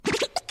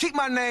Keep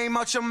my name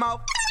out your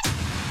mouth.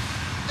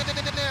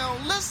 Now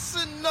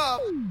listen up.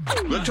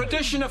 The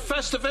tradition of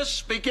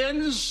Festivus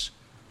begins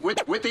with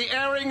the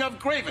airing of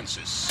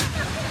grievances.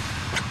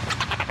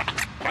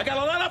 I got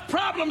a lot of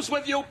problems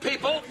with you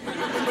people.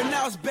 But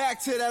now it's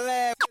back to the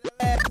lab.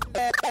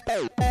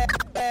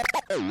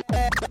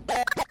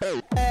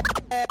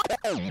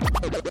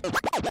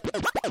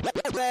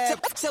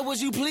 So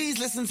would you please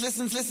listen.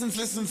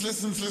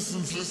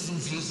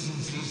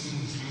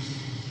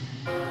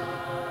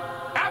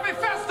 Happy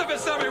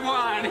Festivus,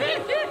 everyone!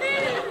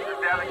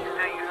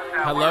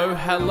 Hello,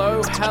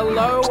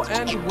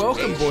 and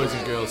welcome, boys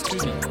and girls, to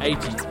the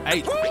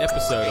 88th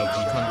episode of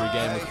the Hungry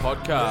Gamers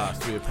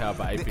podcast. We are powered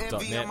by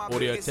ATEBIT.net,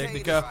 Audio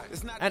Technica,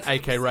 and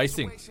AK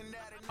Racing.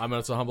 I'm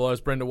not so humble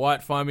as Brendan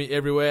White. Find me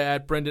everywhere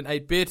at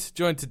Brendan8bit.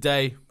 Joined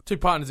today, two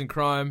partners in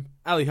crime,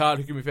 Ali Hart,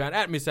 who can be found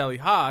at Miss Ali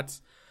Hart,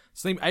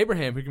 Saleem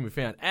Abraham, who can be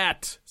found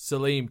at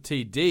Saleem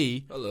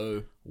TD.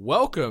 Hello.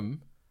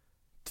 Welcome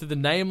to the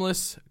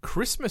Nameless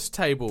Christmas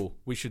Table,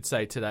 we should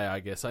say today, I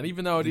guess. And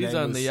even though it is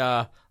only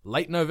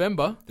late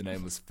November. The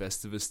Nameless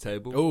Festivus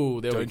Table.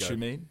 Oh, there we go. Don't you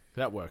mean?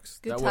 That works.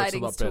 Good that works a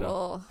tidings lot to better.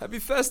 all. Happy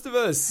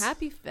Festivus.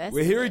 Happy Festivus.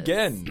 We're here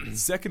again.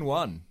 Second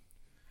one.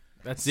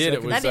 That's it.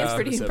 It was That is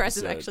pretty this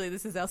impressive, episode. actually.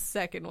 This is our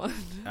second one.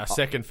 our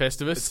second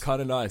Festivus. It's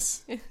kind of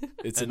nice.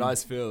 It's a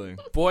nice feeling.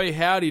 Boy,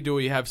 howdy, do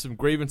we have some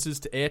grievances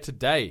to air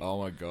today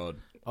Oh my god.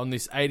 on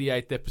this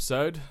 88th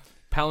episode.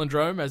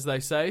 Palindrome, as they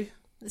say.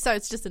 So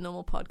it's just a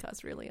normal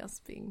podcast, really, us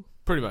being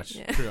Pretty much.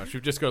 Yeah. Pretty much.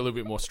 We've just got a little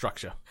bit more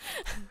structure.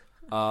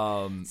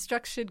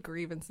 structured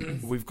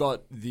grievances. We've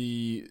got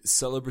the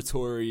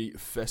celebratory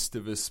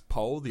Festivus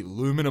pole, the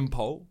aluminum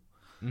pole,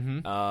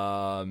 in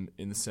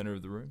the center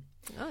of the room.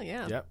 Oh,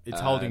 yeah. Yep. It's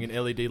holding an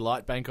LED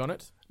light bank on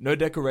it. No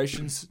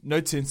decorations,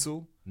 no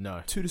tinsel.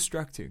 No. Too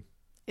distracting.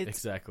 It's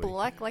Exactly.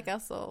 black like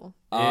us all.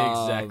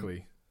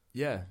 Exactly.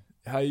 Yeah.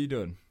 How are you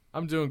doing?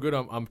 I'm doing good.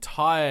 I'm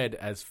tired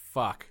as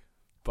fuck.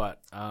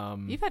 But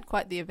You've had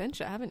quite the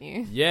adventure, haven't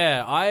you?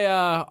 yeah,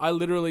 I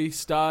literally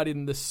starred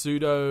in the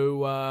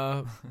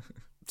pseudo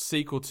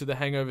sequel to The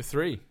Hangover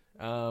 3,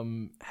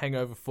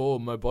 Hangover 4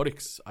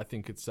 Mobotics, I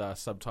think it's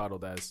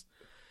subtitled as.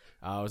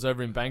 I was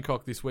over in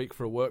Bangkok this week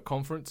for a work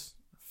conference.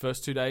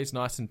 First 2 days,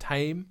 nice and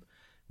tame.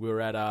 We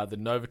were at the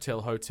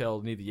Novotel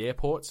Hotel near the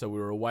airport, so we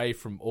were away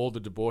from all the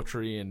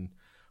debauchery and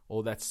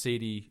all that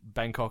seedy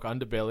Bangkok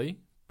underbelly.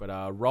 But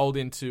rolled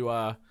into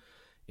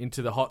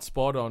the hot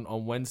spot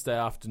on Wednesday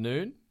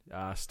afternoon.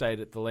 Stayed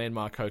at the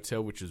Landmark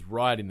Hotel, which is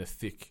right in the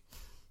thick,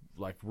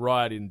 like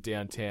right in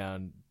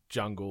downtown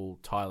jungle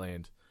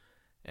Thailand,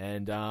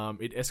 and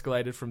it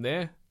escalated from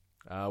there.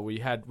 We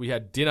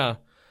had dinner.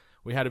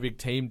 We had a big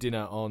team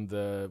dinner on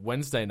the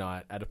Wednesday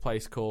night at a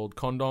place called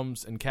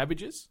Condoms and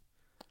Cabbages.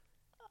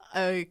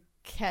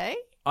 Okay.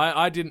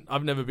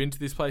 I've never been to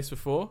this place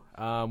before.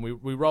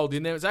 We rolled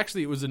in there.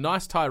 It was a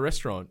nice Thai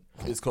restaurant.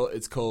 It's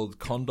called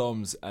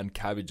Condoms and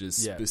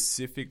Cabbages, Yeah.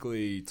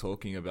 specifically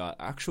talking about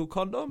actual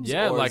condoms?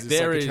 Yeah, or like is this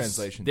there like a is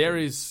translation there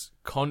thing? is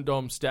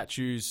condom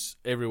statues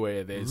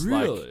everywhere. There's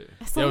Really?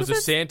 like there was a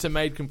Santa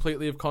made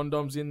completely of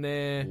condoms in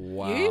there.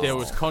 Wow. There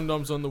was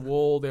condoms on the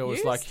wall. There was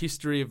Used? like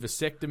history of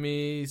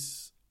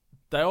vasectomies.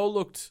 They're all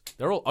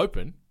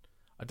open.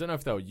 I don't know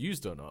if they were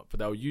used or not, but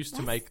they were used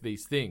to make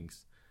these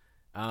things.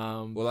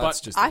 Well, but that's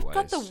just a I've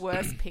got waste. the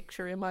worst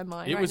picture in my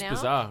mind It right was now.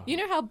 bizarre. You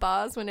know how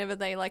bars, whenever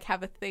they like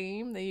have a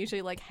theme, they're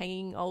usually like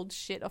hanging old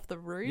shit off the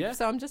roof? Yeah.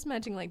 So I'm just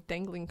imagining like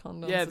dangling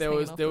condoms. yeah, just there hanging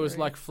was off there the was roof.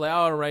 like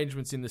flower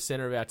arrangements in the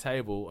center of our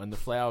table, and the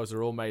flowers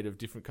are all made of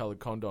different colored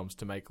condoms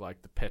to make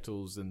like the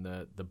petals and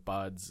the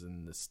buds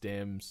and the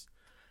stems.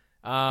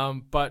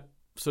 But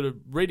sort of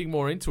reading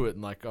more into it,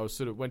 and like I was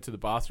sort of went to the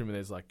bathroom, and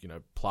there's like, you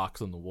know,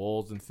 plaques on the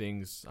walls and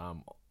things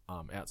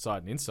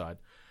outside and inside,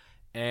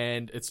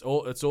 and it's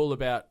all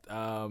about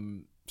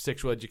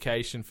sexual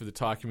education for the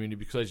Thai community,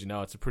 because, as you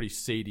know, it's a pretty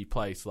seedy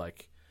place.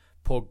 Like,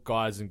 poor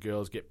guys and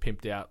girls get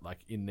pimped out like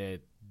in their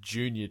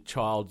junior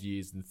child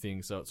years and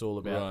things. So it's all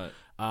about. Right.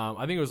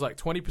 I think it was like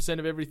 20%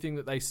 of everything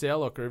that they sell,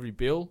 like, or every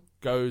bill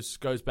goes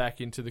back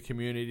into the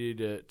community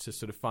to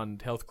sort of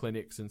fund health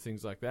clinics and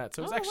things like that.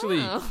 So it's actually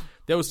wow.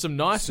 there was some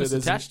niceness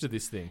there's attached to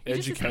this thing.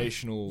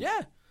 Educational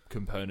Yeah.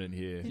 component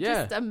here.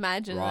 Yeah. Just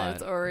imagine Right. that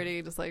it's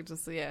already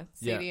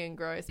seedy and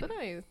gross. But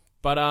no,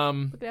 But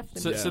look after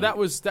them. so that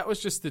was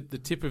just the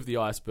tip of the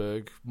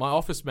iceberg. My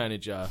office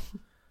manager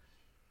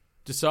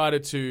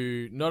decided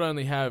to not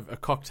only have a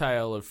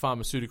cocktail of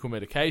pharmaceutical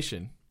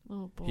medication,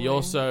 Oh, boy. he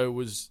also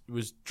was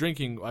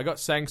drinking. I got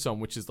Sangsom,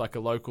 which is like a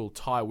local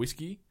Thai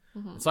whiskey.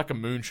 It's like a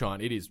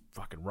moonshine. It is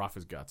fucking rough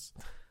as guts,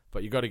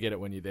 but you got to get it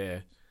when you're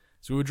there.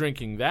 So we were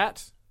drinking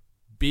that,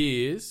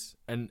 beers,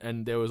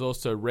 and there was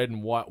also red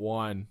and white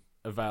wine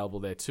available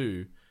there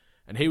too.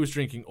 And he was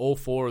drinking all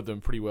four of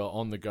them pretty well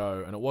on the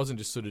go. And it wasn't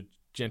just sort of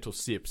gentle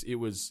sips. It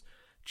was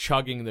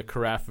chugging the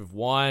carafe of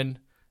wine,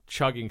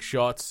 chugging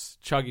shots,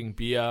 chugging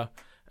beer.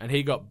 And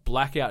he got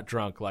blackout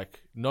drunk,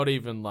 like not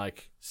even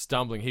like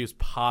stumbling. He was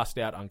passed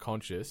out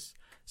unconscious.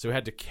 So we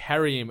had to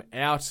carry him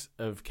out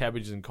of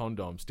Cabbages and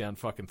Condoms down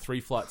fucking 3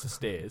 flights of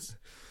stairs.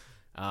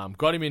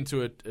 Got him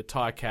into a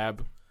Thai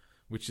cab.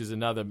 which is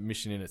another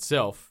mission in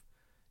itself.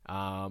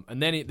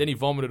 And then he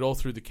vomited all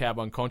through the cab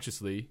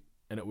unconsciously,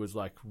 and it was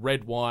like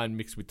red wine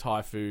mixed with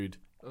Thai food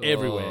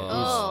everywhere.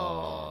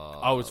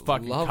 I was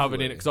fucking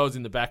covered in it because I was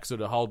in the back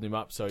sort of holding him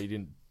up so he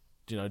didn't,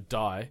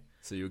 die.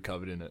 So you were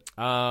covered in it.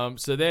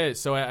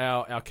 So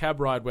our cab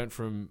ride went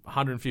from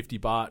 150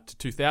 baht to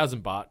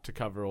 2,000 baht to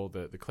cover all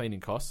the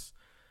cleaning costs.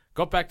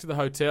 Got back to the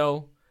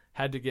hotel,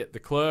 had to get the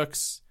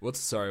clerks.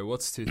 What's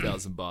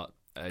 2,000 baht?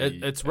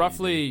 It's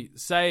roughly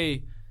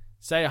say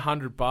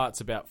 100 baht's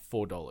about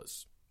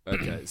 $4.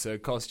 Okay, so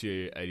it cost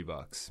you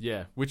 $80.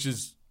 Yeah, which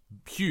is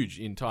huge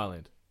in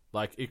Thailand.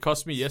 Like, it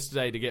cost me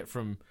yesterday to get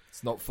from...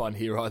 It's not fun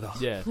here either.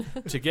 Yeah,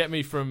 to get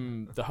me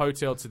from the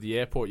hotel to the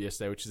airport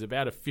yesterday, which is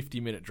about a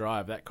 50-minute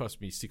drive, that cost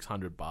me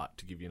 600 baht,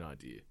 to give you an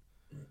idea.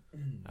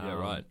 Yeah,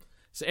 right.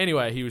 So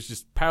anyway, he was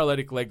just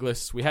paralytic,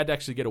 legless. We had to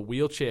actually get a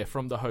wheelchair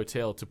from the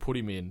hotel to put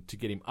him in, to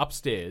get him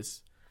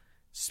upstairs,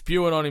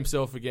 spewing on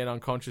himself again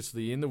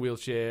unconsciously in the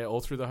wheelchair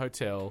all through the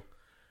hotel.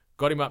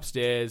 Got him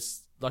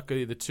upstairs.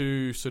 Luckily, the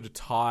two sort of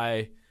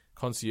Thai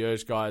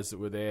concierge guys that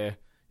were there,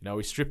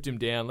 we stripped him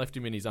down, left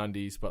him in his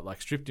undies, but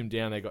stripped him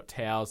down. They got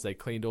towels. They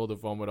cleaned all the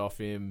vomit off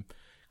him,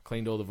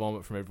 cleaned all the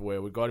vomit from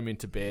everywhere. We got him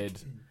into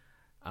bed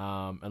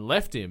and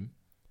left him.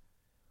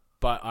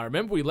 But I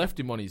remember we left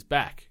him on his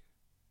back.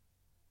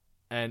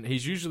 And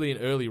he's usually an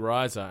early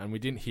riser, and we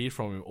didn't hear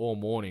from him all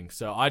morning.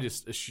 So I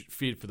just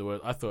feared for the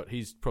worst. I thought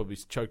he's probably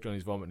choked on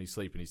his vomit and he's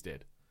sleeping, he's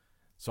dead.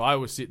 So I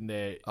was sitting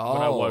there when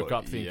I woke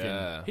up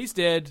thinking, he's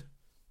dead.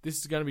 This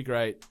is going to be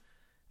great.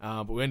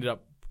 But we ended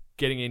up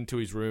getting into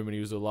his room and he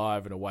was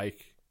alive and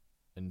awake.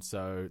 And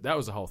so that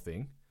was the whole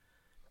thing.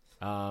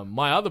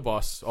 My other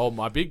boss,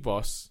 my big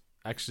boss,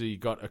 actually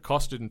got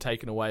accosted and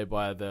taken away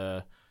by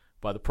the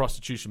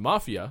prostitution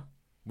mafia,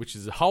 which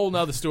is a whole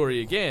nother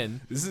story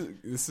again. This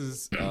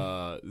is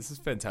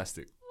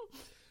fantastic.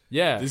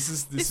 Yeah. This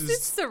is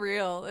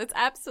surreal. It's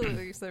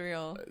absolutely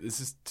surreal. This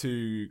is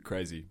too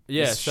crazy.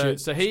 Yeah, This so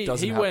shit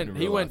doesn't he happen went in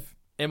he real went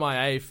life.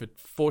 MIA for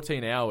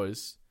 14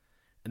 hours,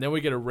 and then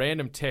we get a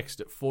random text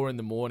at 4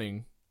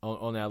 a.m.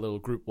 on our little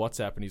group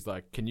WhatsApp, and he's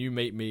like, can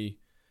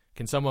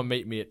someone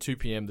meet me at 2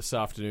 p.m. this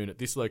afternoon at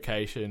this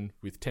location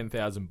with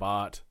 10,000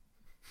 baht?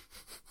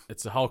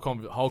 It's a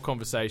whole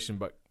conversation,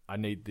 but I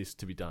need this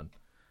to be done.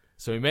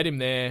 So we met him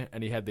there,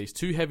 and he had these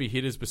two heavy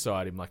hitters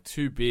beside him, like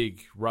two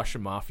big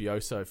Russian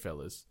mafioso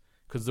fellas,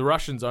 because the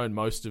Russians own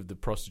most of the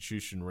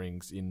prostitution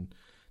rings in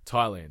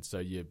Thailand.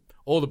 So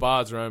all the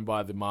bars are owned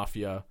by the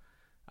mafia,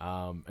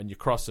 and you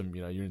cross them,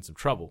 you're in some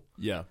trouble.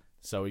 Yeah.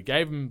 So we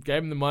gave him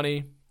the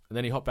money, and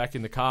then he hopped back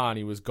in the car, and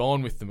he was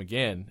gone with them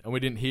again, and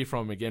we didn't hear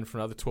from him again for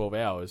another 12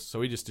 hours. So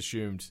we just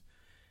assumed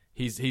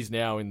he's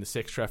now in the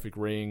sex traffic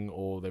ring,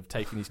 or they've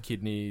taken his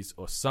kidneys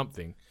or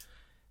something.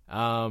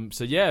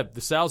 The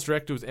sales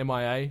director was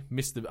MIA,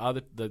 missed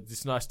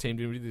this nice team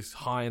dinner. We did this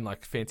high-end,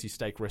 fancy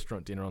steak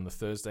restaurant dinner on the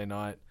Thursday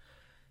night.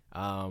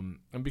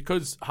 And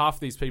because half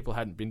these people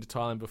hadn't been to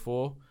Thailand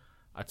before,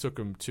 I took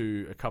them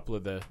to a couple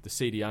of the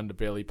seedy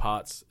underbelly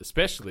parts,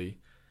 especially.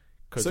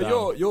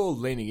 So you're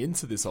leaning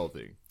into this whole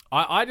thing?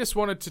 I just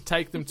wanted to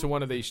take them to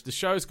one of these. The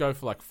shows go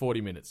for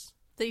 40 minutes.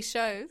 These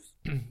shows?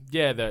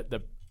 Yeah,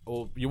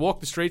 or you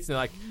walk the streets and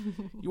they're like,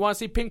 you want to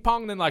see ping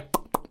pong? And then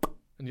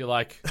and you're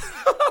like...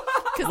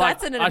 Because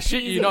that's an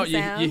appeasing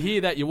sound. You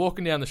hear that, you're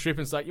walking down the strip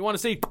and it's like, you want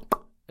to see...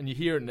 And you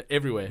hear it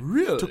everywhere.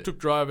 Really? Tuk-tuk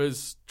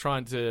drivers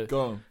trying to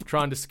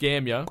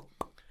scam you.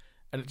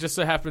 And it just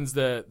so happens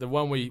the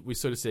one we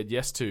sort of said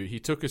yes to, he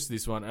took us to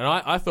this one. And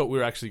I thought we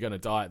were actually going to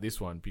die at this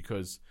one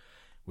because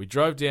we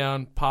drove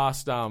down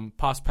past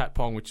Pat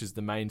Pong, which is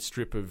the main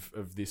strip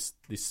of this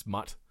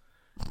smut.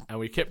 And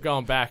we kept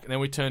going back. And then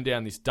we turned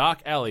down this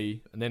dark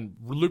alley and then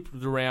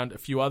looped around a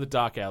few other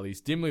dark alleys,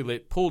 dimly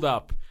lit, pulled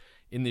up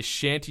in this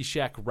shanty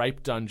shack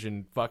rape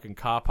dungeon fucking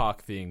car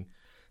park thing.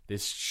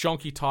 There's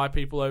shonky Thai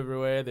people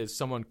everywhere. There's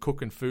someone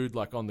cooking food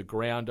on the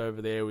ground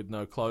over there with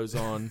no clothes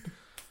on.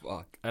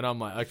 Fuck. And I'm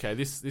like, okay,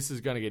 this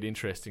is going to get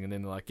interesting. And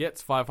then they're like, yeah,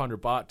 it's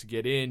 500 baht to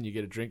get in. You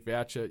get a drink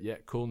voucher. Yeah,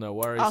 cool, no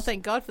worries. Oh,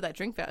 thank God for that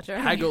drink voucher.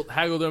 Haggled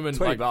them and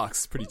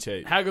 $20, pretty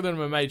cheap. Haggled them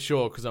and made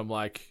sure because I'm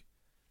like,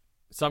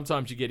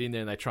 sometimes you get in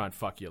there and they try and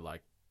fuck you.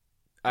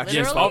 Actually,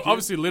 yes,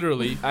 obviously,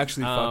 literally,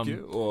 actually fuck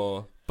you,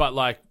 or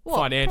but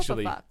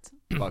financially.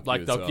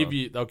 They'll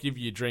give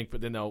you a drink,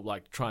 but then they'll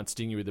try and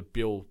sting you with a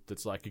bill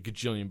that's a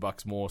gajillion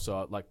bucks more.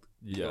 So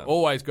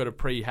always got to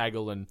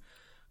pre-haggle and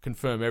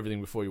confirm everything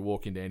before you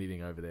walk into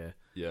anything over there.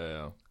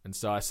 Yeah. And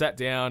so I sat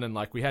down and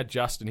we had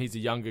Justin. He's a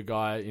younger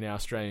guy in our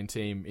Australian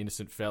team,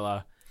 innocent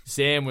fella.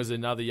 Sam was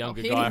another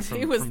younger guy from Thailand.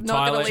 He was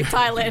not going to leave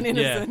Thailand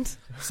innocent.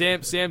 Yeah.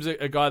 Sam's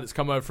a guy that's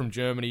come over from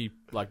Germany,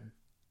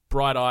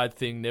 bright-eyed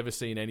thing, never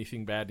seen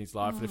anything bad in his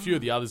life, and a few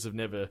of the others have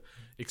never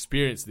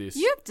experienced this.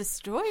 You have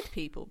destroyed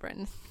people,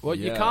 Brendan. Well,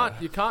 you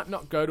can't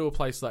not go to a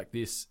place like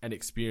this and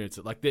experience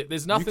it.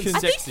 There's nothing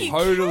sexy. You can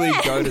totally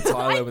go to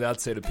Thailand without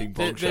seeing a ping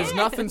pong show. There's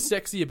nothing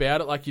sexy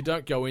about it. You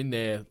don't go in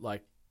there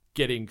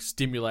getting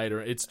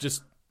stimulator. It's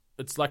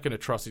it's like an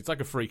atrocity. It's like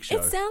a freak show.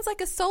 It sounds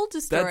like a soul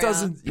destroyer.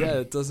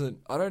 It doesn't.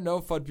 I don't know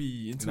if I'd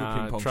be into a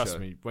ping pong show. Trust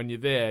me. When you're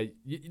there,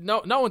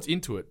 no one's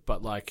into it,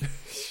 but like,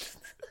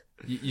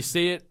 you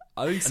see it,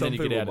 I think and some then you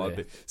people get out of might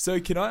there. be. So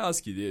can I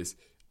ask you this?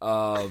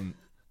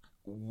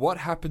 What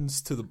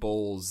happens to the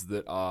balls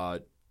that are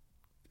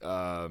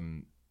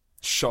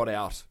shot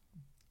out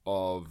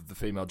of the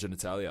female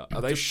genitalia?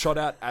 Are they shot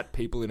out at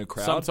people in a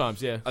crowd?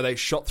 Sometimes, yeah. Are they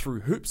shot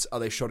through hoops? Are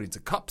they shot into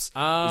cups?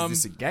 Is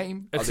this a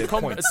game? Are It's there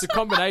points? it's a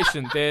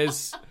combination.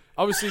 There's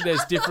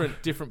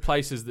different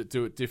places that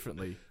do it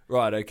differently.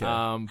 Right, okay.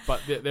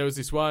 But there was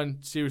this one.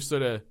 She was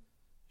sort of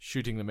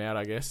shooting them out,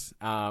 I guess,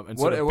 and What-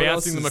 sort of what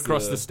bouncing else them is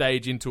across the- the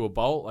stage into a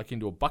bowl, like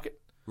into a bucket.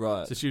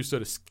 Right. So she was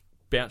sort of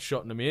bounce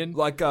shotting them in.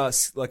 Like a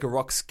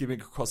rock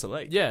skimming across a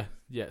lake. Yeah.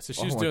 So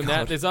she was Oh my doing God.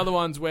 that. There's other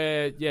ones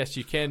where yes,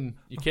 you can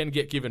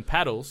get given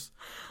paddles,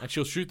 and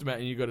she'll shoot them out,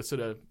 and you got to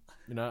sort of,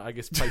 I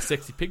guess play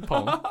sexy ping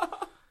pong.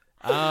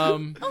 All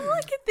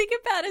I can think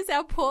about is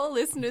our poor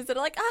listeners that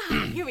are like,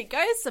 here we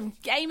go, some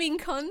gaming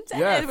content.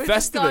 Yeah, We've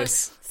just gone,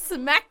 Festivus.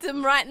 smacked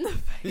them right in the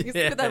face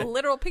Yeah. with a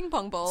literal ping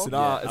pong ball. It's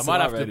I an might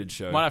R-rated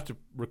show. have to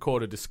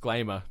record a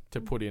disclaimer to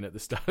put in at the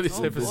start of this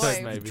Oh, episode,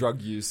 boy. maybe.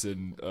 Drug use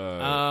and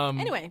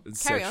Anyway,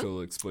 carry on.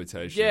 sexual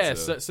exploitation. Yeah,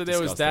 so there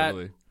was discussed that.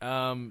 heavily.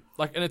 And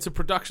it's a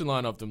production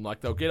line of them.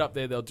 Like they'll get up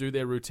there, they'll do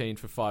their routine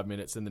for 5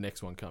 minutes, and the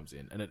next one comes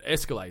in, and it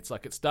escalates.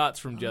 Like it starts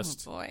from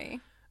just Oh, boy.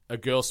 a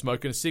girl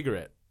smoking a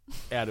cigarette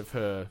out of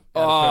her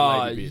Oh,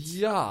 lady bits,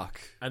 yuck.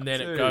 and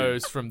then it Dude.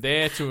 goes from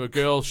there to a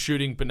girl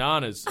shooting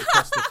bananas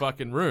across the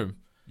fucking room.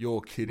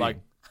 You're kidding. Like,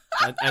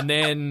 and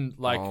then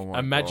like Oh my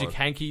a magic God.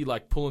 hanky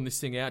like pulling this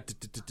thing out,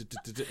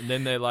 and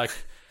then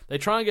they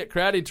try and get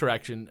crowd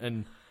interaction,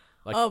 and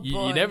like Oh, you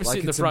boy. never sit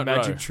in the it's front a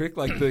magic row. trick,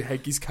 like the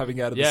hanky's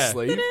coming out of Yeah. the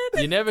sleeve.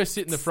 You never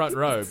sit in the front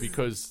row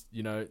because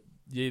you're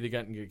either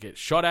going to get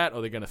shot at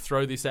or they're going to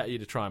throw this at you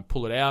to try and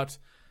pull it out.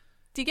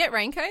 Do you get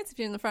raincoats if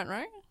you're in the front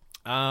row?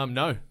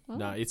 No,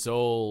 it's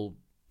all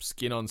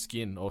skin on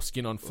skin or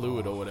skin on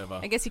fluid or whatever.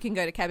 I guess you can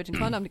go to Cabbage and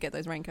Condom to get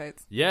those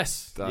raincoats.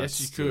 Yes,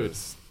 That's you could.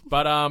 just-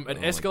 But it my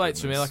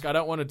escalates for me. goodness. Like I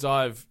don't want to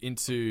dive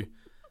into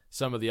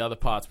some of the other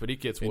parts, but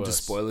it gets worse. Into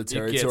spoiler It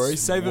territory.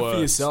 gets Save it for worse.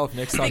 yourself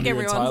next I time think you're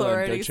in everyone's Thailand. Go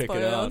already check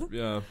it out. spoiled.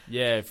 Yeah.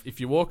 Yeah, if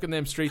you're walking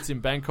them streets in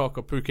Bangkok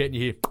or Phuket and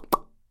you hear,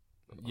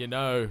 it's You're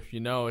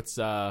it's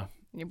about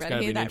going to to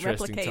be hear an that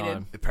interesting replicated.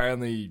 time.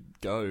 Apparently,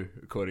 go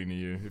according to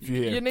you. If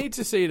you hear, You need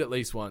to see it at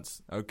least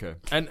once. okay.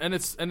 And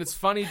it's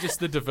funny just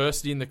the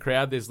diversity in the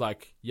crowd. There's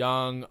like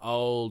young,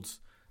 old,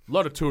 a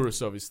lot of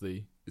tourists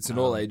obviously. It's an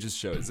all ages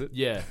show, is it?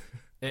 Yeah,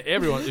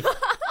 everyone.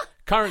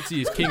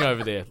 Currency is king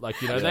over there. Like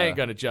they Yeah. ain't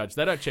going to judge.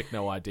 They don't check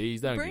no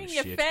IDs. They don't Bring give a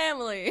your shit.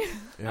 family.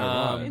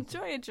 Yeah, right.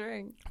 Enjoy a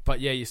drink. But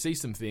yeah, you see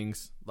some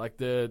things. Like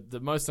the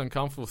most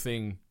uncomfortable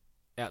thing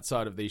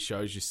outside of these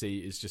shows you see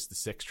is just the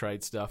sex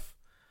trade stuff.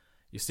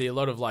 You see a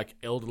lot of like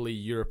elderly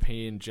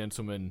European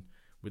gentlemen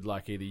with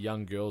like either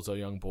young girls or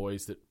young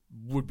boys that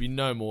would be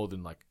no more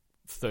than like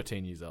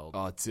 13 years old.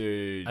 Oh,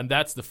 dude. And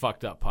that's the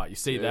fucked up part. You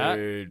see that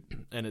Dude.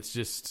 and it's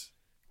just,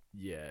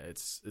 yeah,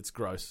 it's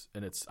gross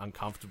and it's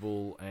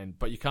uncomfortable,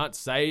 but you can't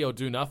say or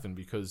do nothing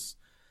because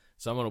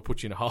someone will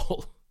put you in a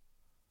hole.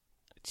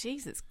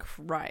 Jesus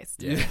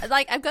Christ. Yeah.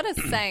 Like, I've got to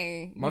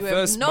say, My you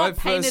first- have not my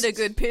painted a first-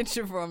 good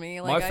picture for me.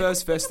 Like, My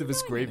first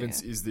Festivus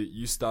grievance is that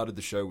you started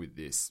the show with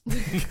this.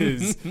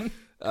 Because,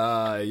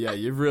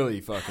 you really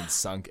fucking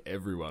sunk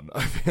everyone,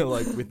 I feel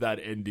like, with that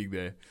ending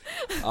there.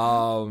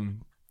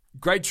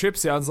 Great trip,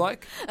 sounds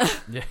like.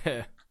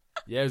 Yeah.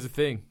 Yeah, it was a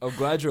thing. I'm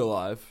glad you're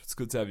alive. It's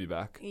good to have you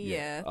back.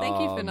 Yeah,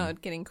 thank you for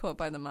not getting caught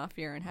by the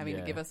mafia and having to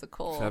yeah. give us a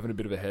call. For having a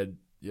bit of a head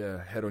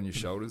on your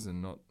shoulders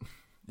and not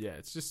Yeah,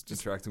 it's just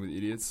interacting with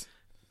idiots.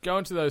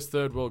 going to those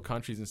third world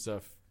countries and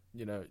stuff,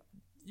 you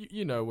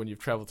know when you've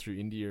traveled through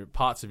India,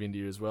 parts of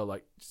India as well,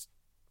 like just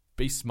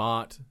be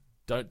smart,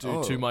 don't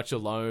do too much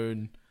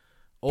alone,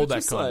 all But that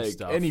just kind like of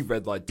stuff. any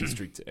red light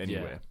district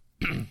anywhere,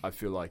 I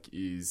feel like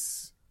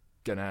is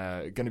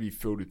gonna be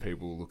filled with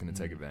people looking to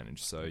take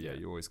advantage. So yeah,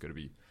 you always gotta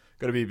be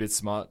a bit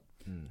smart.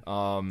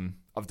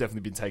 I've definitely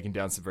been taken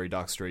down some very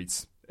dark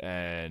streets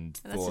and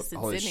that's thought, just in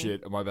holy Sydney.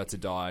 shit, am I about to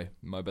die?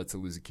 Am I about to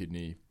lose a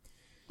kidney?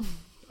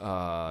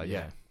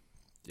 Yeah.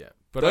 Yeah,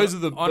 but Those are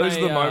the on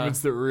a,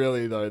 moments that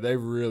really though they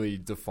really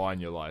define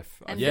your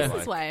life. I And feel this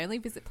like. is why I only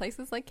visit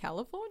places like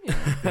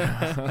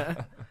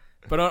California.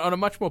 But on a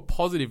much more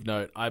positive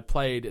note, I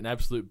played an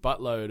absolute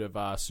buttload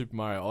of Super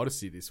Mario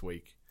Odyssey this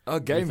week. Oh,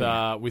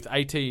 gaming. With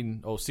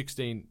 18 or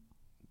 16,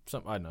 I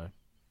don't know,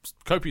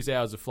 copious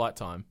hours of flight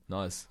time.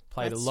 Nice.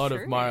 Played That's a lot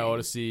true. of Mario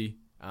Odyssey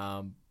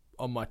on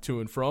my to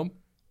and from.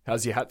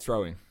 How's your hat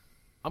throwing?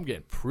 I'm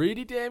getting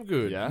pretty damn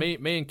good. Yeah?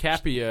 Me and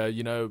Cappy are,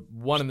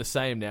 one and the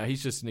same now.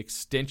 He's just an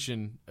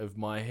extension of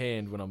my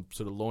hand when I'm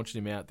sort of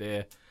launching him out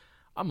there.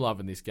 I'm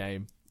loving this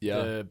game.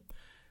 Yeah.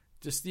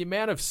 Just the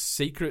amount of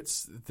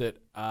secrets that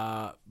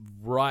are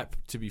ripe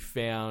to be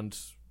found,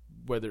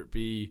 whether it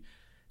be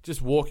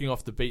just walking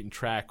off the beaten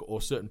track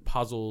or certain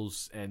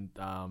puzzles and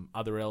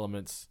other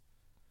elements.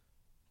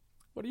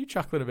 What are you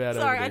chuckling about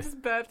Sorry, over I there?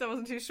 just burped. I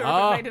wasn't too sure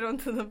Oh. if it made it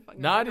onto the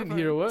fucking No, I didn't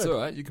hear a word. It's all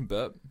right. You can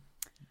burp.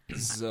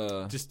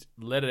 Just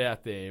let it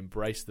out there.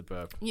 Embrace the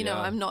burp. You know,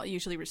 Yeah. I'm not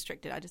usually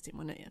restricted. I just didn't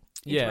want to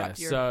Yeah, interrupt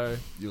your... so...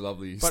 Your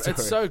lovely But story.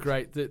 it's so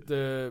great that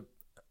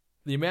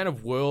the amount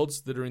of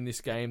worlds that are in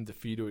this game that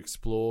for you to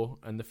explore,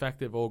 and the fact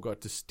they've all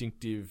got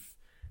distinctive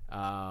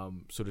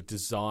sort of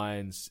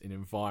designs and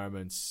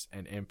environments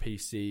and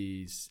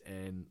NPCs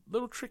and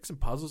little tricks and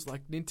puzzles.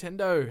 Like,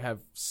 Nintendo have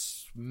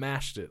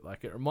smashed it.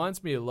 Like, it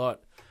reminds me a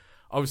lot,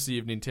 obviously,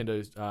 of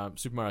Nintendo's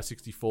Super Mario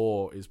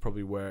 64 is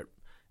probably where it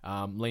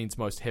leans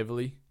most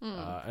heavily.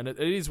 And it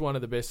is one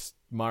of the best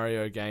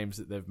Mario games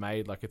that they've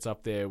made. Like, it's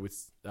up there with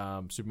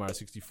Super Mario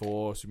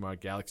 64, Super Mario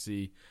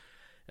Galaxy.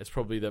 It's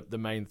probably the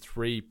main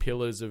three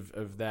pillars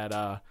of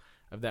that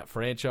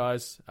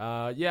franchise.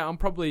 I'm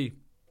probably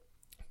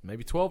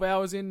maybe 12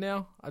 hours in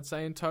now, I'd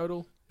say, in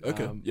total.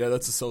 Okay, yeah,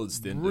 that's a solid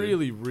stint. dude.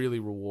 Really, really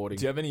rewarding.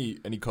 Do you have any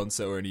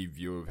concept or any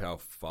view of how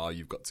far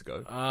you've got to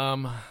go?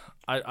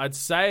 I'd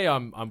say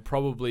I'm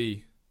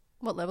probably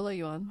What level are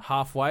you on?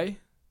 halfway.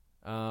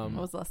 What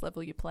was the last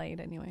level you played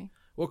anyway?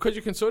 Well, because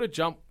you can sort of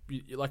jump,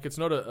 like, it's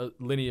not a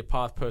linear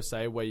path per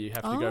se where you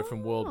have to go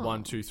from world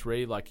 1, 2,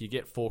 3. Like, you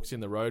get forks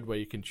in the road where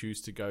you can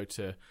choose to go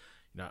to,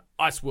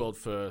 Ice World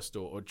first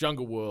or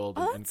Jungle World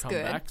and that's come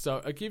good. back. So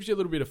it gives you a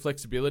little bit of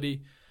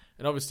flexibility.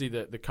 And obviously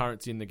the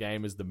currency in the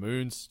game is the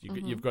moons.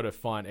 You've got to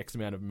find X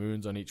amount of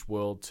moons on each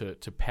world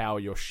to power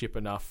your ship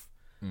enough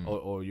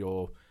or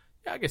your...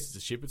 Yeah, I guess it's a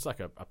ship. It's like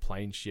a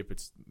plane ship.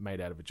 It's made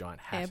out of a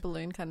giant hat. Air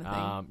balloon kind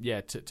of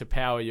thing. To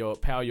power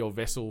your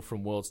vessel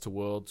from worlds to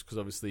worlds, because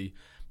obviously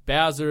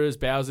Bowser, as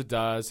Bowser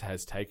does,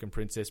 has taken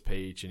Princess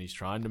Peach and he's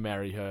trying to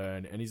marry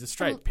her, and he's a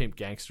straight pimp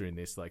gangster in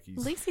this. Like, At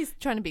least he's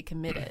trying to be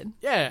committed.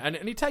 yeah, and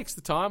he takes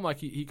the time. Like,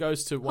 he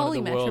goes to one Holy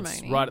of the worlds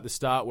matrimony. right at the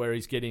start where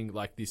he's getting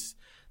like this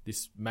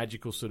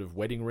magical sort of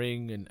wedding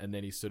ring, and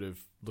then he's sort of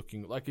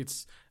looking like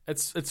it's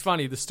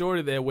funny. The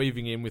story they're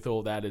weaving in with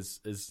all that is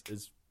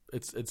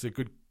it's a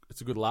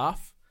good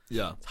laugh.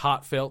 Yeah. It's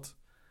heartfelt.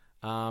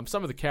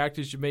 Some of the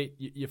characters you meet,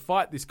 you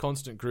fight this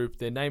constant group.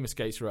 Their name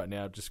escapes right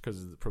now just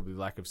because of probably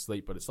lack of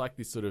sleep, but it's like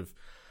this sort of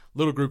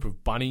little group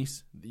of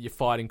bunnies that you're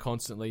fighting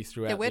constantly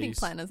throughout. They're wedding these.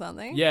 planners, aren't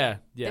they? Yeah.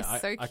 They're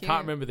so I cute.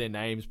 can't remember their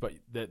names, but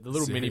the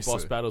little mini boss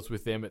Seriously. battles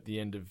with them at the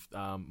end of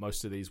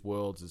most of these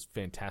worlds is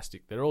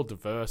fantastic. They're all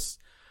diverse.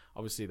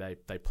 Obviously, they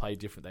play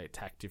different. They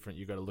attack different.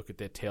 You've got to look at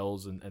their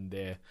tells and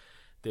their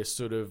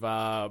sort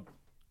of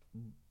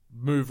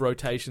move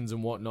rotations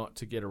and whatnot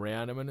to get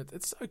around them, and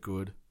it's so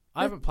good.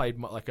 I haven't played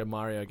like a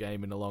Mario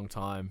game in a long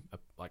time.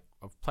 Like,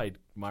 I've played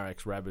Mario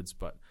X Rabbids,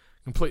 but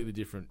completely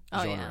different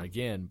genre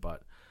again.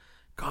 But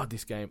God,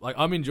 this game, like,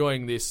 I'm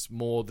enjoying this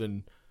more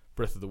than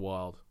Breath of the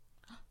Wild,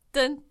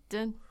 Dun,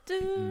 dun,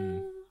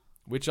 dun.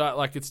 which I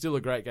like. It's still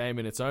a great game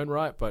in its own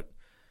right, but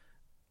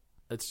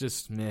it's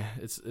just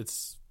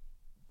it's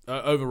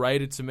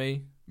overrated to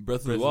me.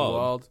 Breath of the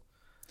Wild.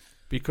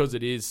 Because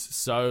it is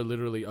so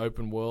literally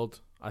open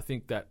world. I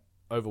think that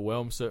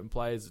overwhelms certain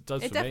players. It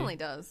does It for definitely me.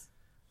 does.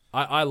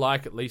 I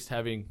like at least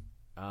having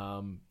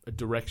a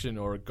direction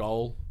or a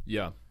goal.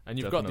 Yeah. And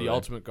you've got the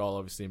ultimate goal,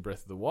 obviously, in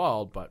Breath of the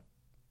Wild, but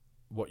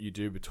what you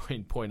do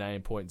between point A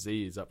and point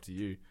Z is up to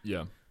you.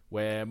 Yeah.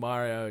 Where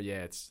Mario,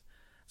 it's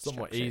a lot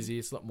more easy.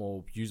 It's a lot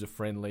more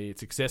user-friendly.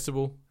 It's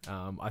accessible.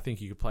 I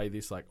think you could play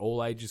this, like,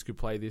 all ages could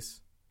play this.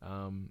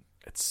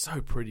 It's so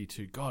pretty,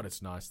 too. God,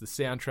 it's nice. The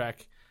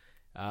soundtrack,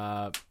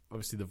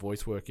 obviously the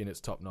voice work in it's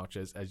top-notch,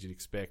 as you'd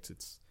expect.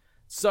 It's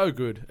so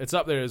good. It's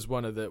up there as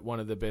one of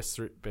the best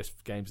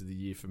games of the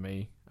year for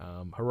me.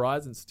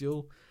 Horizon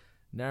still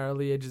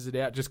narrowly edges it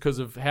out just because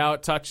of how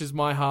it touches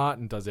my heart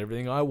and does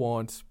everything I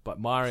want. But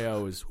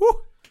Mario is,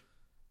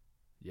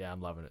 I'm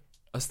loving it.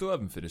 I still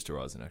haven't finished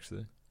Horizon,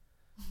 actually.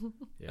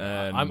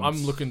 Yeah, And-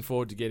 I'm looking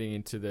forward to getting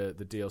into the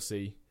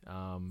DLC.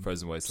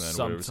 Frozen Wasteland,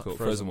 or whatever it's called.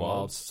 Frozen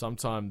Wilds.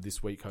 Sometime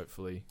this week,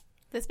 hopefully.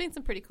 There's been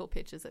some pretty cool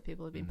pictures that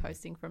people have been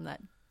posting from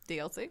that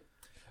DLC.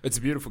 It's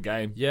a beautiful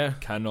game. Yeah.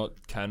 Cannot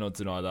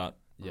deny that.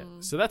 Yeah.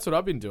 So that's what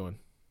I've been doing.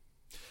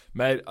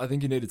 Mate, I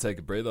think you need to take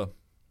a breather.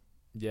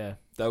 Yeah.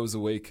 That was a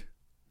week.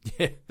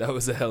 Yeah. That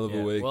was a hell of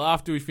a week. Well,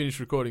 after we finish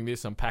recording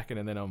this, I'm packing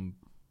and then I'm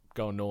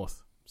going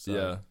north. So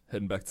yeah,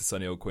 heading back to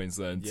sunny old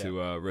Queensland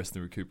to rest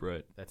and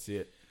recuperate. that's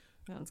it.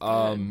 Sounds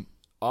good.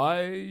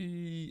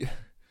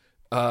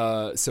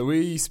 So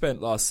we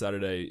spent last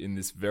Saturday in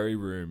this very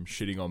room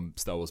shitting on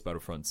Star Wars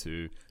Battlefront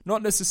 2.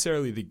 Not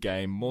necessarily the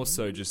game, more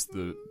so just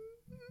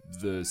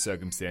the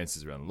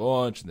circumstances around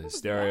launch and the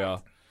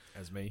hysteria.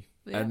 As me.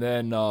 Yeah. And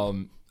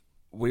then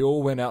we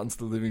all went out into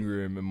the living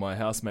room, and my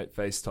housemate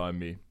FaceTimed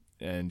me,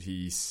 and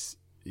he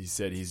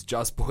said he's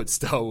just bought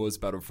Star Wars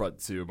Battlefront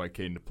 2. Am I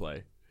keen to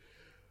play?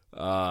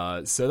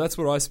 So that's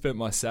what I spent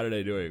my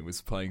Saturday doing,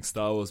 was playing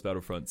Star Wars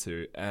Battlefront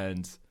 2,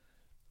 and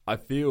I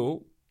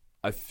feel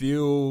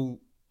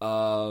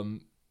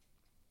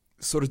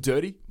sort of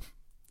dirty.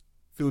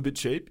 Feel a bit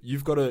cheap.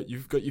 You've got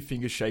your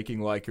fingers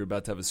shaking like you're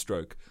about to have a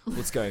stroke.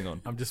 What's going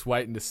on? I'm just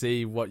waiting to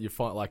see what you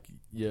find. Like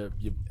your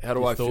How do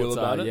your I feel thoughts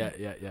about are.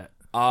 it?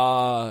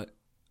 Yeah.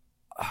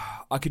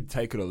 I could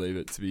take it or leave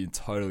it, to be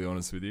totally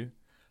honest with you.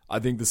 I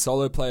think the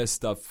solo player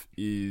stuff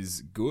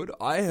is good.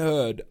 I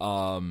heard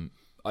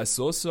I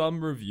saw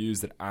some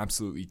reviews that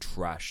absolutely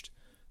trashed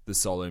the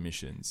solo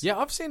missions. Yeah,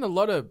 I've seen a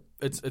lot of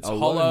it's lot of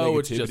hollow.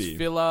 It's just negativity.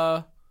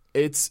 filler.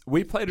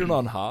 We played it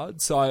on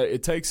hard, so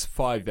it takes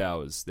 5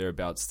 hours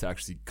thereabouts to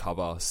actually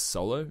cover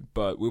solo.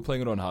 But we were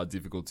playing it on hard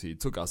difficulty.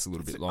 It took us a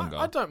little bit longer.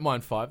 I don't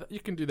mind 5.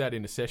 You can do that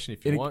in a session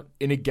if you want.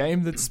 In a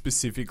game that's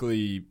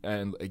specifically,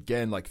 and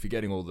again, like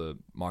forgetting all the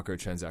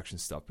microtransaction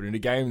stuff, but in a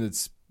game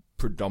that's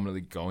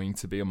predominantly going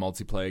to be a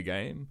multiplayer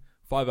game,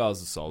 5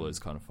 hours of solo is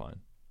kind of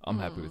fine. I'm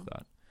happy with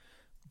that.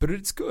 But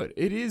it's good.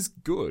 It is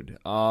good.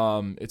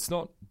 It's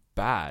not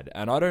bad,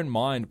 and I don't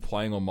mind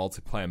playing on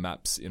multiplayer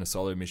maps in a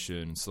solo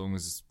mission as long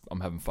as I'm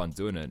having fun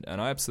doing it,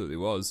 and I absolutely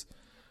was.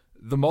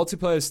 The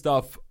multiplayer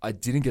stuff I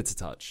didn't get to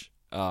touch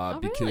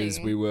because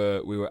really?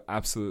 we were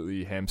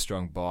absolutely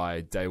hamstrung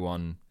by day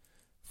one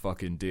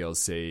fucking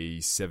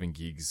DLC, 7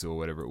 gigs or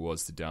whatever it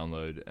was to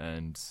download,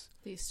 and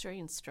The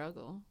Australian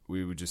struggle.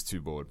 we were just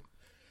too bored.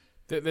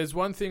 There's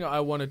one thing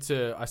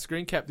I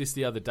screen capped this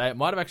the other day. It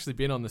might have actually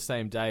been on the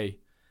same day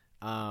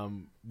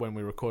when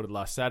we recorded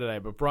last Saturday,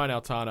 but Brian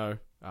Altano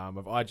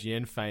of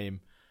IGN fame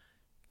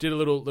did a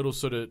little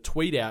sort of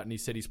tweet out, and he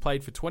said he's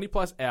played for 20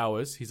 plus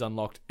hours, he's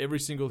unlocked every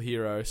single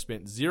hero,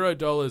 spent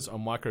 $0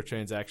 on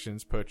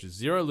microtransactions, purchased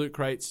 0 loot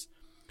crates,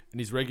 and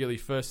he's regularly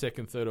 1st,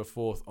 2nd, 3rd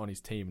or 4th on his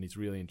team, and he's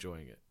really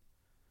enjoying it.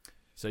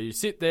 So you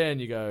sit there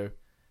and you go,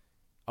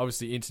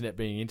 obviously internet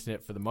being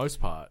internet for the most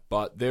part.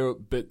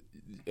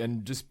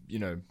 And just,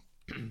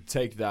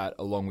 take that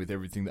along with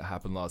everything that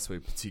happened last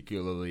week,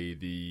 particularly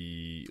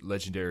the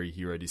legendary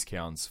hero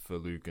discounts for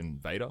Luke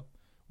and Vader,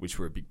 which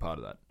were a big part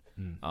of that.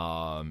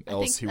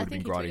 Else he would have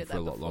been grinding for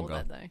a lot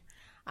longer.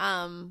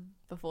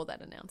 Before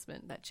that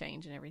announcement, that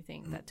change and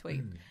everything, that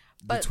tweet.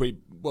 But The tweet,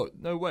 what?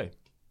 No way.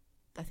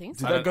 I think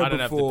Did so. that go I don't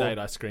have the before- date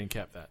I screen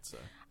capped that, so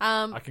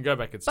I can go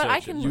back and search but I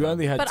it. can- You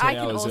only had But 10 I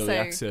can hours early also-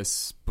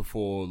 access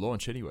before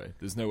launch anyway.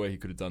 There's no way he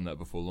could have done that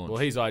before launch. Well,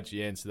 he's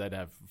IGN, so they'd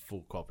have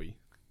full copy.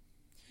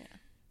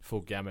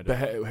 Full gamut But,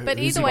 of But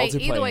who's either he way,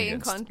 multiplaying in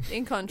against? Who's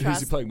he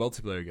contrast, playing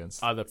multiplayer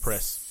against? other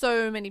press.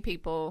 so many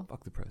people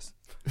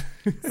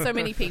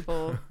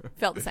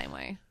felt the same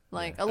way.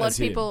 Like a lot As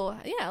of him. people,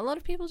 a lot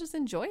of people just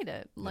enjoyed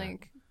it.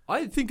 Like,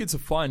 I think it's a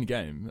fine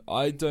game.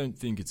 I don't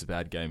think it's a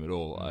bad game at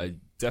all. I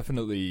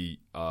definitely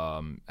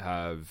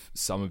have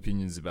some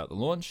opinions about the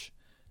launch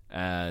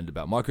and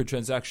about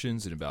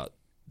microtransactions and about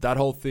that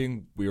whole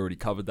thing. We already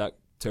covered that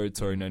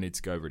territory. No need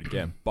to go over it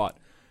again. But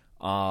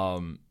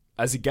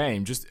as a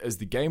game, just as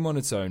the game on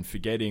its own,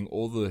 forgetting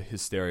all the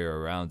hysteria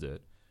around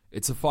it,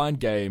 it's a fine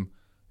game.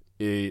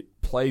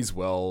 It plays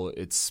well.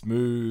 It's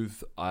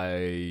smooth. I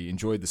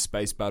enjoyed the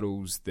space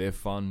battles. They're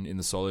fun in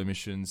the solo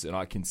missions, and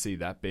I can see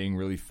that being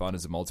really fun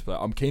as a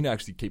multiplayer. I'm keen to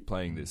actually keep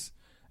playing this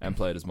and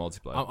play it as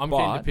multiplayer. I'm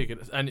keen to pick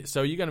it. And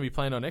so you're going to be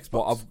playing on Xbox?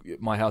 Well,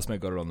 my housemate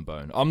got it on the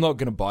bone. I'm not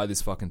going to buy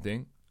this fucking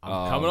thing.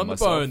 I'm coming on myself.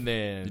 the bone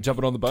then. You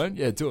jumping on the bone?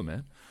 Yeah, do it,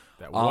 man.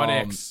 That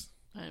 1X.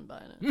 I ain't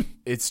buying it.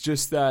 It's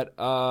just that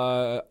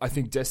I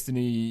think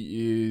Destiny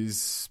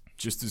is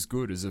just as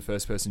good as a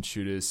first-person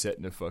shooter set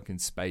in a fucking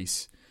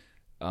space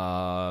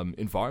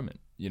environment,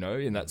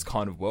 in that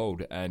kind of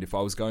world. And if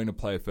I was going to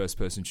play a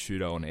first-person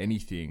shooter on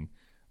anything,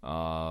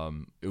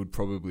 it would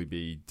probably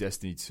be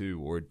Destiny 2,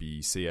 or it'd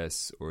be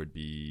CS, or it'd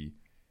be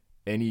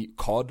any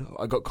COD.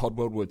 I got COD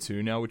World War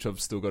 2 now, which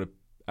I've still got to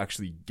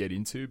actually get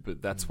into,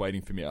 but that's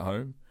waiting for me at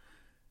home.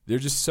 There are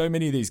just so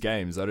many of these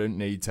games. I don't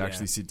need to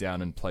actually sit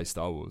down and play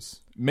Star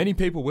Wars. Many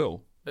people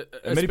will.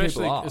 And many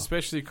people are.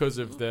 Especially because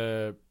of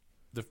the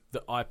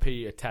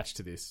IP attached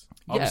to this.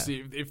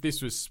 Obviously, if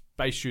this was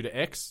Space Shooter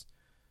X,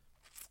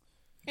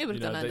 It would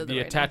have done under the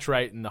radar. attach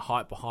rate and the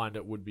hype behind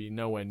it would be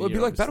nowhere near. Well, it'd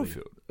be like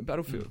obviously.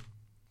 Battlefield.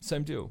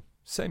 Same deal.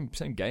 Same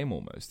game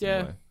almost. in a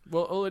Yeah. way.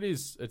 Well, all it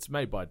is, it's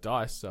made by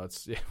DICE, so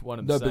it's one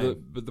and the No,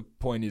 same. but the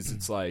point is,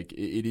 it's like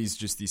it is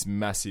just this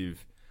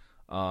massive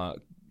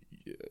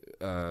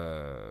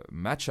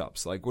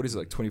matchups. Like, what is it,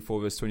 like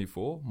 24 versus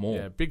 24? More.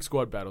 Yeah, big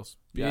squad battles.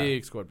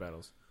 Big squad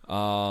battles.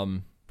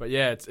 But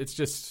yeah, it's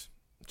just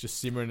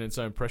simmering in its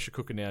own pressure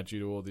cooker now due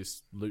to all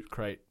this loot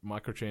crate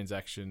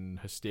microtransaction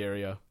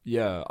hysteria.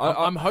 Yeah,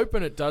 I'm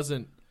hoping it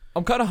doesn't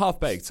I'm kind of half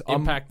baked.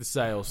 impact the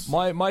sales.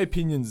 My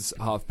opinion's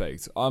half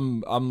baked.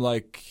 I'm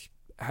like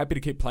happy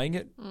to keep playing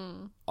it.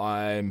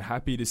 I'm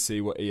happy to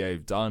see what EA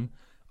have done.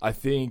 I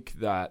think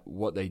that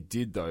what they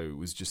did though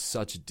was just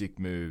such a dick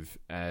move,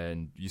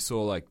 and you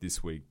saw like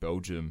this week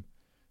Belgium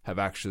have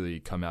actually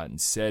come out and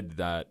said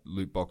that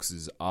loot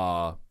boxes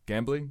are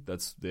gambling.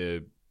 That's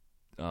their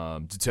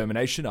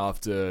determination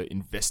after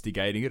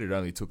investigating it. It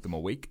only took them a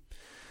week.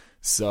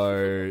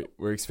 So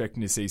we're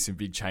expecting to see some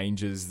big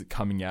changes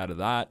coming out of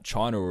that.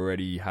 China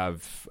already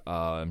have,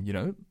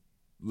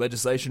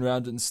 legislation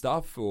around it and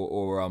stuff,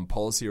 or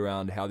policy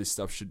around how this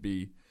stuff should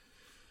be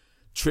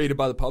treated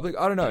by the public.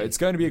 I don't know. It's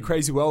going to be a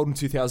crazy world in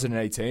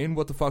 2018.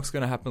 What the fuck's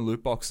going to happen to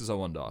loot boxes, I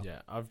wonder?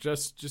 Yeah, I've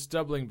just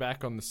doubling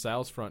back on the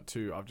sales front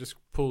too. I've just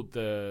pulled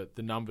the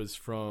numbers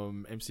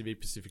from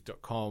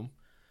mcvpacific.com.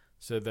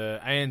 So the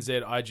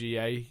ANZ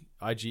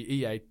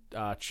IGEA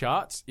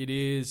charts, it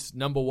is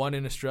number 1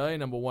 in Australia,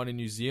 number 1 in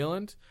New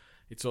Zealand.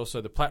 It's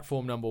also the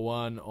platform number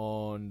 1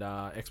 on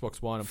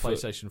Xbox One and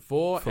PlayStation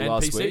 4 and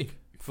last PC. week?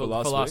 For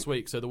last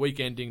week. So the week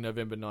ending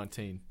November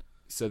 19.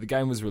 So the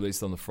game was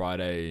released on the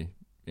Friday,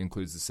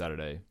 includes the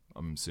Saturday,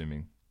 I'm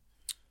assuming.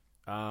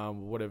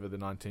 Whatever the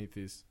 19th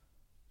is.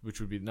 Which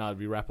would be, it'd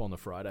be wrap on the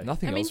Friday.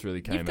 Nothing else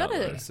really came out.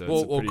 Though, so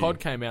or COD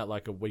came out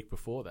like a week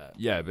before that.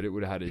 Yeah, but it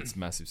would have had its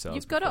massive sales.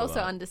 You've got to also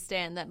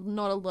understand that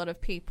not a lot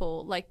of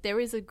people, like there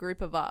is a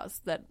group of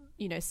us that,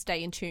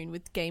 stay in tune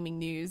with gaming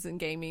news and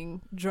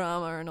gaming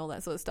drama and all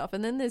that sort of stuff.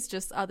 And then there's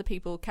just other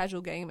people,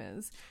 casual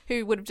gamers,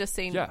 who would have just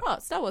seen,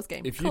 Star Wars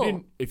game. If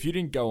you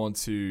didn't go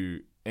onto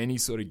any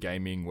sort of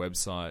gaming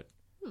website,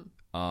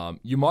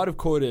 you might have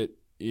caught it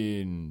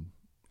in,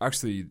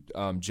 actually,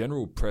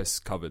 General Press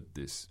covered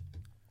this.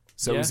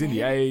 So it was in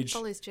The Age,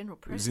 General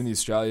Press. It was in The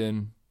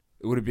Australian,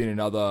 it would have been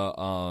in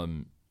other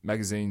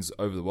magazines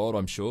over the world,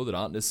 I'm sure, that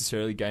aren't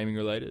necessarily gaming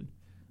related,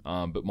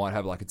 but might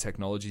have like a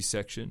technology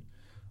section.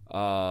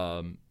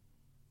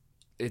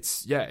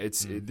 This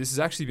has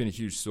actually been a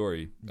huge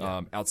story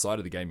outside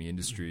of the gaming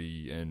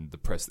industry and the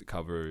press that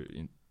cover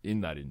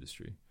in that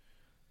industry.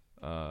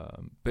 But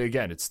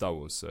again, it's Star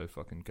Wars, so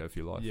fucking go for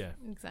your life. Yeah,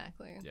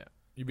 exactly. Yeah,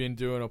 you been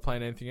doing or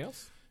playing anything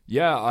else?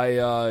 Yeah,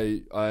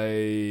 I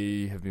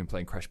have been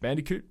playing Crash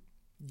Bandicoot.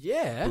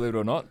 Yeah, believe it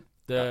or not,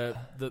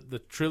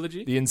 the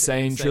trilogy, the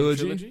Insane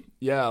trilogy.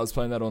 Yeah, I was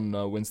playing that on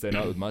Wednesday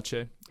night with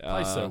Mache.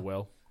 Plays so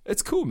well.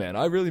 It's cool, man.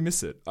 I really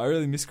miss it. I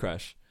really miss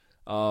Crash.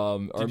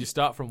 Did you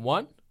start from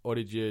 1 or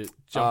did you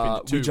jump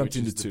into 2? We jumped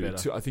into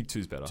 2. I think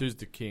 2's better. 2's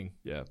the king.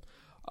 Yeah.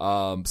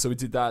 So we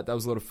did that. That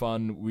was a lot of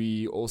fun.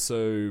 We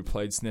also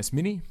played SNES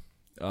Mini.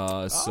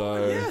 Yes.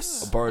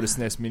 I borrowed a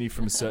SNES Mini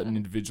from a certain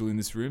individual in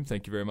this room.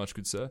 Thank you very much,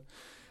 good sir.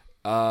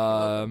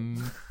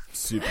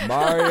 Super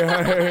Mario.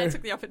 I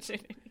took the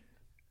opportunity.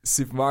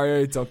 Super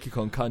Mario, Donkey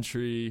Kong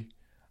Country,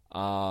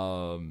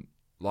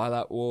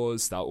 Lilac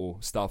Wars,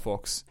 Star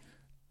Fox.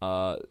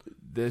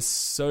 There's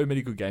so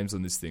many good games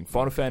on this thing.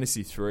 Final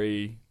Fantasy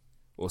 3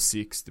 or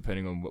 6,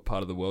 depending on what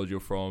part of the world you're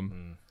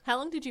from. How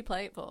long did you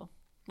play it for?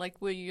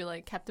 Like, were you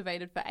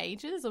captivated for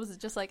ages, or was it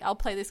just I'll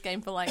play this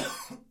game for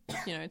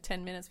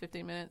 10 minutes,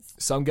 15 minutes?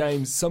 Some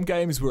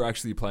games were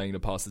actually playing to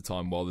pass the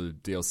time while the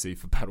DLC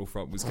for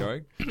Battlefront was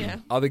going. Yeah.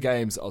 Other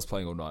games I was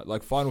playing all night.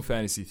 Like Final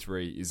Fantasy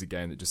 3 is a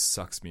game that just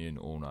sucks me in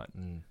all night.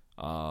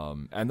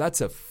 And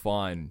that's a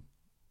fine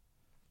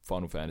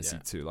Final Fantasy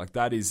 2. Like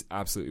that is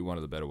absolutely one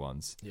of the better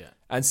ones. Yeah.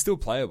 And still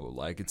playable.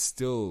 Like it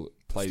still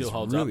plays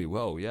really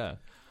well. Yeah.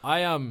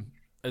 I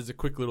as a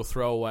quick little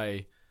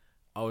throwaway,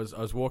 I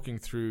was walking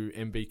through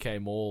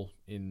MBK Mall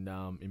in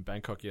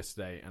Bangkok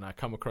yesterday, and I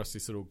come across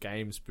this little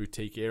games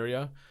boutique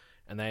area,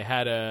 and they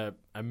had a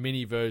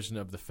mini version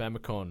of the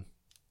Famicom.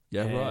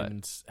 Yeah,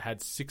 and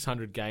had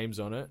 600 games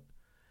on it,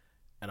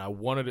 and I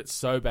wanted it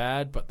so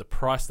bad, but the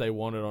price they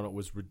wanted on it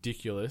was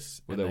ridiculous,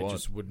 and they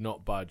just would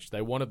not budge.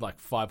 They wanted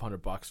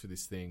 $500 for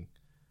this thing.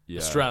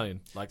 Yeah.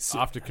 Australian,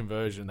 after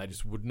conversion, they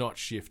just would not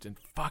shift, and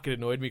fuck, it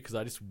annoyed me because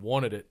I just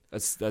wanted it.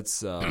 That's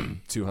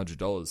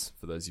 $200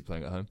 for those you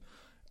playing at home.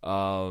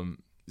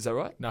 Is that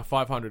right? No,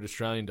 500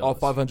 Australian Oh, dollars.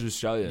 500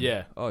 Australian.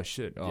 Yeah. Oh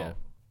shit. Oh. Yeah.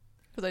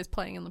 For those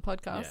playing in the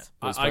podcast.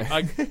 Yeah.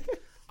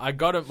 I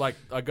got him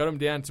I got him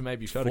down to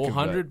maybe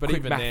 400, but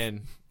even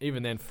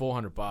then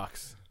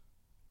 $400.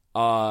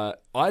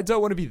 I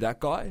don't want to be that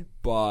guy,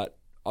 but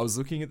I was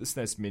looking at the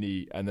SNES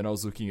Mini, and then I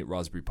was looking at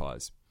Raspberry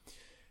Pis.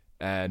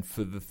 And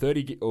for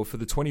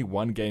the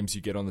 21 games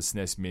you get on the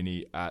SNES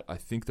Mini at, I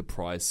think the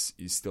price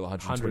is still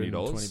 $120.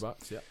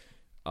 $120,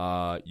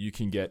 yeah. You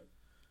can get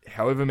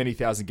however many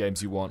thousand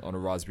games you want on a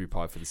Raspberry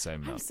Pi for the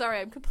same amount. I'm sorry,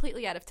 I'm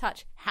completely out of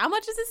touch. How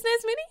much is this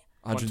SNES Mini?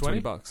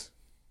 $120.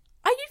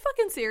 Are you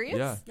fucking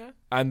serious? Yeah.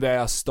 And they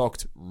are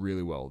stocked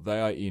really well.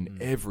 They are in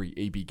every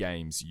EB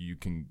games you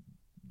can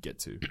get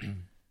to.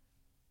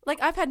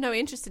 I've had no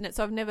interest in it,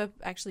 so I've never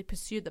actually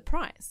pursued the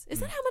price.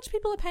 Is that how much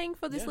people are paying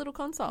for this little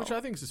console? Which I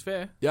think is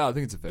fair. Yeah, I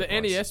think it's a fair price.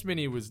 The NES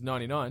Mini was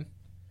 $99.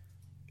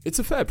 It's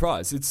a fair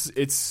price.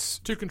 It's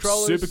 2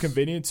 controllers. Super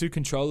convenient. 2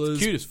 controllers.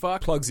 It's cute as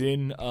fuck. Plugs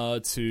in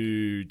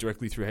to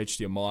directly through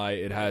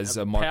HDMI. It has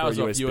a micro powers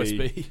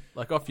USB.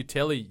 Off your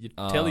telly.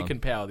 Your telly can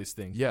power this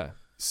thing. Yeah.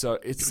 So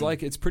it's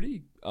it's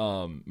pretty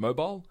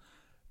mobile.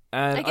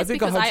 And I guess think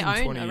because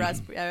 120... I own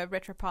a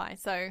RetroPie,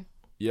 so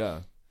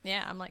yeah,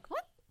 I'm like,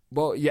 what?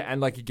 Well, yeah,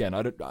 and again,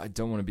 I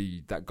don't want to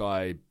be that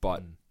guy,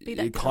 but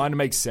it kind of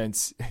makes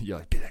sense. You're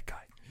like, be that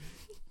guy,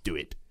 do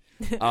it,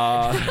 do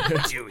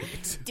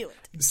it, do it.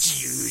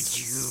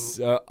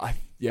 So I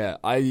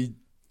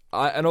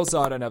and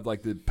also I don't have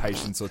the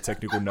patience or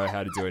technical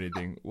know-how to do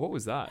anything. What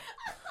was that?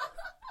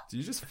 Did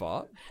you just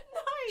fart?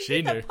 No,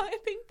 she knew.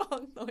 Piping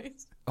bong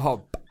noise.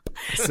 Oh,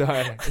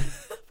 sorry.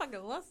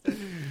 Fucking lost it.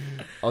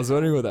 I was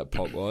wondering what that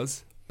pop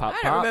was. I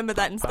don't remember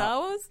that in Star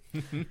Wars.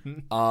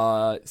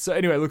 So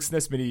anyway, look,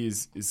 SNES Mini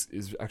is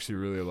actually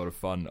really a lot of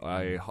fun.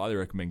 I highly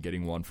recommend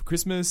getting one for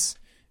Christmas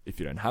if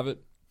you don't have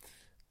it.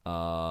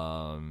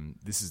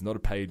 This is not a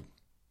paid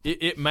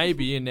It may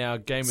be in our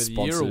Game of the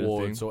Year Sponsored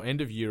awards thing. or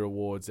End of Year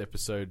awards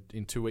episode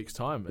in 2 weeks'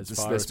 time. As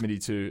Just far as Mini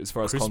 2, as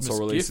far as Christmas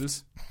console gift.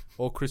 releases.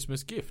 or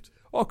Christmas gift.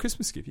 Oh,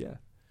 Christmas gift, yeah.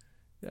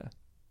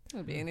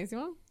 That'd be an easy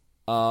one.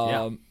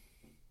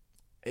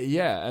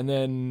 Yeah, and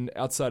then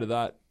outside of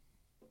that,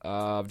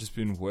 I've just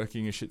been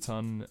working a shit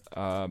ton.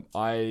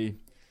 I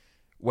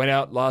went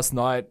out last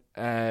night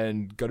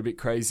and got a bit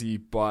crazy,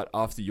 but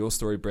after your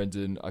story,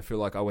 Brendan, I feel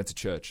like I went to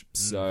church.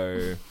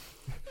 So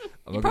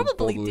I'm You not gonna bore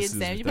probably the did,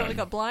 listeners Sam. with You probably that.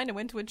 got blind and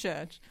went to a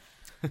church.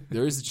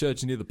 There is a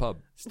church near the pub.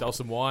 Stole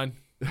some wine.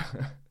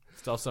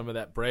 Stole some of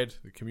that bread,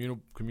 the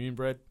commune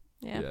bread,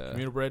 Yeah.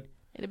 communal bread.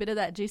 Eat a bit of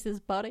that Jesus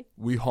body.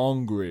 We're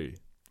hungry,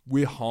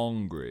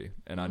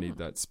 and I need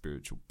that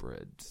spiritual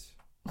bread.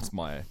 It's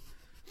my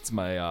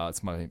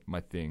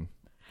thing.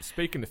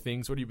 Speaking of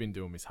things, what have you been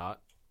doing, Miss Hart?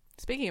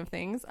 Speaking of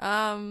things,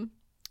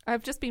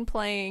 I've just been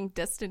playing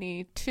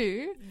Destiny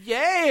 2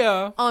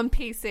 Yeah, on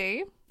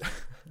PC.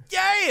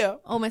 yeah.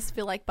 Almost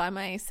feel like by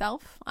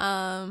myself.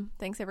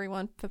 Thanks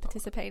everyone for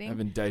participating.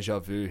 Having deja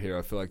vu here.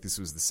 I feel like this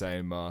was the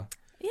same.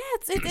 Yeah,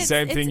 it's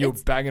Same thing you're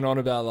it's- banging on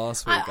about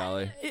last week,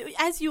 Ali.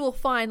 As you will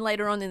find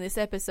later on in this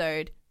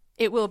episode,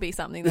 it will be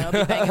something that I'll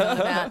be banging on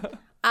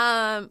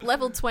about.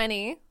 Level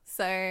 20,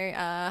 so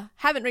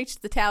haven't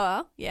reached the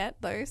tower yet,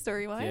 though,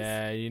 story-wise.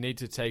 Yeah, you need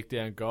to take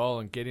down Goal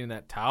and get in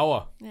that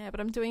tower. Yeah,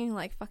 but I'm doing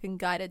like fucking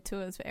guided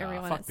tours for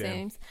everyone, fuck it them.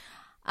 seems.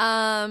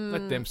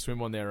 Let them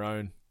swim on their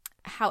own.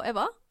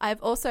 However,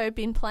 I've also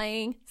been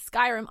playing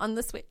Skyrim on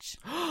the Switch.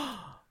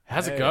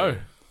 How's it go?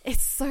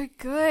 It's so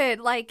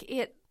good. Like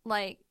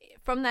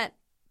from that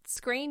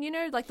screen,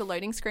 like the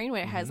loading screen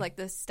where it has like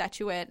the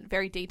statuette,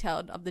 very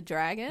detailed, of the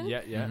dragon.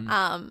 Yeah,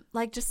 yeah.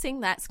 Like just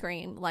seeing that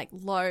screen like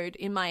load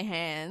in my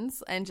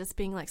hands and just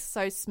being like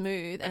so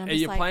smooth. And I'm Are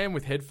just you like, playing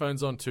with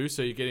headphones on too?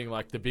 So you're getting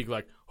like the big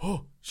like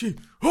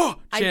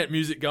chant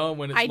music going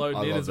when it's I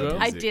loading in love as that well.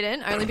 I music.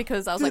 didn't, only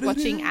because I was like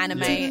watching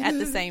anime at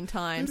the same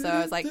time. So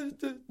I was like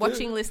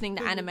watching, listening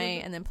to anime,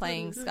 and then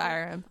playing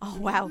Skyrim. Oh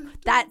wow,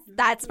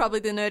 that's probably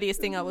the nerdiest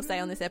thing I will say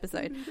on this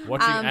episode.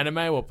 Watching anime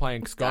while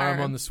playing Skyrim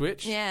on the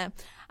Switch. Yeah.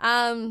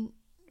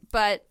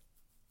 But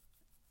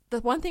the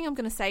one thing I'm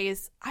going to say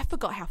is I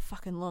forgot how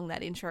fucking long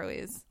that intro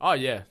is. Oh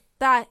yeah,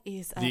 That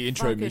is a The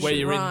intro fucking mission. where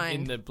you're grind.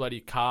 in the bloody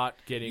cart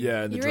getting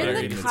And the You're in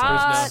dragon the is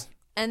cart, prisoner.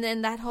 and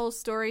then that whole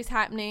story's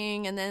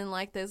happening, and then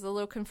like there's a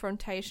little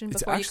confrontation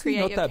It's before you actually create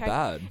not your that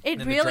character. bad. It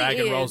then really the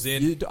dragon is. rolls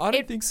in. I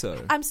don't think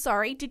so. I'm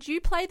sorry. Did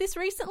you play this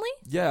recently?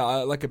 Yeah,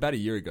 like about a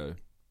year ago.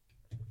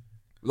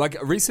 Like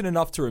recent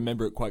enough to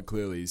remember it quite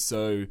clearly.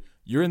 So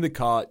you're in the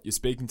cart, you're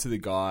speaking to the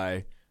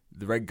guy.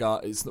 The red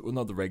guard,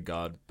 not the red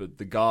guard, but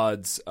the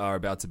guards are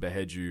about to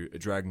behead you. A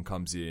dragon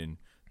comes in.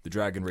 The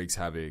dragon wreaks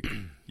havoc.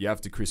 You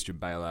have to Christian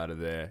Bale out of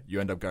there. You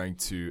end up going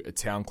to a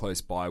town close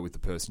by with the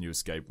person you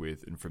escaped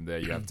with, and from there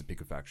you have to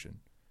pick a faction.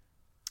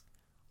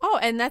 Oh,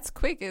 and that's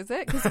quick, is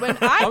it? Because when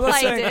I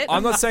played it,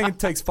 I'm not saying it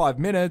takes 5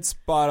 minutes,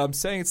 but I'm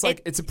saying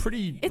it's a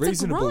pretty it's a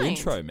reasonable grind.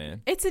 intro,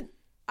 man.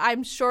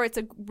 I'm sure it's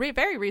a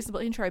very reasonable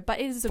intro, but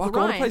it is a Fuck, I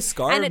grind. wanna play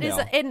Skyrim and it is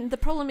now. and the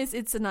problem is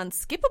it's an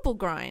unskippable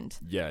grind.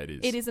 Yeah, it is.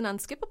 It is an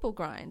unskippable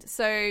grind.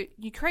 So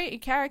you create a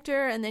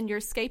character and then you're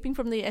escaping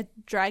from the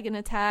dragon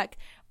attack,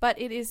 but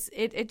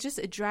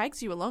it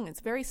drags you along.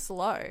 It's very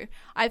slow.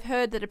 I've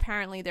heard that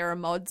apparently there are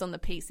mods on the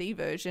PC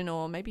version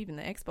or maybe even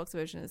the Xbox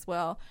version as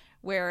well,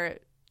 where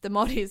the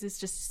mod is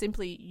just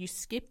simply you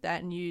skip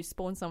that and you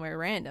spawn somewhere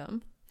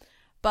random.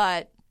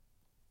 But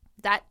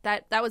that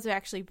was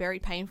actually very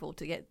painful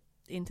to get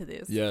into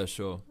this. Yeah,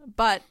 sure.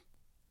 But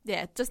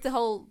yeah, just the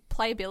whole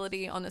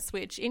playability on the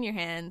Switch in your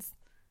hands,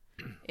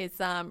 it's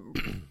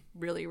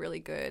really, really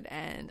good,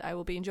 and I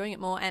will be enjoying it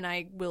more, and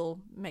I will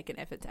make an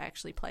effort to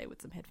actually play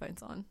with some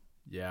headphones on.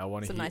 Yeah, I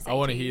want to Some hear. nice I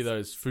want to 80s. hear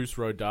those Fus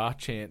Rodar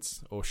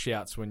chants or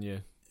shouts when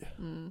you.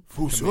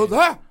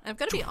 I've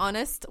got to be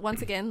honest.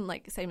 Once again,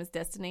 like same as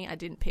Destiny, I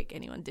didn't pick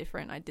anyone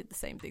different. I did the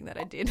same thing that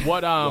I did.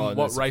 What Well, no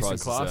what race and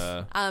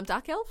surprises, class?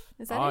 Dark Elf?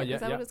 Is that Oh, it? yeah,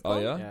 Is that yeah. what it's Oh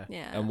called? yeah?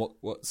 Yeah. And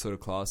what sort of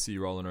class are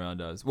you rolling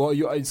around as? Well,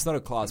 it's not a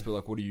class, but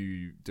like, what are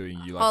you doing?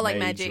 You like like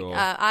mage magic. or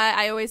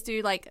I always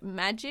do like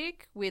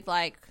magic with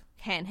like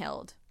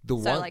handheld. The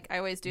So what? like I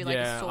always do like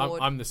yeah, a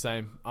sword, I'm the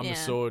same. I'm Yeah. the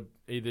sword,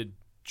 either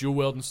dual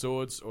wielding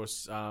swords or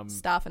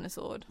staff, and a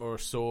sword. or a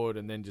sword,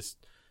 and then just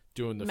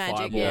doing the Magic,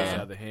 fireballs yeah.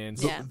 out of the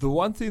hands. Yeah. The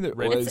one thing that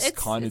Red- always It's-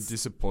 kind of it's-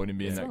 disappointed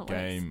me in it's that not worse.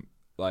 game,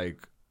 like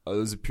there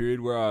was a period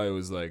where I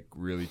was like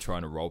really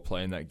trying to role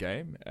play in that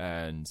game,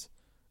 and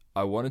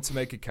I wanted to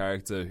make a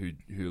character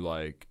who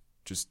like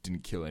just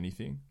didn't kill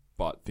anything,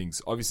 but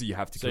things. Obviously, you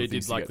have to So kill you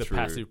things did to like get the through.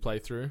 passive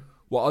playthrough.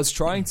 Well, I was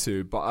trying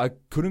to, but I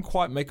couldn't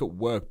quite make it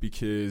work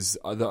because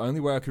the only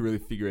way I could really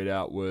figure it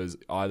out was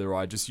either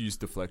I just use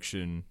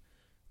deflection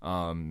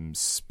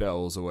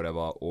spells or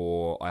whatever,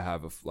 or I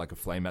have a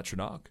flame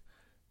atronach.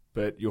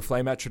 But your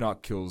flame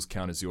atronach kills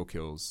count as your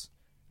kills,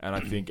 and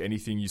I think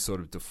anything you sort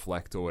of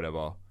deflect or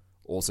whatever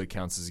also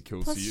counts as a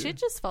kill Plus, to you. shit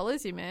just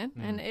follows you, man,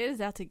 and it is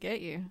out to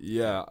get you.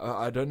 Yeah,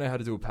 I don't know how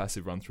to do a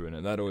passive run through it,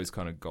 and that always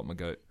kind of got my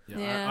goat. Yeah,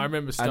 Yeah. I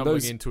remember stumbling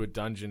those- into a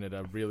dungeon at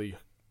a really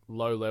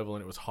low level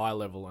and it was high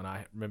level, and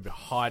I remember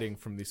hiding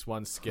from this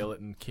one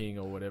skeleton king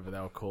or whatever they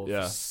were called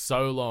for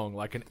so long,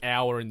 like an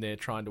hour in there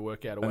trying to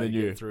work out a way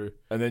to get through.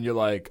 And then you're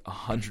like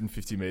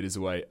 150 meters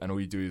away, and all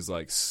you do is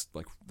like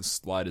the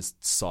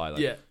slightest sigh,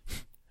 like,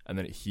 and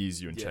then it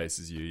hears you and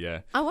chases you.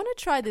 Yeah, I want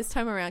to try this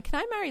time around. Can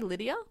I marry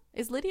Lydia?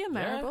 Is Lydia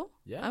marriable?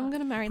 Yeah. I'm going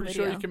to marry Pretty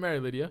Lydia. sure you can marry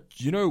Lydia.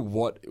 you know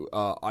what?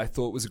 I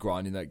thought was a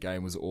grind in that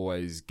game was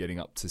always getting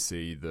up to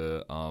see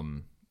the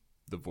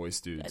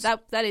voice dudes.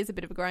 That is a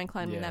bit of a grind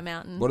climbing that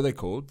mountain. What are they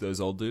called? Those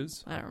old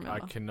dudes? I don't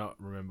remember. I cannot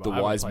remember. The I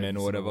haven't wise played men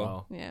this or in a whatever?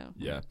 while. Yeah.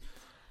 Yeah.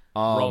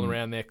 Rolling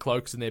around their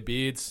cloaks and their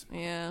beards.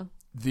 Yeah.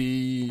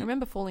 The I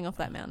remember falling off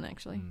that mountain,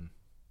 actually.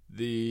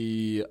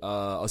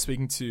 I was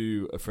speaking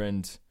to a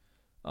friend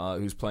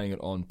who was playing it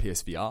on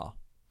PSVR.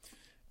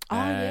 Oh,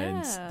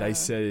 And yeah. they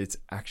said it's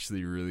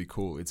actually really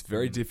cool. It's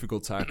very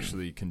difficult to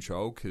actually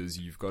control because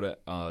you've got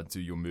to do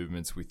your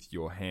movements with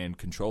your hand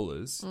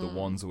controllers, the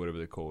wands or whatever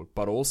they're called.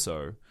 But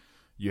also,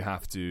 you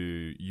have to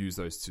use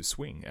those to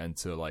swing and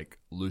to like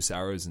loose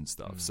arrows and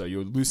stuff. So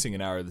you're loosing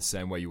an arrow the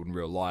same way you would in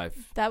real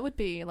life. That would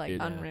be like It-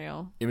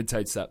 unreal.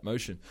 Imitates that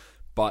motion,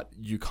 but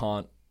you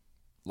can't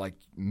like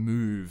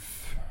move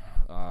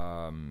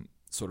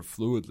sort of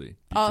fluidly.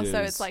 Oh, so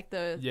because- it's like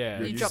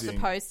Yeah. you drop the using-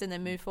 post and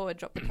then move forward,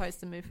 drop the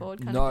post and move forward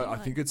kind No, of thing.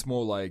 I think it's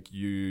more like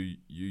you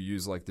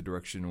use like the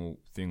directional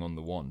thing on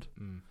the wand.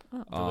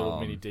 The little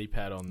mini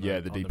D-pad on the yeah,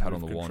 the D-pad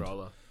on move the wand.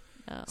 controller.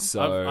 Oh.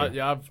 So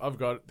I've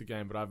got the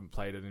game, but I haven't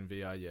played it in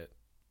VR yet.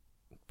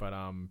 But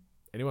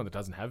anyone that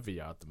doesn't have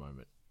VR at the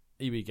moment,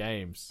 EB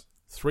Games,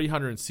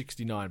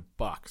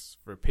 $369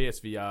 for a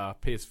PSVR,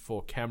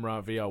 PS4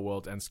 camera, VR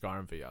World, and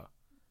Skyrim VR.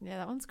 Yeah,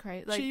 that one's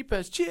crazy. Like, Cheap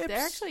as chips. they're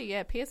actually,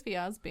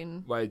 PSVR's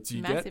been wait, do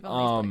you massive get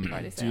on these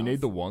Black Friday do you need sales.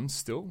 the wand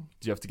still?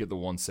 Do you have to get the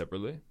wand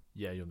separately?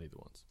 Yeah, you'll need the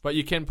ones. But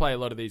you can play a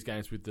lot of these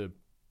games with the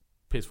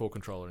PS4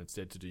 controller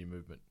instead to do your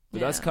movement.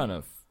 But that's kind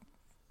of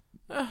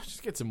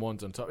Just get some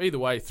wands on top. Either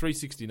way,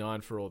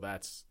 $369 for all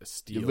that's a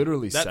steal. You're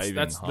literally that's, saving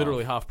That's half.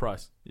 literally half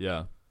price.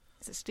 yeah.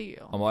 It's a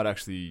steal. I might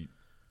actually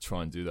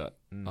try and do that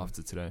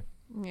after today.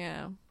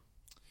 Yeah.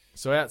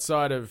 So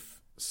outside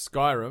of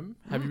Skyrim,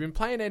 have you been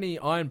playing any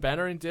Iron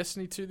Banner in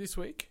Destiny 2 this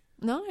week?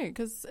 No,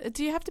 because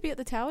do you have to be at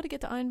the tower to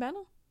get to Iron Banner?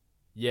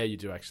 Yeah, you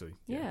do actually.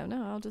 Yeah,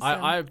 no, I'll just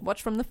I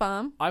watch from the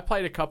farm. I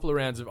played a couple of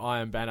rounds of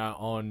Iron Banner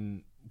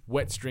on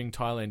Wet String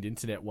Thailand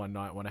internet one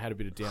night when I had a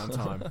bit of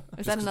downtime.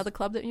 Is that another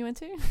club that you went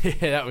to?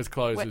 Yeah, that was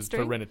closed. Wet It was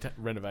String? for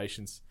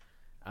renovations.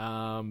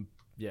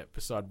 Yeah,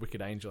 beside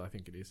Wicked Angel, I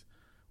think it is.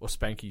 Or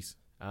Spanky's.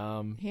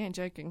 He ain't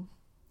joking.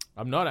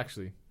 I'm not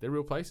actually. They're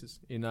real places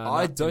in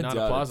I don't in Nana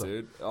doubt Plaza. it,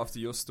 dude. After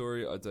your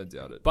story, I don't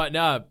doubt it. But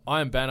no,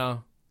 Iron Banner,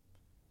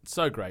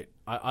 so great.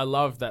 I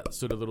love that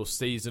sort of little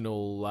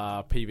seasonal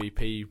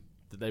PvP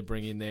that they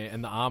bring in there,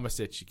 and the armor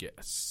sets you get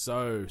are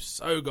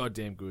so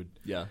goddamn good.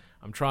 Yeah.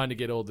 I'm trying to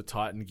get all the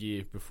Titan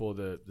gear before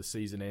the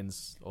season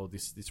ends, or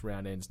this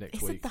round ends next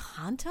Is week. it the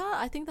Hunter?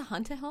 I think the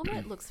Hunter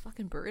helmet looks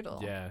fucking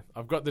brutal. Yeah,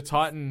 I've got the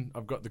Titan,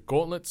 I've got the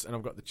gauntlets, and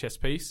I've got the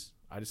chest piece.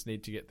 I just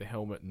need to get the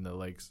helmet and the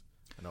legs,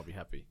 and I'll be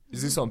happy.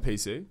 Is this on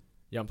PC?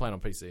 Yeah, I'm playing on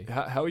PC.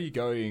 How are you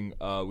going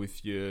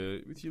with your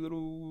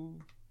little?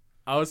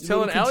 I was Your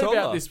telling little Ali about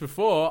controller. this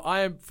before. I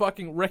am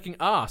fucking wrecking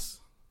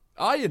ass.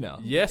 Are you now?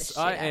 Yes, The shit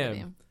I out of am.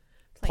 him.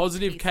 Playing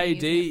Positive PC,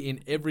 KD in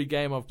every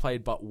game I've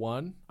played but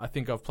one. I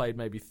think I've played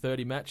maybe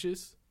 30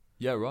 matches,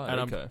 Yeah. Right.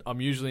 and okay. I'm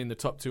usually in the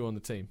top 2 on the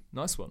team.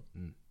 Nice one.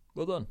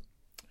 Well done.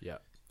 Yeah.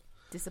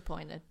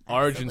 Disappointed.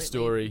 Origin Absolutely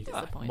story.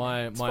 disappointed.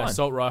 My fine.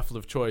 assault rifle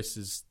of choice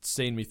has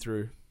seen me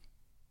through.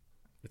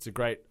 It's a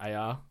great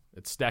AR.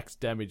 It stacks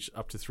damage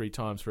up to 3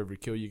 times for every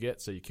kill you get.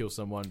 So you kill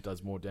someone, it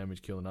does more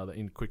damage, kill another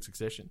in quick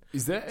succession.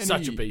 Is there any,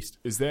 Such a beast.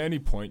 Is there any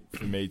point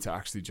for me to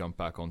actually jump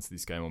back onto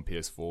this game on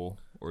PS4,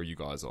 or are you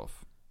guys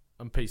off?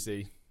 On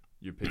PC,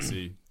 Your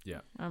PC. yeah.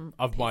 I'm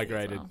I've PC as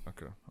migrated. well.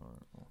 Okay. All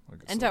right. Well, I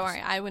guess And I'll don't just-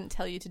 worry, I wouldn't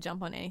tell you to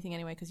jump on anything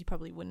anyway because you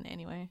probably wouldn't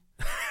anyway.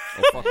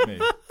 Oh, fuck me.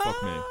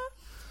 Fuck me.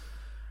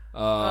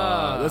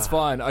 That's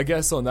fine. I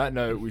guess on that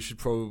note, we should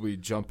probably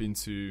jump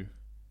into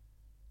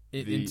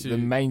the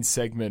main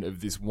segment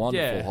of this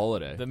wonderful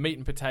holiday. the meat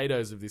and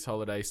potatoes of this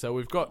holiday. So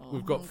we've got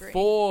hungry.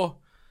 four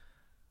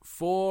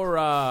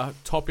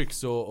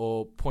topics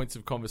or points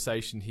of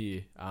conversation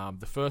here.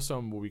 The first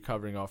one we'll be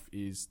covering off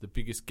is the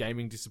biggest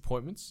gaming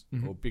disappointments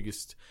or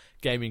biggest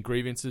gaming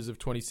grievances of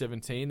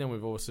 2017. Then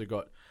we've also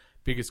got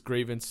biggest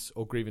grievance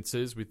or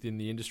grievances within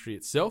the industry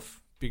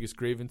itself, biggest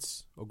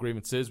grievance or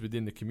grievances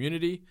within the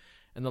community,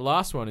 and the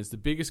last one is the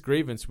biggest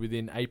grievance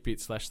within 8-bit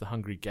 / the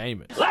Hungry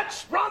Gamers.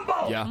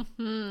 Yeah.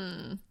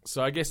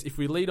 So I guess if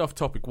we lead off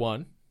topic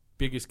 1,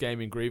 biggest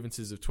gaming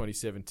grievances of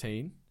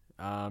 2017.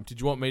 Did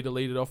you want me to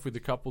lead it off with a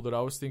couple that I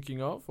was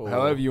thinking of? Or?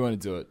 However you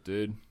want to do it,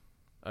 dude.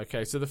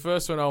 Okay, so the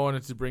first one I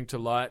wanted to bring to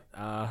light,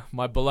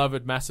 my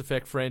beloved Mass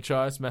Effect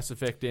franchise, Mass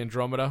Effect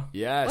Andromeda.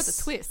 Yes. What's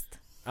a twist?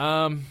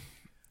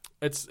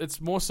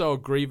 It's more so a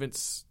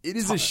grievance. It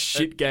is a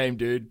shit game,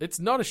 dude. It's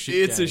not a shit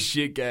It's game. a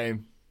shit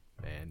game.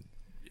 Man.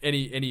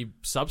 Any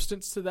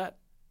substance to that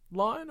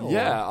line? Or?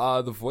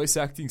 Yeah, the voice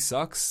acting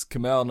sucks.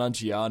 Kumail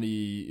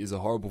Nanjiani is a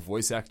horrible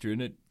voice actor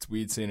in it. It's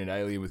weird seeing an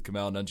alien with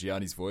Kumail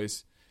Nanjiani's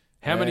voice.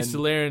 How many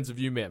Solarians have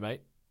you met,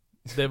 mate?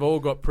 They've all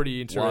got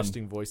pretty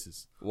interesting One.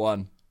 voices.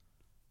 One.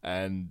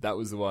 And that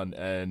was the one.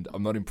 And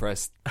I'm not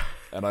impressed.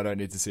 And I don't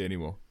need to see any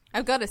more.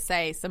 I've got to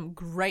say, some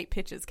great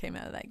pictures came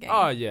out of that game.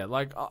 Oh, yeah.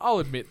 Like, I'll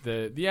admit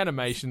the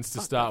animations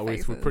to start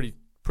with were pretty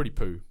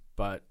poo.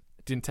 But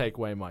it didn't take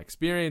away my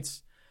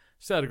experience.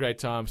 Still had a great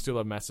time. Still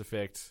love Mass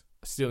Effect.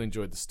 I still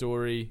enjoyed the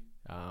story.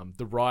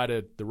 The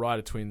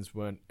Ryder twins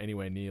weren't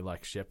anywhere near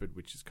like Shepard,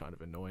 which is kind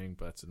of annoying,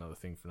 but that's another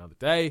thing for another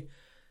day.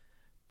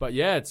 But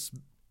yeah, it's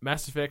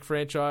Mass Effect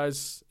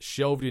franchise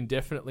shelved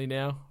indefinitely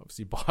now.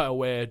 Obviously,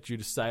 BioWare, due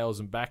to sales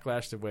and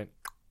backlash, they went,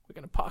 we're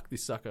going to park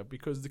this sucker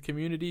because the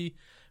community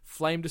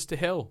flamed us to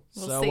hell.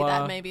 We'll see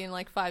that maybe in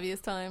like 5 years'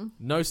 time.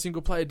 No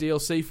single player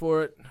DLC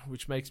for it,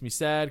 which makes me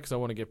sad because I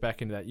want to get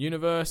back into that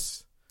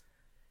universe.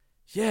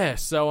 Yeah,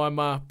 so I'm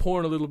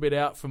pouring a little bit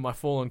out for my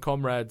fallen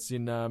comrades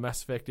in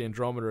Mass Effect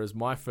Andromeda as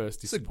my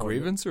first Is it a disappointment.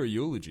 grievance or a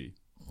eulogy?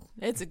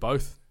 It's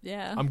Both.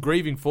 Yeah. I'm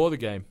grieving for the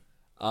game.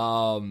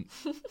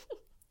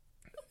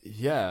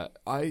 Yeah,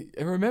 I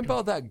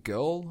remember that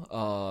girl,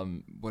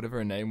 whatever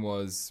her name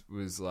was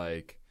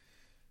like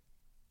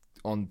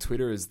on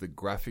Twitter as the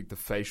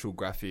facial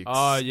graphics.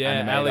 Oh,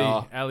 yeah,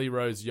 animator. Ali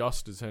Rose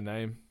Yost is her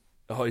name.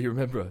 Oh, you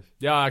remember her?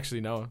 Yeah, I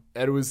actually know her.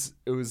 And it was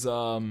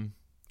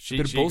She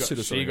bit of bullshit or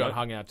she something, got right?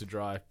 hung out to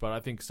dry, but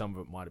I think some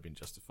of it might have been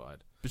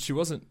justified. But she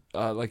wasn't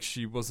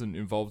she wasn't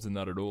involved in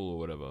that at all or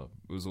whatever.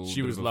 It was all She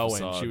a bit was of a low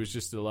facade. end. She was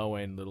just a low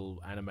end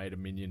little animator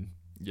minion,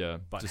 yeah,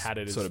 but just had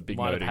it as sort of big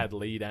might have noting. had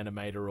lead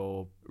animator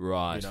or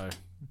Right. you know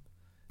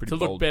Pretty to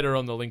bold, look better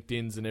on the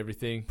LinkedIn's and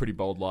everything. Pretty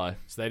bold lie.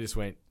 So they just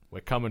went, "We're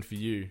coming for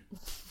you.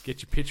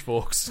 Get your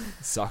pitchforks."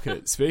 Suck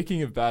it.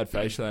 Speaking of bad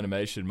facial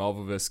animation,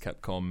 Marvel vs.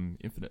 Capcom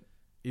Infinite.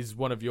 Is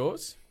one of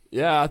yours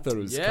Yeah, I thought it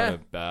was Yeah. kind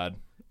of bad.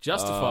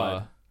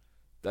 justified?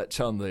 That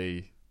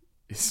Chun-Li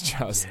is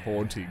just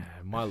haunting.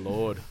 My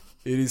lord.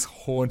 It is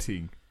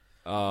haunting.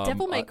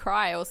 Devil May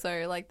Cry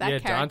also, like that Yeah,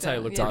 character.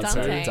 Dante looked yeah,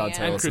 Dante yeah.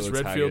 And also Chris looks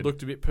Redfield haggard.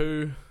 looked a bit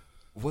poo.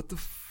 What the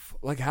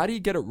like? How do you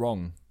get it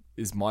wrong?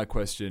 Is my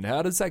question.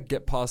 How does that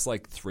get past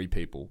like 3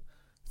 people?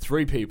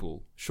 3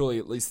 people. Surely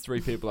at least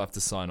 3 people have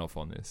to sign off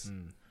on this.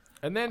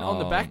 And then on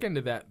the back end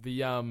of that,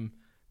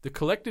 the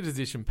collector's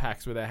edition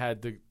packs where they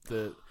had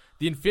the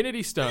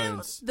Infinity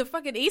Stones. The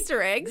fucking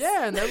Easter eggs.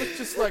 Yeah, and they look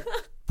just like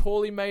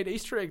poorly made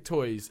Easter egg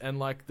toys, and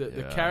like the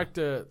Yeah.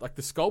 character, like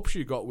the sculpture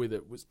you got with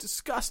it was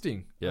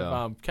disgusting. Yeah.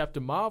 Of,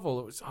 Captain Marvel,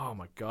 it was, oh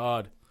my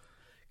god,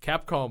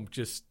 Capcom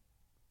just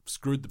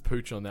screwed the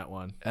pooch on that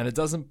one. And it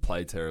doesn't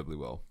play terribly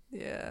well.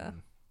 Yeah.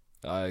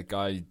 I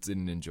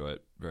didn't enjoy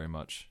it very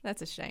much.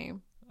 That's a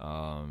shame.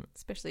 Um,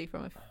 Especially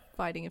from a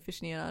fighting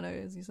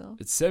aficionado as yourself.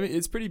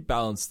 it's pretty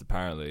balanced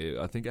apparently.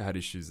 I think it had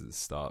issues at the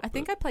start. I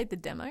think I played the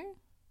demo.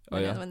 Oh,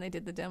 yeah? When they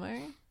did the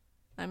demo.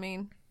 I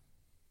mean,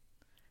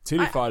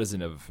 2D fighters are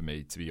never for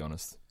me, to be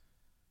honest.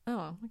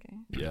 oh, okay.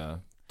 Yeah.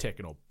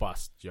 Tekken or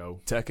bust,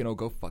 yo. Tekken or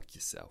go fuck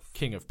yourself.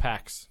 King of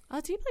packs. Oh,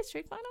 do you play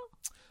Street Fighter?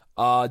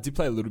 I did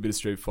play a little bit of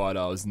Street Fighter.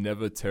 I was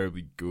never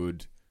terribly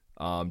good,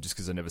 just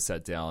because I never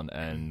sat down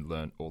and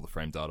learnt all the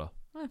frame data.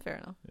 Oh, fair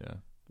enough. Yeah.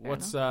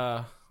 What's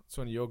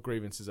one of your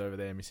grievances over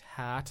there, Miss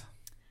Hart?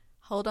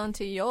 Hold on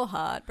to your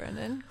heart,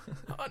 Brendan.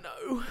 Oh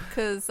no.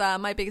 Because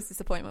my biggest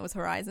disappointment was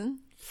Horizon.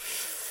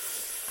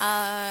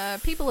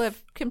 People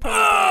can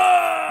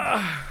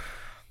probably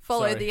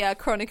follow Sorry. the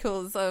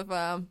chronicles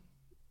of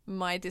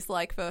my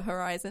dislike for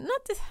Horizon.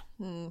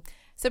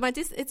 So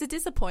it's a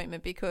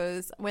disappointment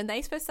because when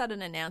they first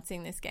started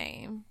announcing this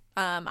game,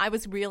 I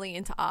was really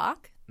into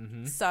Ark.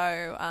 Mm-hmm.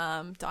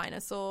 So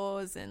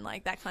dinosaurs and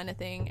like that kind of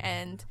thing.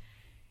 And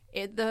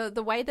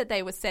the way that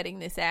they were setting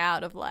this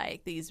out of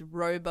like these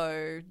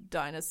robo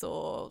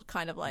dinosaur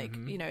kind of like,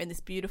 Mm-hmm. you know, in this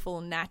beautiful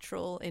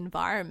natural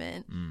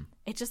environment,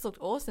 it just looked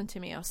awesome to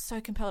me. I was so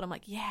compelled. I'm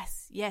like,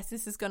 yes,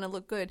 this is going to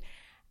look good.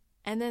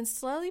 And then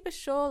slowly but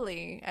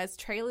surely, as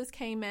trailers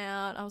came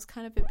out, I was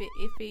kind of a bit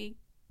iffy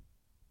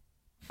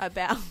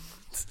about...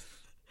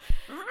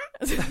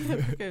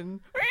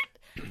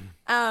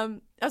 I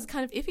was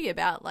kind of iffy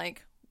about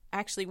like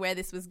actually where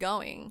this was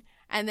going.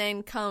 And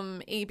then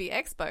come EB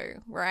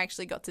Expo, where I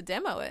actually got to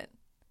demo it,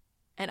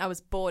 and I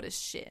was bored as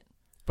shit.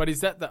 But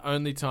is that the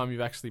only time you've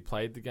actually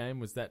played the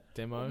game? Was that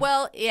demo?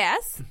 Well,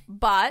 yes,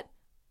 but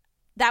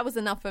that was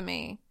enough for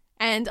me.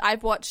 And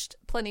I've watched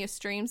plenty of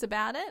streams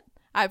about it.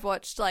 I've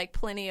watched like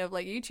plenty of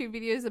like YouTube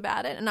videos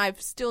about it, and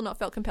I've still not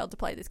felt compelled to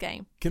play this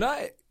game. Can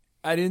I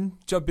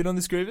jump in on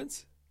this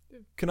grievance?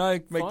 Can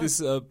I make Fine. this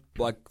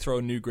like throw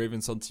a new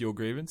grievance onto your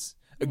grievance?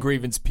 A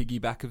grievance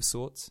piggyback of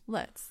sorts.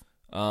 Let's.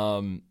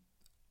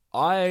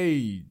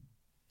 I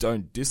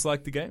don't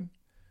dislike the game.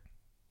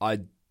 I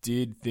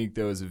did think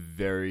there was a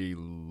very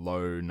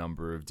low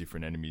number of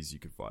different enemies you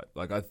could fight.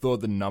 Like, I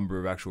thought the number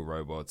of actual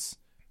robots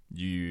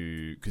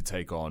you could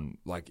take on,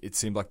 like, it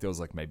seemed like there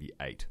was, like, maybe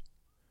 8.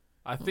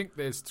 I think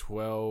there's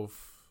 12.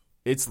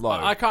 It's low.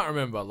 I can't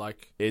remember.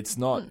 Like, It's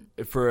not...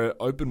 For an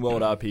open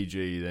world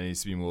RPG, there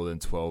needs to be more than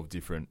 12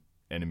 different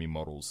enemy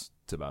models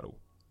to battle.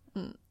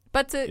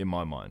 But In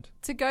my mind.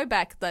 to go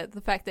back,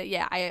 the fact that,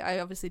 I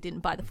obviously didn't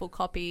buy the full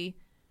copy,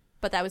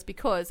 but that was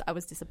because I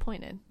was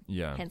disappointed.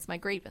 Yeah. Hence my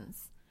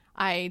grievance.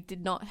 I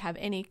did not have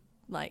any,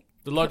 like...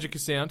 The logic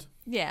is sound.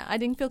 Yeah, I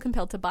didn't feel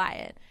compelled to buy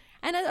it.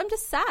 And I'm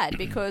just sad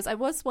because I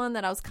was one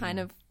that I was kind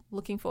of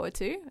looking forward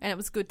to, and it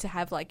was good to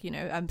have, like,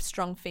 a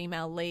strong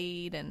female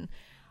lead, and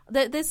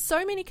there's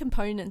so many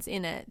components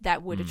in it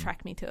that would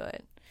attract me to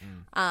it.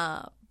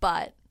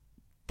 But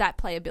that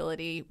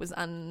playability was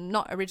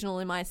not original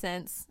in my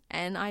sense,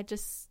 and I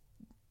just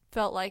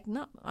felt like,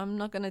 no, I'm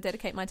not going to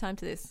dedicate my time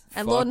to this.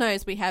 And Fuck Lord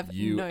knows we have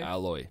you, no...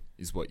 Alloy,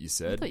 is what you I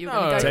said. thought you were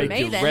going to go Take to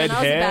me your then, red and I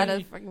was hair, about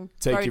to fucking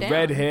throw Take your down.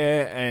 red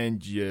hair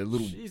and your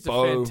little She's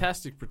bow. a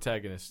fantastic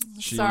protagonist.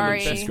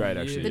 Sorry. She's great,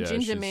 actually. The yeah,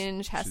 ginger she's-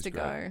 minge has she's to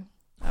great. go.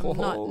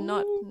 I'm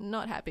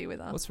not happy with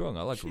her. What's wrong?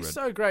 I like She's red.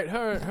 so great.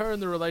 Her and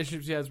the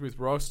relationship she has with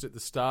Rost at the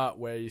start,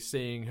 where you're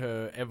seeing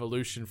her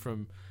evolution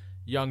from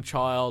young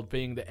child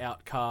being the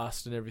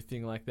outcast and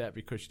everything like that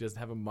because she doesn't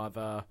have a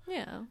mother.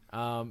 Yeah.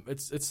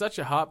 It's such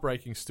a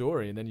heartbreaking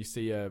story, and then you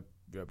see her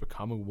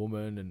become a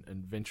woman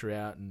and venture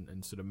out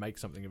and sort of make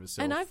something of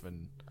herself.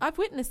 And I've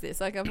witnessed this.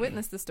 Like, I've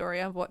witnessed the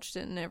story. I've watched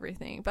it and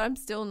everything, but I'm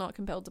still not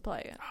compelled to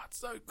play it. it's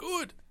so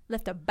good.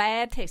 Left a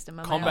bad taste in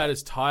my Combat mouth.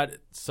 is tight.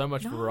 So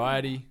much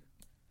variety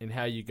in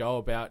how you go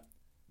about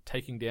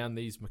taking down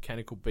these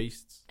mechanical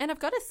beasts. And I've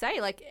got to say,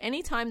 like,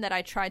 any time that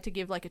I tried to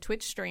give, like, a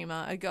Twitch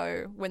streamer a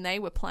go when they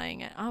were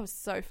playing it, I was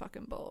so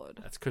fucking bored.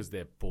 That's because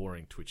they're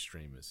boring Twitch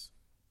streamers.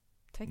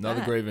 Take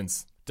Another that.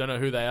 grievance. Don't know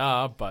who they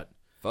are, but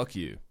Fuck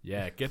you.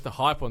 yeah, get the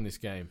hype on this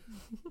game.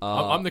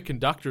 I'm the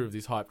conductor of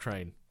this hype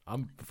train.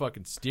 I'm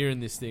fucking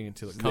steering this thing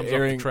until it comes off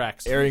the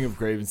tracks. Airing of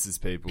grievances,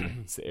 people.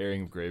 It's the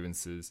airing of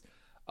grievances.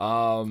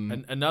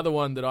 And another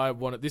one that I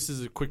wanted. This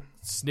is a quick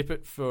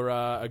snippet for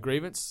a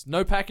grievance.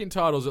 No pack-in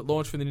titles at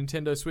launch for the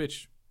Nintendo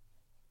Switch.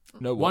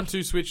 No what?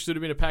 1-2 Switch should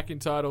have been a pack-in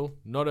title,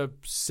 not a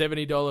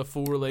 $70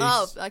 full release.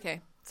 Oh,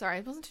 okay. Sorry,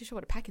 I wasn't too sure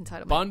what a pack-in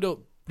title meant.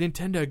 Bundle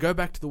Nintendo. Go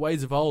back to the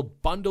ways of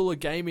old. Bundle a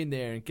game in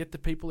there and get the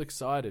people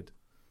excited.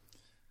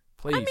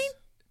 Please. I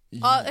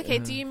mean, oh, okay.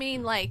 Do you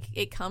mean, like,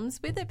 it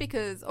comes with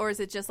it or is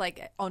it just,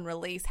 like, on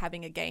release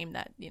having a game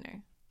that,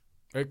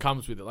 It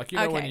comes with it. Like, you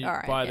know, when Okay, you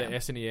alright, buy yeah. the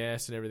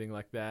SNES and everything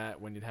like that,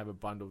 when you'd have a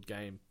bundled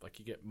game, like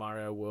you get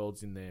Mario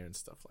Worlds in there and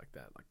stuff like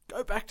that. Like,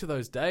 go back to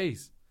those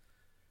days.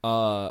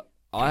 I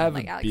have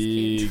like a Alex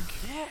big,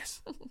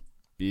 Yes.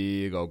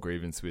 big old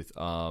grievance with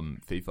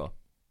FIFA.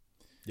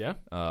 Yeah?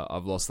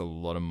 I've lost a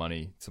lot of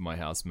money to my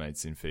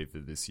housemates in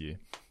FIFA this year.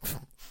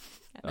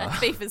 that's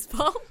FIFA's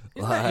fault?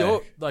 Isn't that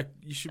your, like,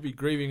 you should be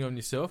grieving on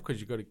yourself because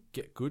you've got to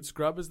get good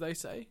scrub, as they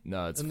say?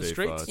 No, it's In FIFA. the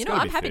streets? It's You know,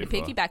 gotta I'm be happy to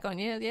FIFA. piggyback on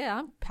you. Yeah,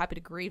 I'm happy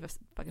to grieve a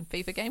fucking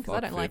FIFA game because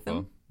I Fuck don't like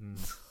them.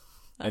 FIFA.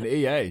 And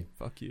EA,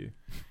 fuck you.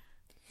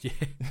 Yeah.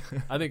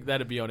 I think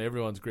that'd be on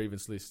everyone's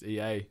grievance list,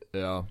 EA.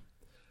 Yeah.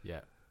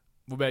 Yeah.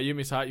 What about you,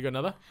 Miss Hart? You got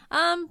another?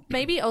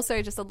 Maybe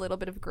also just a little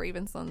bit of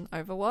grievance on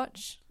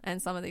Overwatch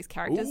and some of these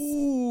characters.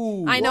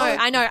 Ooh, I know, what?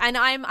 and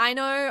I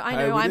know,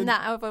 Hey, we I'm didn't-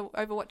 that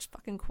Overwatch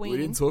fucking queen. We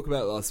didn't talk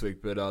about it last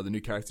week, but the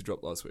new character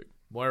dropped last week.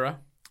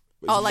 Moira?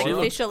 Oh, like She looks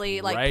officially,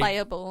 like great.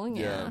 playable.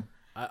 Yeah.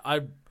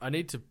 I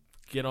need to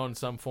get on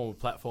some form of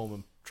platform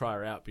and try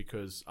her out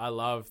because I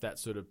love that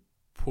sort of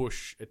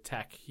push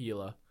attack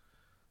healer.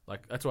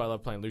 Like, that's why I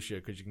love playing Lucio,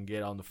 because you can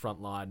get on the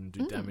front line and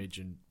do damage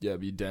and Yeah,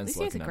 but you dance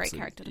Lucio's like an a great absolute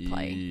character to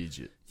play.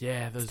 idiot.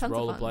 yeah, those tons of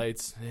fun.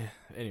 rollerblades. Yeah.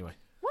 Anyway,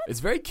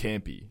 It's very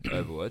campy,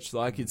 Overwatch.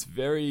 Like,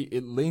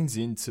 it leans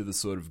into the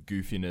sort of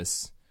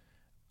goofiness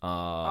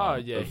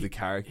of the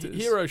characters.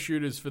 Hero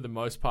shooters for the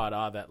most part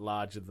are that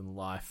larger than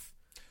life.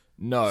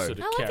 No, sort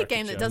of I like a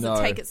game that caricature. doesn't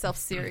No. take itself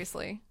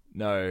seriously.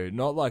 no,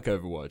 not like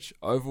Overwatch.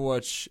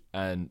 Overwatch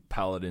and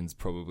Paladins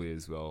probably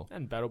as well.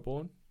 And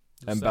Battleborn.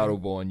 And Same.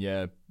 Battleborn,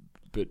 yeah.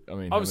 But, I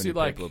mean, Obviously, how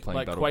many like people are playing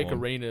like Battleborn? Quake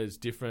Arena is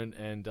different,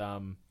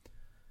 and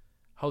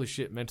holy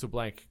shit, mental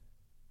blank.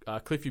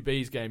 Cliffy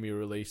B's game you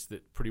released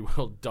that pretty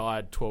well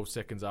died 12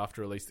 seconds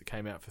after release that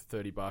came out for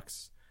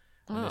 $30,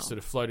 and Oh. they're sort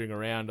of floating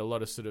around a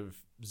lot of sort of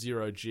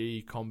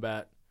 0G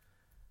combat.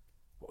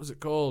 What was it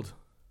called?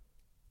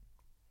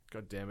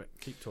 God damn it!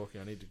 Keep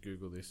talking. I need to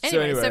Google this.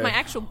 Anyway, so anyway, my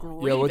actual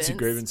grievance, yeah, what's your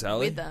grievance,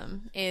 Ali? with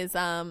them is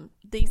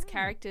these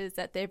characters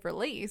that they've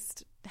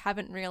released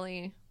haven't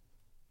really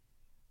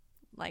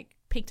like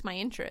piqued my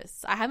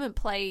interest. I haven't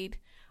played.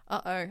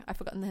 I've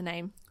forgotten their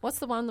name. What's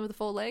the one with the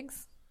 4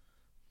 legs?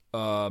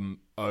 Starts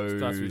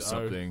with O.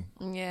 Something.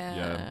 Yeah.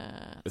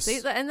 Yeah. See,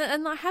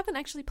 and I haven't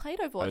actually played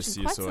Overwatch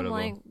in quite Osiris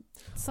or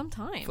some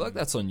time. I feel like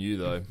that's on you,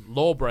 though.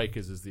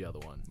 Lawbreakers is the other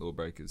one.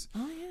 Lawbreakers.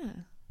 Oh yeah.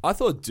 I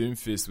thought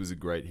Doomfist was a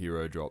great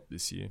hero drop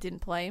this year. Didn't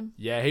play him.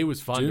 Yeah, he was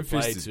fun to Doomfist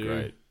play is too.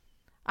 great.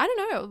 I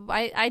don't know.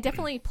 I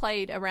definitely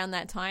played around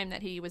that time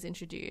that he was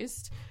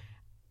introduced,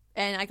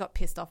 and I got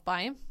pissed off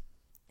by him.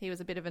 He was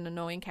a bit of an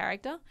annoying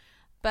character,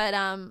 but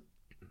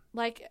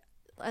like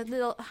I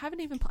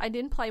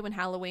didn't play when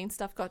Halloween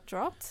stuff got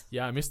dropped.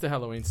 Yeah, I missed the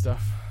Halloween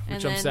stuff, which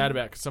And I'm then- sad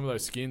about because some of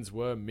those skins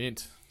were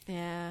mint.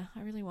 Yeah,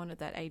 I really wanted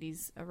that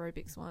 80s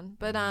aerobics one,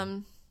 but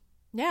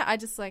Yeah, I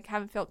just like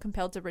haven't felt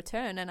compelled to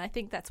return, and I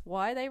think that's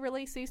why they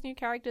release these new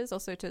characters,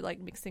 also to like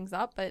mix things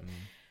up. But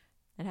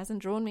it hasn't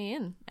drawn me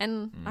in,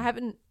 and I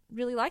haven't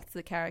really liked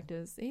the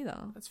characters either.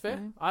 That's fair.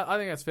 So. I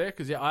think that's fair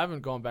because I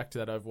haven't gone back to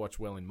that Overwatch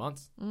well in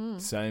months.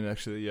 Same,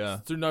 actually, yeah.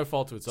 Through no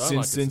fault of its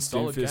own. Since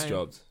Doomfist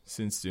dropped.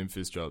 Since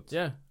Doomfist dropped.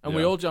 Yeah, and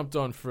we all jumped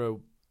on for a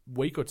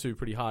week or two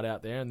pretty hard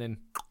out there, and then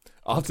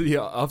after the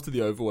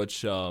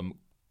Overwatch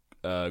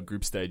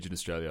group stage in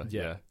Australia,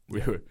 we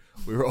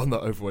were on the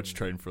Overwatch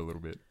train for a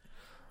little bit.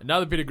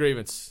 Another bit of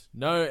grievance.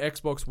 No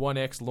Xbox One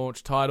X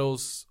launch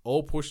titles,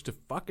 all pushed to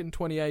fucking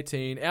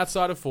 2018,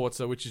 outside of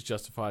Forza, which is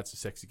justified. It's a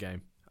sexy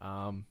game.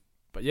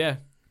 But yeah,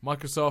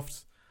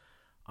 Microsoft,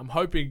 I'm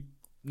hoping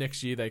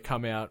next year they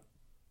come out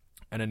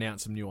and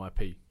announce some new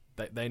IP.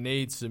 They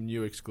need some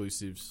new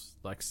exclusives.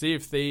 Like Sea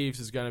of Thieves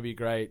is going to be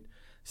great.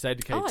 State of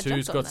Decay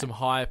 2's got some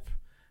hype.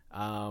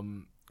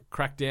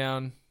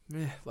 Crackdown,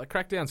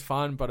 Crackdown's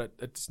fun, but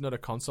it's not a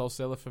console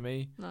seller for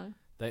me. No.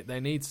 They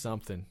need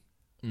something.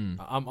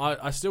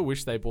 I still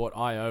wish they bought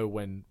IO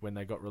when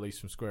they got released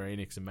from Square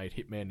Enix and made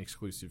Hitman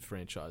exclusive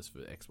franchise for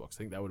Xbox. I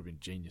think that would have been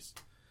genius.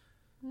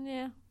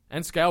 Yeah.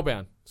 And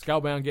Scalebound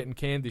getting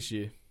canned this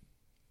year.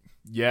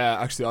 Yeah,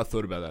 actually, I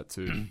thought about that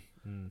too.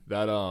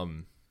 That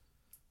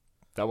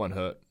one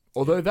hurt.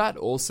 Although that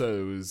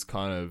also was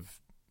kind of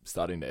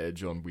starting to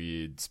edge on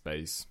weird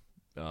space.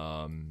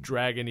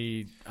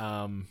 Dragony,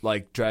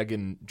 like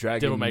Dragon.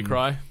 Devil May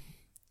Cry.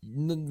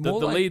 The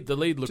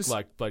lead looked just,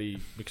 like bloody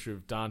mixture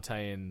of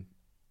Dante and.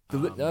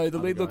 The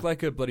lead looked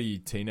like a bloody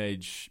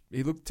teenage.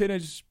 He looked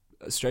teenage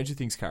Stranger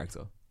Things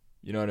character.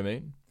 You know what I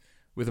mean?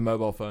 With a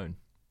mobile phone.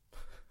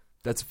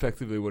 That's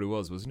effectively what he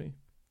was, wasn't he?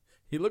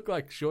 He looked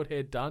like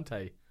short-haired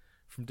Dante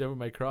from Devil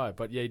May Cry,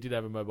 but yeah, he did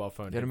have a mobile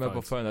phone. He had a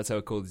mobile phone. That's how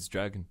he called his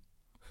dragon.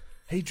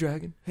 Hey,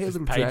 dragon. Hey, just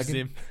little dragon.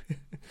 Him.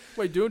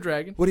 What are you doing,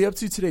 dragon? What are you up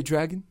to today,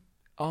 dragon?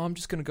 Oh, I'm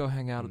just going to go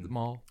hang out at the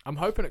mall. I'm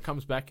hoping it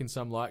comes back in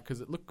some light because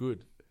it looked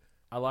good.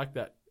 I like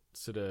that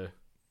sort of...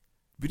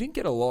 We didn't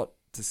get a lot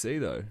to see,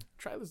 though.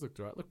 Trailers looked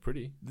alright. Looked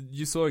pretty.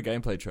 You saw a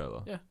gameplay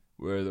trailer? Yeah.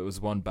 Where there was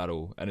one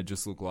battle, and it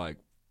just looked like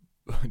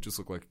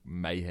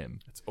mayhem.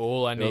 That's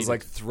all I needed. It was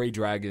like 3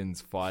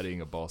 dragons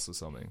fighting a boss or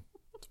something.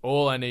 That's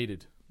all I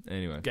needed.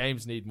 Anyway.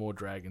 Games need more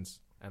dragons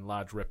and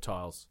large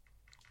reptiles.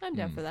 I'm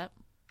down for that.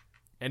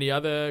 Any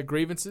other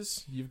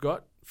grievances you've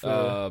got? For...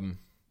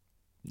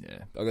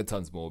 Yeah, I've got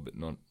tons more, but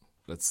not...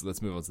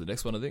 Let's move on to the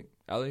next one, I think.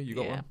 Ali, you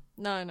got one?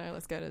 No,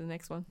 let's go to the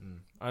next one.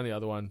 Only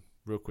other one,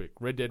 real quick.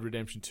 Red Dead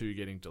Redemption 2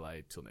 getting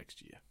delayed till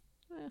next year.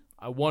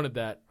 I wanted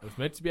that. It was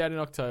meant to be out in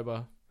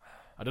October.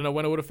 I don't know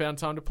when I would have found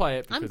time to play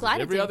it because I'm glad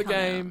every other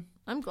game.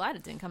 I'm glad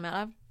it didn't come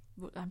out.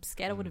 I'm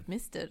scared I would have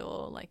missed it,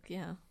 or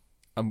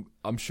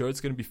I'm sure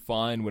it's going to be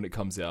fine when it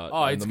comes out.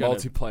 Oh, and the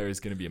multiplayer is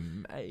going to be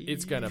amazing.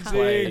 It's going to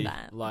play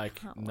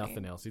like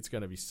nothing else. It's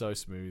going to be so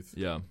smooth.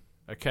 Yeah.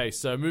 Okay,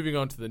 so moving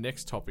on to the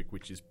next topic,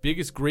 which is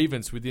biggest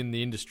grievance within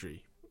the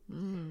industry.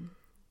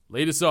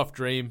 Lead us off,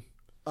 Dream.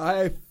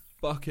 I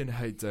fucking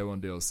hate Day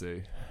One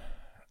DLC.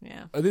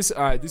 Yeah. This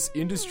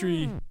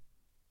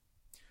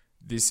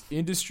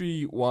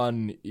industry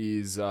one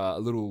is a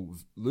little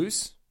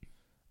loose,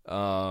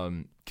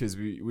 because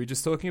we're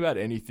just talking about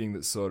anything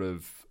that sort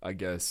of, I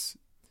guess,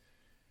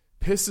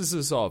 pisses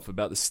us off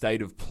about the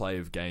state of play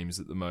of games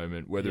at the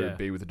moment, whether it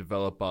be with a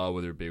developer,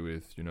 whether it be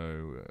with,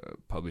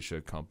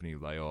 publisher, company,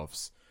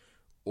 layoffs,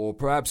 or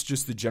perhaps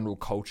just the general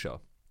culture.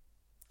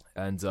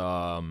 And,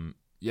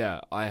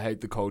 I hate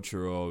the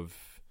culture of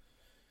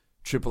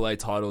AAA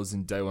titles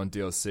and Day One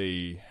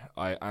DLC.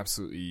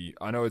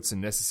 I know it's a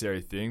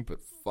necessary thing, but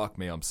fuck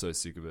me, I'm so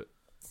sick of it.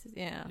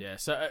 Yeah. Yeah,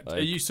 so are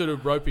you sort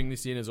of roping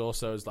this in as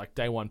also as like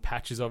Day One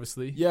patches,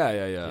 obviously?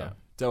 Yeah.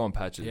 Day One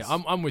patches. Yeah,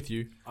 I'm with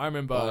you. I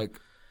remember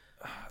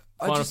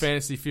Final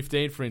Fantasy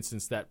 15, for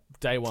instance, that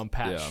Day One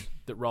patch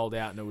that rolled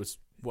out, and it was,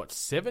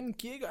 7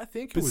 gig, I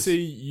think? But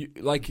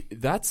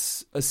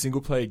that's a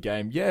single-player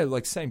game. Yeah,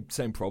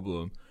 same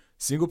problem.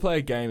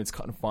 Single-player game, it's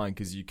kind of fine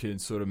because you can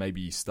sort of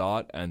maybe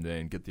start and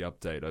then get the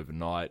update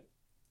overnight,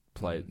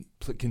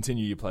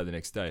 continue your play the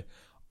next day.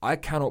 I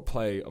cannot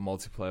play a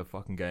multiplayer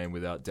fucking game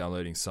without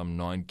downloading some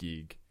 9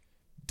 gig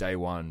Day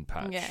One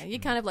patch. Yeah, you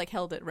kind of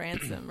held at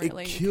ransom,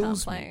 really. It kills you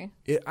can't play. me.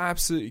 It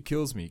absolutely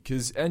kills me.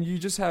 And you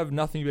just have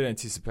nothing but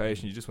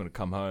anticipation. You just want to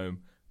come home,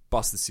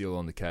 bust the seal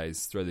on the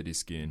case, throw the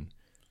disc in,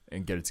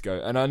 and get it to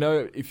go. And I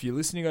know if you're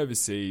listening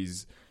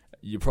overseas,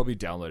 you probably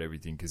download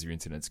everything because your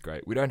internet's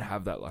great. We don't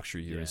have that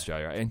luxury here in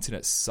Australia. Our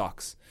internet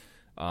sucks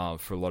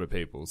for a lot of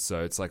people.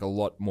 So it's like a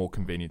lot more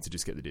convenient to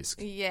just get the disc.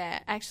 Yeah,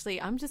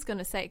 actually, I'm just going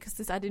to say,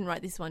 because I didn't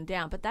write this one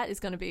down, but that is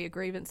going to be a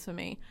grievance for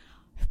me.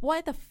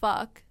 Why the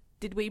fuck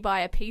did we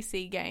buy a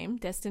PC game,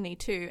 Destiny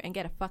 2, and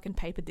get a fucking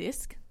paper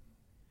disc?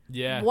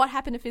 Yeah. What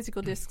happened to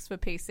physical discs for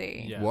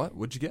PC? Yeah. What?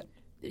 What'd you get?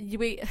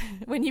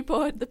 When you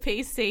bought the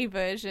PC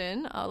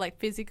version,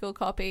 physical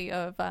copy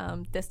of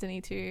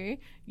Destiny 2,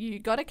 you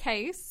got a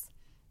case,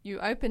 you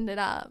opened it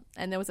up,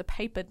 and there was a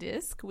paper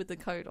disc with the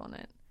code on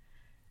it.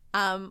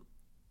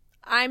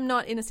 I'm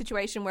not in a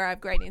situation where I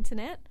have great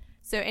internet,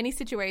 So any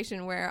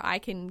situation where I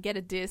can get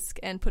a disc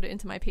and put it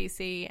into my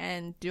PC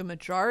and do a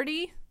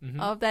majority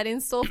of that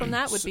install from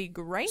that would be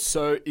great.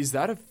 So is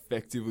that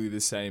effectively the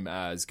same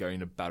as going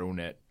to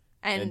Battle.net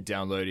and And-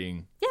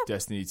 downloading Yeah.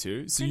 Destiny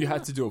 2? So you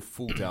had to do a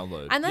full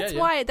download. And that's Yeah,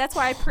 yeah.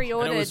 why I And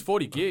pre-ordered. it was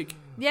 40 gig.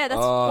 Yeah, that's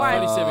why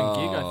 37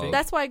 gig, I think.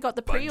 That's why I got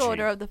the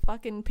pre-order Bungie. of the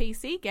fucking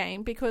PC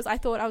game, because I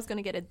thought I was going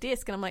to get a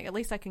disc, and I'm like, at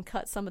least I can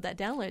cut some of that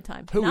download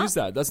time. Who is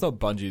No. that? That's not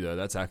Bungie though.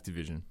 That's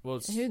Activision. Well,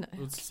 it's, Who knows?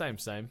 it's the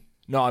same.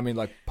 No, I mean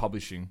like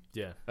publishing.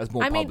 Yeah. That's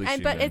more I mean,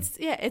 publishing. but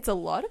than- it's a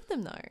lot of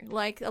them though.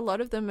 Like a lot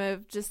of them are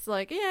just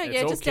like,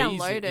 It's all just keys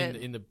download it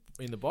in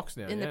the box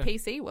now. in yeah. the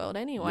PC world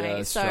anyway. yeah,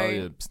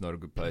 Australia's not a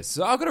good place.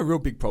 So I've got a real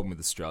big problem with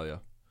Australia.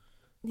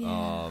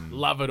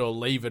 Love it or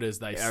leave it, as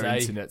they Our say.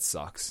 internet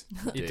sucks.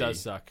 It does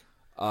suck.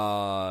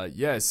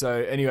 Yeah, so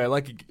anyway,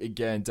 like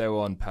again, day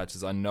one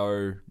patches I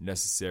know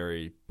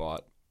necessary,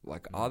 but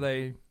like are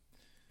they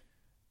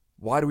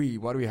why do we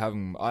have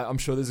them? I'm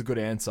sure there's a good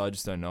answer, I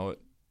just don't know it.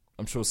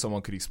 I'm sure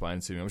someone could explain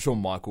it to me. I'm sure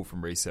Michael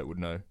from Reset would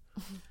know.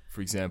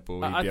 For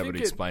example, he'd I be able think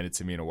to explain it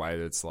to me in a way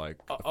that's like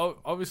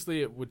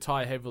Obviously, it would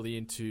tie heavily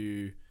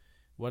into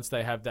once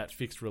they have that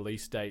fixed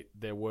release date,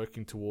 they're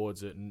working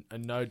towards it, and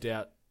no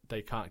doubt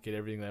they can't get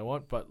everything they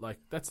want. But like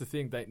that's the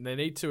thing, they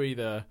need to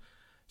either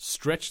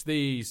stretch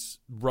these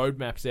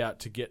roadmaps out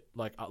to get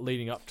like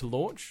leading up to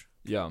launch,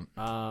 yeah.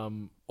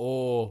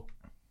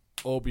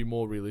 or be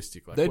more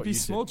realistic. Like There'd what be you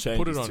small said, changes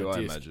put it on too, a I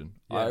disc. imagine.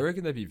 Yeah. I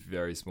reckon there'd be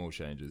very small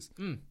changes.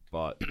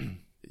 But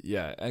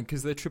yeah, and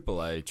because they're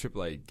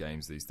AAA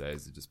games these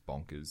days are just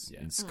bonkers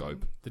in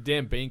scope. The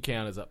damn bean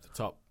counters up the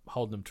top,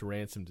 holding them to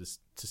ransom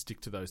to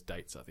stick to those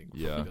dates. I think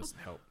Yeah. probably doesn't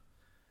help.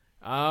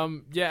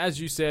 Yeah, as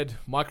you said,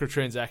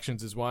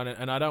 microtransactions is one,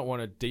 and I don't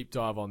want to deep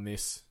dive on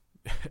this.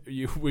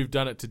 We've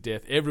done it to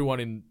death. Everyone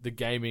in the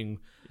gaming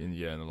In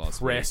the last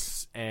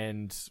press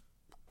and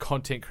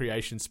content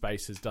creation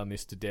space has done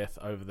this to death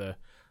over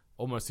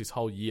almost this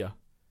whole year.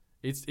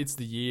 It's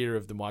the year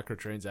of the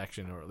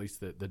microtransaction, or at least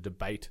the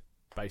debate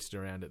based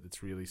around it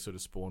that's really sort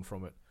of spawned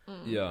from it. week.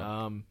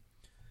 Yeah.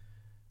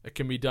 It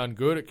can be done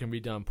good. It can be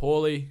done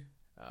poorly.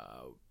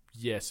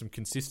 Yeah, some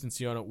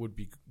consistency on it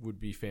would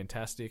be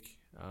fantastic.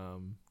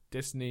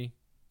 Destiny,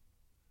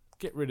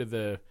 get rid of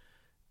the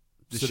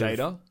sort of-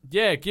 shader?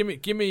 yeah, give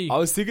me. I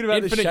was thinking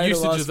about the infinite shader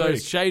usage last of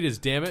those week.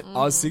 shaders. Damn it!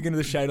 I was thinking of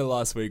the shader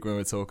last week when we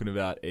were talking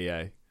about EA.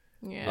 I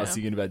Yeah. was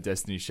thinking about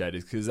Destiny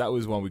shaders because that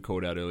was one we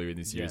called out earlier in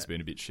this year. Yeah. It's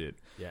been a bit shit.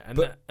 Yeah, and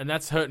But- and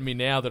that's hurting me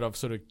now that I've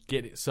sort of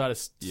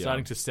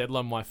starting to settle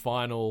on my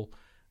final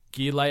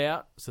gear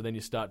layout. So then you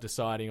start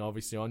deciding,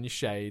 obviously, on your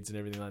shades and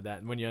everything like that.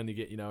 And when you only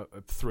get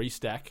a 3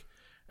 stack,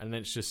 and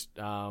then it's just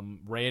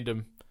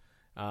random,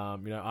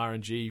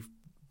 RNG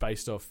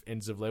based off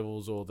ends of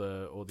levels or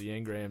the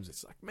engrams.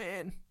 It's like,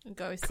 man,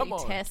 Go see Come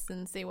on. tests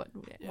and see what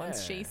ones Yeah.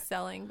 she's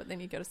selling, but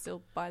then you got to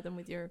still buy them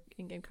with your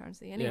in-game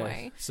currency yeah.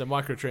 anyway. So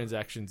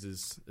microtransactions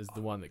is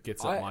the one that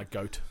gets up my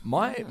goat.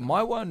 My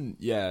one,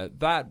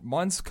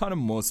 mine's kind of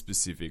more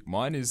specific.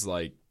 Mine is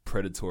like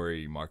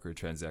predatory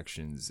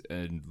microtransactions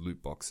and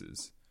loot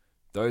boxes.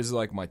 Those are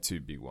like my two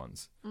big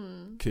ones.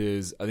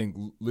 Because I think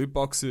loot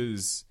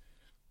boxes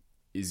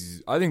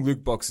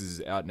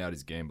out and out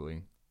is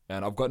gambling.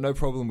 And I've got no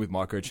problem with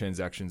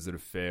microtransactions that are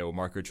fair or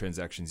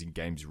microtransactions in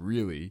games,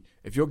 really.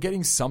 If you're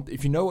getting something,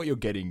 if you know what you're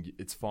getting,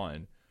 it's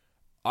fine.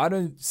 I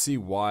don't see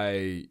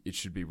why it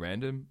should be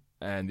random.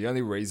 And the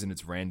only reason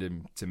it's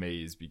random to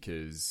me is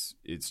because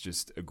it's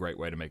just a great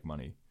way to make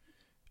money.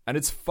 And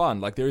it's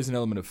fun. Like, there is an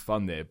element of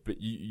fun there. But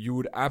you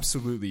would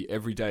absolutely,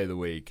 every day of the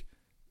week,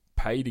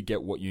 pay to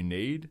get what you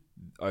need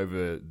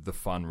over the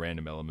fun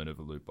random element of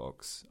a loot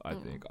box, I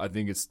think. I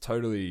think it's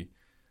totally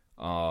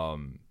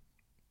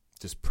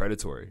just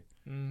predatory.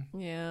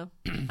 Yeah.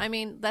 I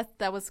mean,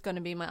 that was going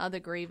to be my other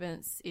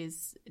grievance,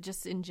 is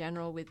just in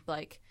general with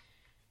like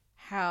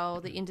how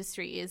the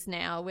industry is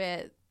now,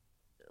 where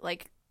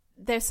like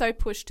they're so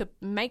pushed to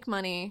make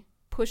money,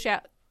 push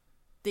out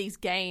these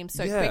games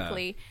so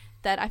quickly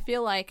that I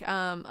feel like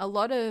a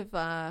lot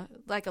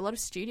of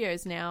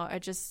studios now are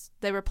just,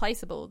 they're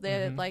replaceable.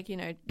 They're like,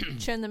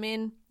 churn them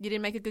in. You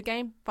didn't make a good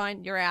game,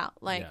 fine, you're out.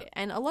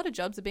 And a lot of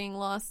jobs are being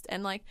lost,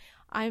 and like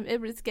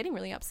it's getting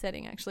really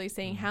upsetting actually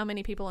seeing how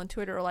many people on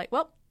Twitter are like,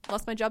 well,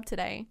 lost my job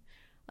today.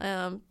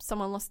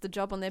 Someone lost the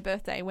job on their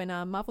birthday when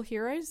Marvel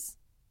Heroes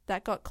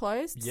that got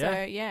closed. Yeah.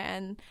 So yeah,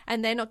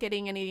 and they're not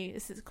getting any,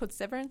 is it called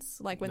severance?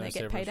 Like when No they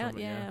get paid severance out.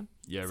 from it, Yeah.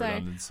 Yeah, So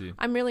redundancy.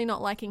 I'm really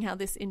not liking how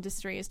this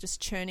industry is just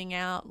churning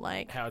out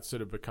like How it's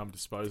sort of become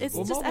disposable. it's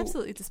just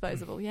absolutely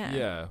disposable.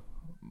 Yeah.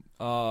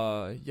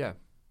 Yeah.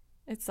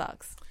 It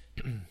sucks.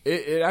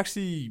 It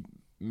actually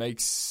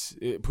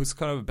puts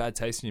kind of a bad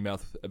taste in your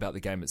mouth about the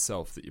game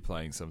itself that you're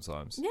playing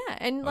sometimes. Yeah,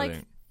 and I like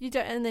think. you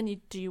don't, and then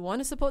do you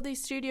want to support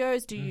these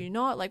studios? Do you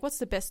not? Like, what's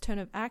the best turn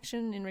of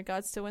action in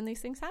regards to when these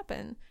things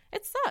happen?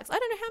 It sucks. I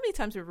don't know how many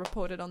times we've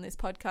reported on this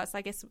podcast.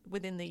 I guess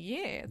within the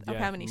year of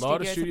how many a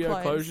lot of studios studio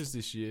have closed. closures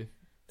this year.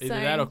 Either So-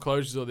 that or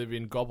closures, or they've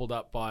been gobbled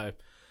up by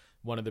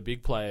one of the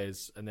big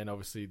players, and then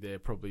obviously their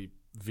probably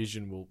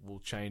vision will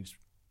change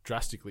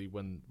drastically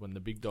when the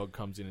big dog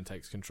comes in and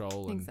takes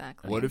control and,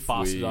 Exactly. and What if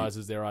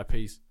bastardizes their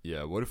IPs.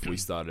 Yeah, what if we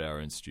started our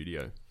own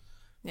studio?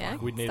 Yeah,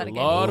 We'd need start a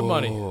again. lot of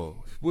money.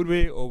 Oh, would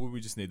we, or would we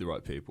just need the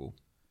right people?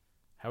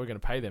 How are we going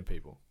to pay them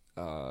people?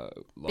 Lot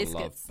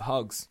Biscuits. of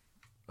love.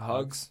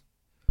 Hugs.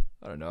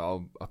 I don't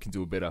know. I can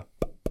do a better.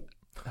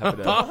 Happy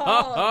to-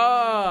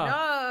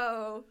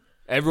 No.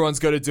 Everyone's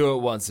got to do it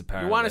once,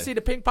 apparently. You want to see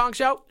the ping pong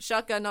show?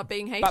 Shotgun not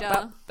being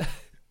HR.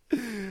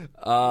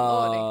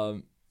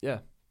 Yeah.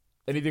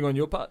 Anything on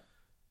your part?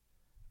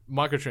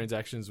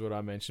 Microtransactions, what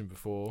I mentioned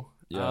before.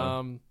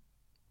 Yeah.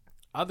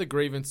 Other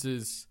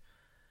grievances,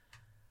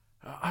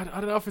 I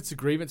don't know if it's a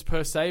grievance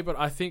per se, but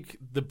I think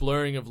the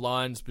blurring of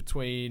lines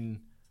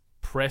between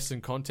press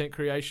and content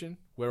creation,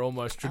 where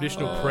almost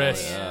traditional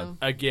press yeah.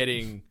 are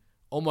getting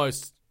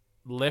almost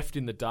left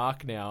in the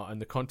dark now,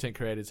 and the content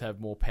creators have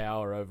more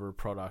power over a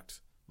product.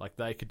 Like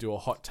they could do a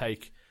hot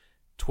take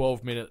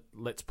 12-minute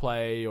let's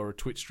play or a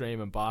Twitch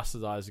stream and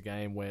bastardize a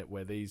game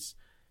where these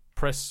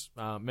press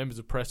members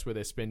of press, where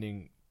they're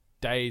spending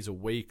days or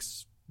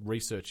weeks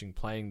researching,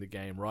 playing the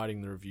game,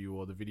 writing the review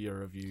or the video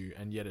review,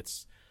 and yet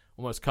it's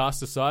almost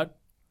cast aside.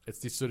 It's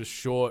this sort of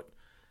short,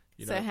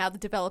 So how the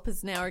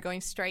developers now are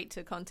going straight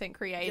to content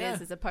creators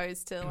as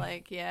opposed to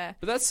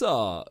But that's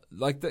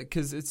like that,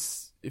 because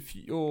it's, if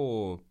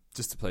you're,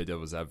 just to play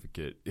devil's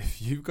advocate,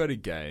 if you've got a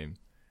game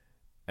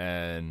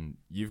and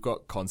you've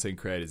got content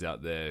creators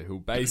out there who'll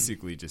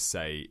basically just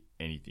say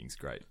anything's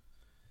great,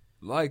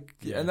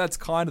 and that's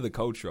kind of the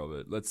culture of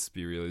it. Let's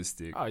be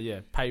realistic. oh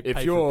yeah, pay If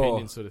for you're-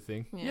 opinion sort of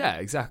thing. Yeah,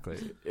 exactly.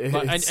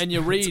 And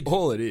you read- it's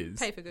all it is.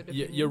 pay for good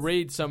You opinions.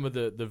 read some of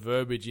the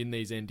verbiage in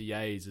these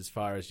NDAs as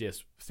far as,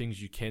 yes,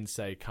 things you can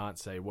say, can't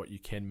say, what you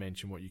can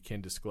mention, what you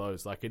can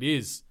disclose. Like, it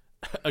is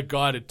a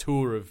guided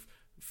tour of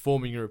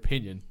forming your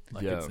opinion.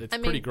 Like, Yeah. it's I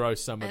mean, pretty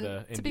gross, some of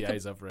and the to be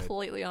NDAs I've read.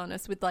 completely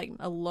honest, with like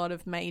a lot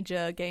of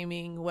major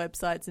gaming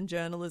websites and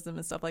journalism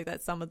and stuff like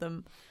that, some of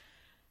them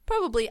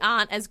probably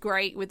aren't as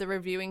great with the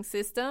reviewing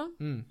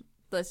system.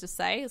 Let's just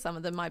say some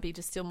of them might be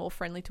just still more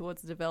friendly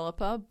towards the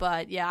developer.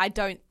 But yeah, I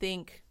don't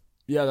think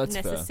Yeah, that's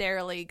fair.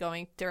 necessarily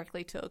going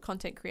directly to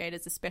content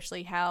creators,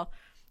 especially how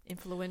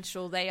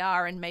influential they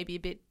are and maybe a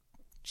bit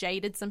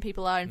jaded some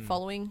people are in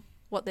following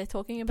what they're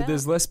talking about. But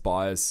there's less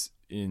bias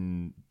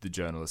in the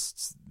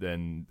journalists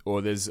than,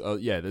 or there's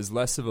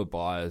less of a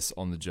bias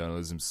on the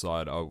journalism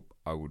side.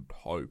 I would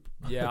hope.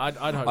 Yeah, I'd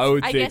hope I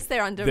would I think guess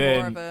they're under then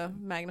more of a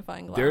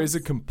magnifying glass. there is a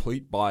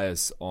complete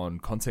bias on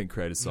content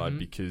creator side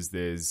because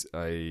there's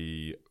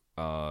a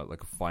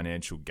like a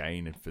financial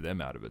gain for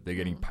them out of it. They're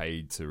getting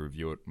paid to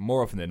review it.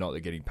 More often than not, they're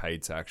getting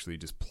paid to actually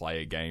just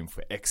play a game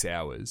for X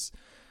hours.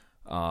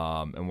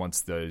 And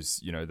once those,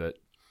 that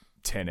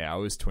 10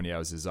 hours, 20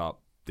 hours is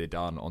up, they're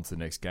done, on to the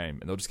next game,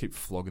 and they'll just keep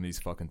flogging these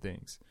fucking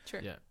things. True.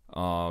 Yeah.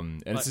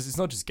 And it's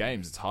not just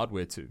games; it's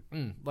hardware too.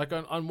 Like,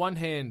 on one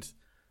hand,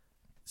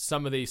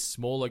 some of these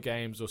smaller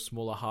games or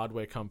smaller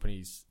hardware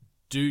companies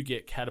do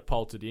get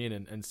catapulted in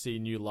and see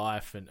new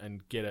life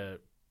and get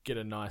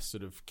a nice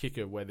sort of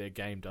kicker where their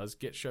game does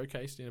get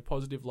showcased in a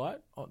positive light.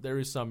 There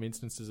is some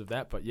instances of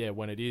that, but yeah,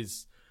 when it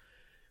is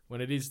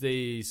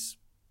these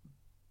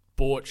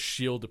bought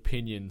shield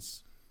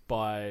opinions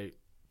by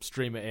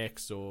streamer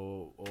X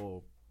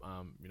or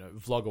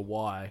vlogger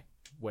Y,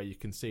 where you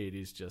can see it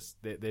is just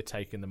they're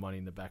taking the money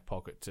in the back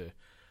pocket to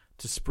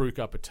spruik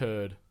up a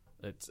turd.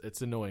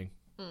 It's annoying.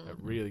 It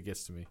really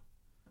gets to me.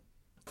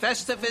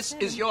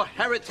 Festivus is your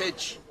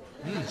heritage.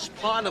 It's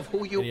part of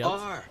who you Any else?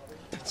 are.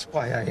 That's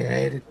why I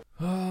hate it.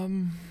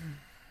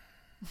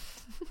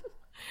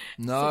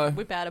 No,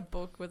 Whip out a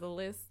book with a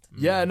list.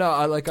 yeah, no,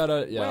 I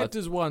don't. Yeah, Where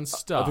does one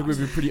start?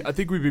 I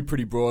think we'd be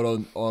pretty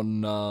broad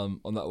on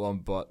that one,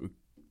 but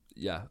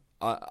yeah,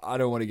 I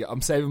don't want to get.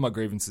 I'm saving my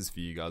grievances for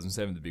you guys. I'm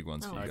saving the big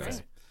ones for you okay.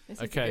 guys. This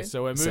is Okay, good.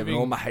 so we're Saving all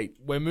moving. my hate.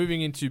 We're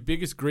moving into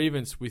biggest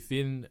grievance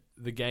within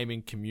the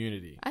gaming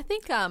community. I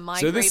think my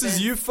So grievance... this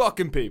is you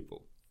fucking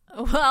people.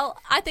 Well,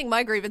 I think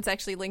my grievance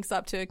actually links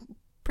up to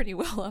pretty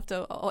well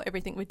after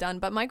everything we've done.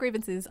 But my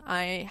grievance is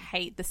I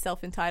hate the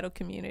self-entitled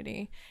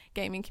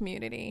gaming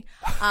community.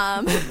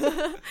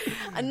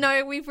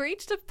 No, we've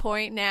reached a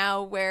point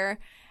now where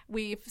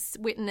we've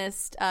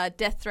witnessed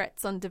death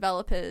threats on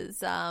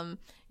developers,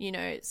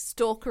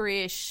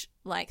 stalkerish,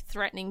 like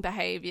threatening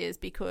behaviors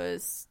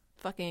because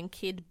fucking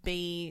kid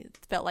B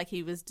felt like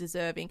he was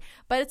deserving.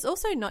 But it's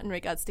also not in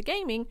regards to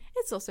gaming,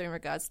 it's also in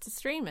regards to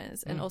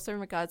streamers and also in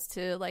regards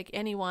to like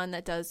anyone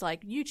that does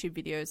like YouTube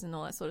videos and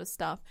all that sort of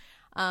stuff,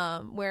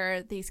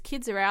 where these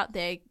kids are out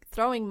there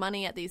throwing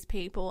money at these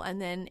people and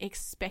then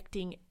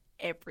expecting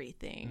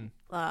everything.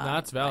 No,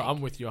 that's valid. like-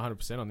 I'm with you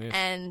 100% on this.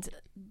 and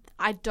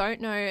I don't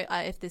know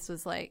if this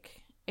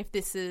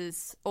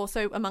is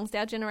also amongst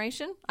our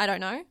generation. I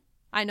don't know.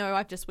 I know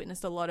I've just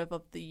witnessed a lot of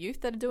the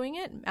youth that are doing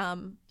it.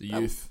 The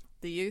youth.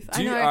 The youth. Do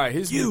I you, know. all right,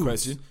 here's my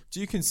question. Do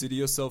you consider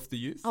yourself the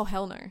youth? Oh,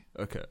 hell no.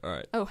 Okay, all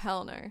right. Oh,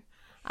 hell no.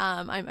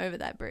 I'm over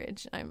that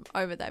bridge. I'm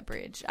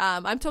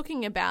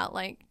talking about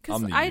like,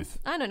 because I'm the I youth.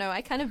 don't know.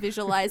 I kind of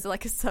visualize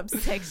like a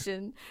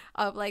subsection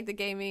of like the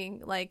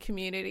gaming like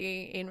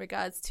community in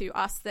regards to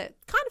us that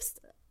kind of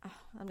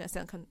I'm going to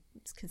sound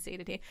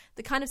conceited here,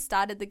 that kind of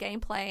started the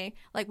gameplay.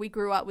 Like, we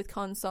grew up with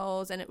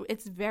consoles, and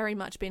it's very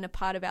much been a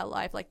part of our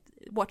life, like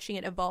watching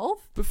it evolve.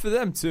 But for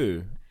them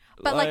too.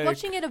 But like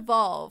watching it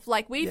evolve,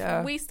 like we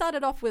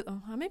started off with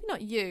maybe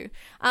not you.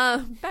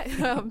 I'm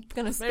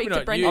gonna speak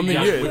to Brendan. I'm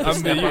the youth.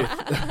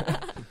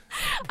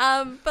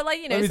 But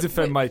like, you know, let me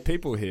defend my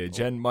people here,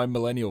 Jen, my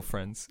millennial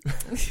friends.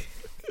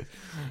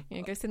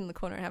 Go sit in the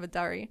corner and have a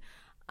durry.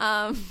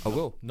 I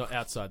will. Not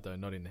outside though,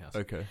 not in the house.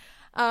 Okay.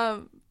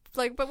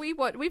 But we've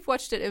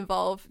watched it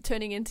evolve,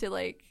 turning into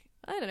like,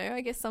 I don't know,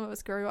 I guess some of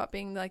us grew up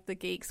being like the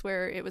geeks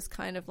where it was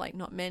kind of like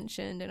not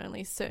mentioned and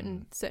only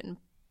certain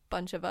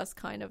bunch of us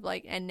kind of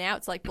like, and now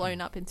it's like blown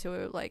up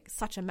into like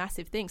such a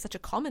massive thing, such a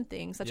common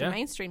thing, such a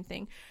mainstream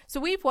thing. So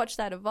we've watched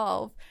that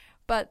evolve,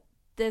 but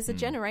there's a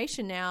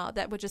generation now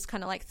that were just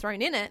kind of like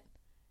thrown in it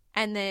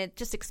and they're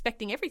just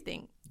expecting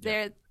everything.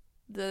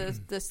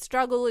 The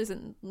struggle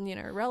isn't, you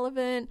know,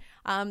 relevant.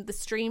 The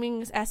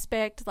streaming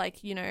aspect,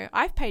 like, you know,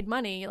 I've paid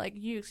money. Like,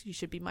 you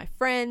should be my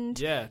friend.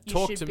 Yeah, You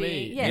talk should to be-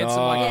 me. yeah. Answer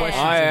my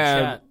questions I in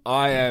am. chat.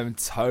 I am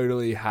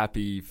totally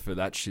happy for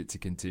that shit to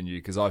continue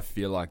because I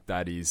feel like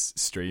that is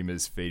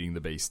streamers feeding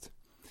the beast.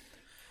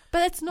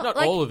 But it's not Not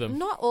like, all of them.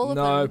 Not all of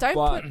No, them. Don't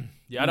but- put.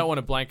 Yeah, I don't want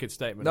a blanket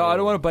statement. No, I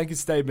don't want a blanket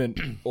statement.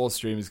 All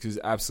streamers, because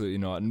absolutely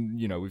not.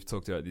 And you know, we've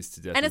talked about this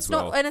to death. And as it's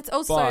well. not. And it's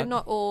also But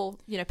not all,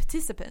 you know,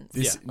 participants.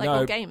 This, Like no,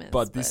 all gamers.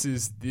 But this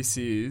is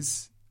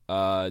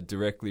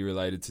directly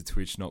related to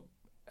Twitch not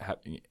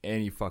having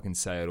any fucking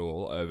say at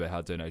all over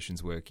how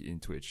donations work in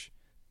Twitch.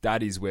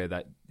 That is where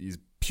that is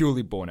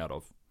purely born out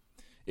of.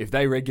 If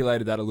they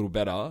regulated that a little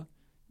better,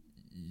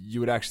 you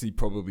would actually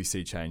probably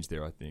see change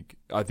there, I think.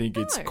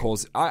 It's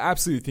cause. I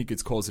absolutely think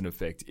it's cause and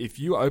effect. If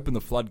you open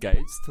the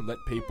floodgates to let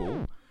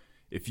people,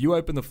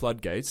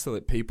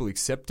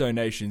 accept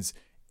donations,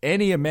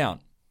 any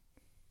amount,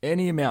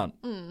 completely,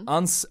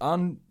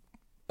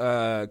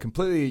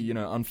 you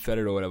know,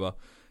 unfettered or whatever,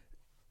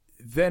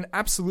 then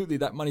absolutely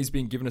that money's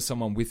being given to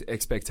someone with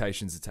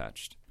expectations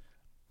attached.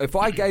 If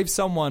I gave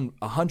someone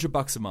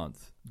 $100 a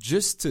month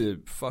just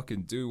to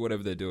fucking do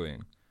whatever they're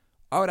doing,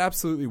 I would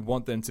absolutely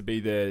want them to be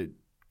there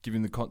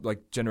giving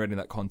generating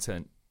that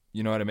content.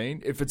 You know what I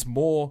mean? If it's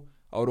more,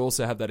 I would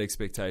also have that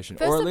expectation.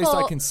 Or at least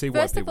I can see why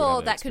people have that First of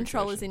all, that expectation.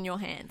 control is in your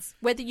hands,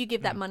 whether you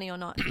give that money or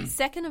not.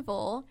 Second of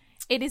all,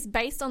 it is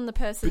based on the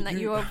person that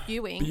you are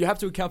viewing. But you have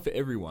to account for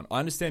everyone. I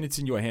understand it's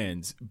in your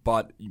hands,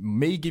 but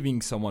me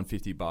giving someone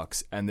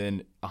 $50 and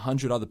then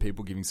 100 other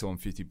people giving someone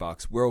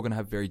 $50, we're all going to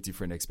have very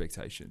different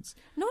expectations.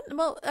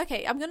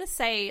 Okay, I'm going to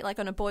say, like,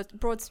 on a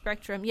broad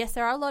spectrum, yes,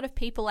 there are a lot of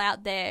people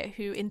out there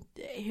who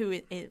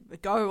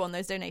go on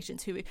those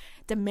donations, who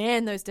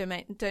demand those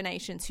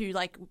donations, who,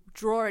 like,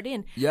 draw it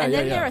in. And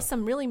then there are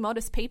some really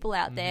modest people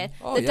out there.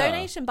 The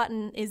donation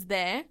button is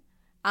there.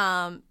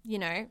 You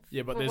know,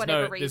 Yeah, but for there's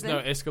whatever no reason.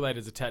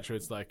 escalators attached where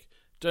it's like,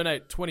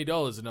 donate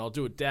 $20 and I'll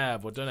do a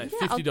dab, or donate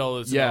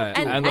 $50 Yeah,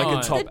 and I'll do and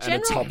a like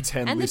dime. a top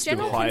 10 list of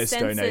highest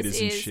donators and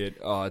is shit.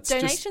 Oh, it's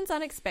donations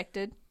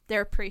unexpected.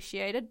 They're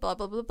appreciated, blah,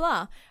 blah, blah,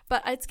 blah.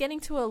 But it's getting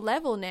to a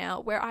level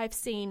now where I've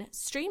seen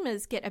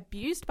streamers get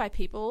abused by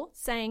people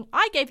saying,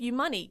 I gave you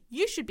money.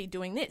 You should be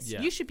doing this.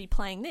 Yeah. You should be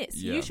playing this.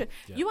 Yeah. You should.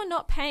 Yeah. You are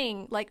not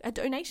paying. Like, a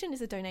donation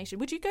is a donation.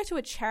 Would you go to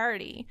a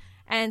charity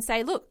and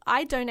say, look,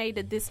 I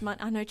donated this money?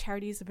 I know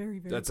charity is a very,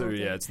 very broad thing.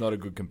 it's not a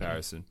good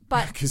comparison.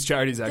 But because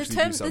charities actually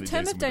do something the term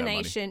decent of with that money.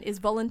 donation is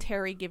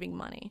voluntary giving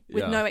money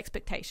with Yeah. no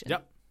expectation.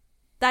 Yep.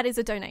 That is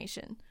a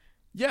donation.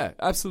 Yeah,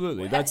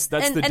 absolutely. That's the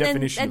And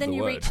definition then of the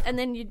you word. reach, and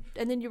then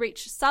you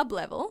reach sub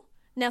level.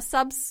 Now,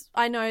 subs,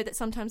 I know that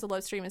sometimes a lot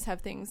of streamers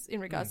have things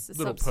in regards to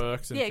Little subs.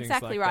 perks and yeah, things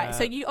exactly like right. that.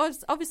 So you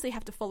obviously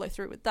have to follow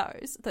through with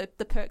those,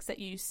 the perks that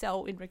you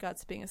sell in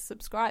regards to being a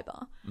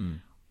subscriber.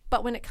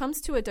 But when it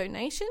comes to a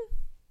donation,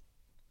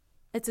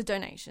 it's a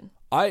donation.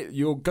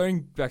 You're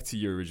going back to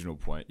your original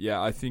point.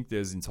 Yeah, I think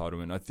there's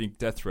entitlement. I think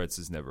death threats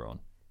is never on.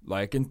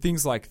 Like, and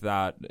things like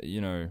that,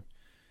 you know,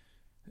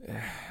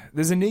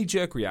 there's a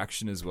knee-jerk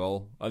reaction as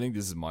well. I think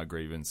this is my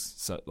grievance.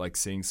 So, like,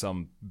 seeing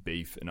some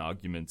beef and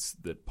arguments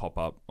that pop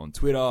up on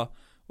Twitter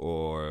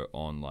or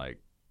on, like,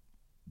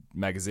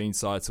 magazine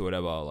sites or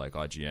whatever, like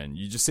IGN.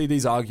 You just see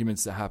these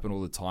arguments that happen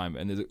all the time,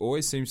 and there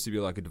always seems to be,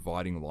 like, a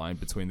dividing line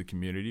between the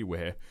community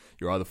where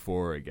you're either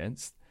for or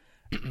against.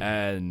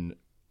 And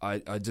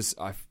I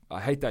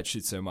hate that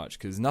shit so much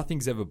because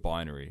nothing's ever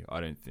binary, I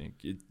don't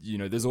think.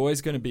 There's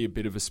always going to be a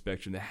bit of a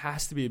spectrum. There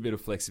has to be a bit of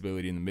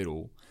flexibility in the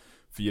middle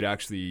for you to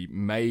actually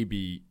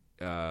maybe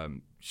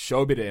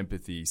show a bit of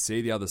empathy,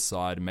 see the other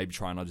side, and maybe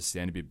try and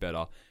understand a bit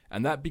better.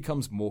 And that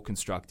becomes more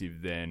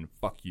constructive than,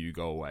 fuck you,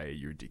 go away,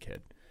 you're a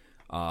dickhead.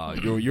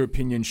 Your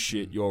opinion's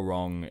shit, you're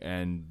wrong.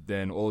 And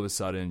then all of a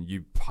sudden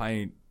you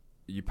paint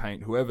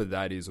whoever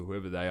that is or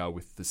whoever they are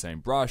with the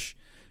same brush.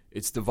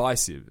 It's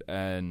divisive.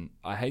 And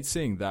I hate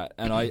seeing that.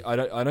 And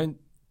I don't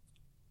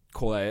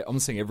call it, I'm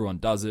not saying everyone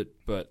does it,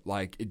 but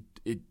like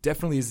it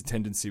definitely is a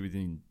tendency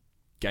within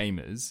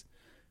gamers.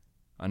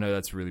 I know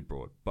that's really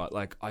broad, but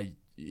like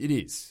it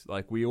is.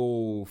 Like, we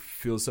all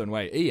feel a certain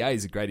way. EA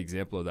is a great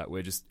example of that,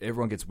 where just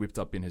everyone gets whipped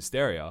up in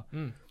hysteria.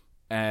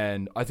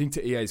 And I think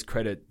to EA's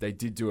credit, they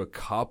did do a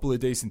couple of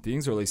decent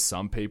things, or at least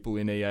some people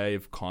in EA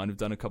have kind of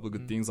done a couple of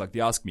good things. Like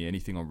the Ask Me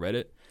Anything on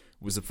Reddit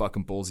was a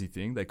fucking ballsy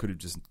thing. They could have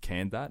just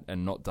canned that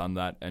and not done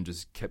that and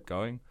just kept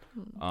going.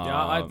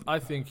 I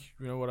think,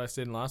 what I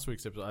said in last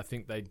week's episode, I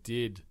think they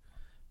did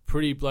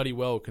pretty bloody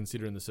well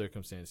considering the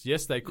circumstance.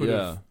 Yes, they could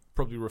have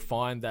probably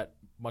refined that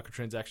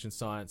microtransaction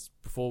science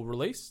before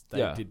release.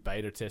 They did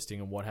beta testing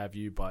and what have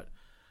you, but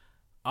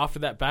after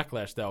that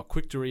backlash, they were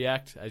quick to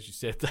react. As you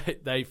said,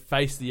 they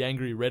faced the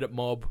angry Reddit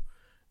mob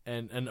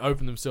and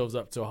opened themselves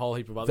up to a whole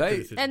heap of other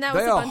criticism. And that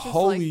was a bunch of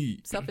like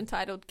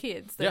self-entitled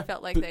kids that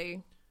felt like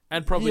they...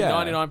 And probably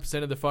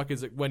 99% of the fuckers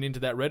that went into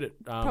that Reddit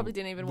probably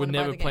didn't even were want to buy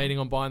never the game. planning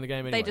on buying the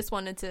game anyway. They just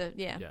wanted to,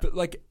 But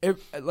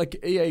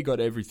like EA got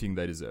everything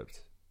they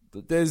deserved.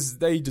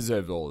 They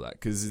deserved all of that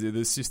because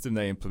the system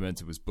they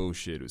implemented was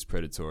bullshit. It was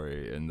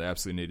predatory, and they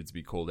absolutely needed to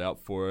be called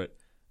out for it.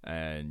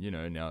 And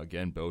now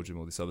again, Belgium,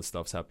 all this other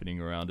stuff's happening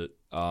around it.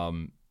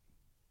 But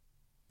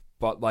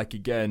like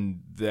again,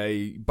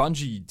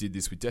 Bungie did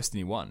this with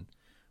Destiny 1,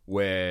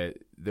 where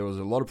there was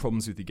a lot of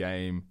problems with the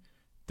game.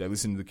 They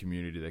listened to the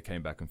community. They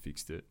came back and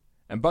fixed it.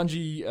 And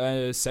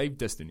Bungie saved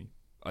Destiny,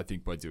 I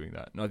think, by doing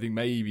that. And I think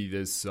maybe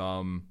there's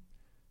some,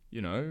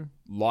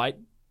 light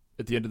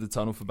at the end of the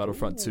tunnel for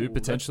Battlefront 2,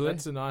 potentially.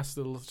 That's a nice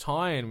little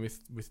tie-in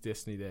with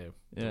Destiny there.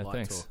 Yeah, the light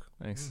thanks. talk.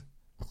 Thanks.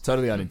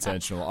 Totally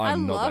unintentional.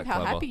 I'm not that love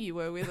clever. how happy you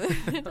were with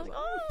it.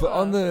 But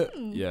on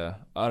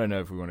I don't know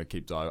if we want to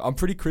keep diving. I'm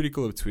pretty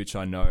critical of Twitch,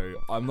 I know.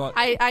 I'm not...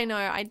 I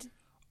know.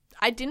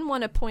 I didn't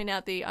want to point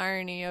out the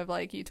irony of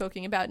like you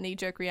talking about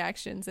knee-jerk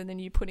reactions and then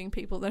you putting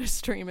people that are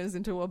streamers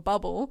into a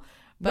bubble.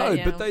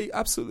 But, but they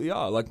absolutely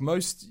are. Like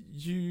most,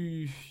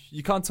 you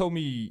can't tell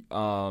me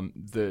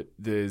that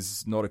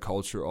there's not a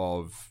culture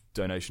of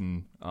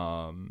donation,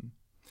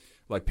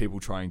 like people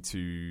trying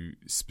to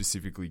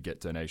specifically get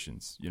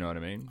donations. You know what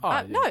I mean?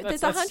 No, there's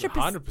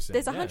 100%.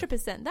 There's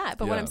 100% yeah. that.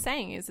 But what I'm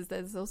saying is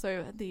there's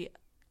also the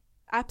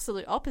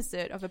absolute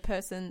opposite of a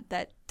person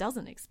that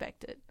doesn't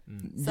expect it.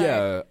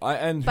 So,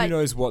 who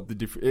knows what the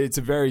difference... It's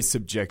a very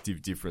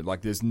subjective difference.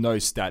 Like, there's no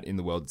stat in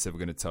the world that's ever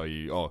going to tell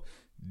you, oh,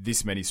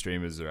 this many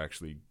streamers are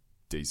actually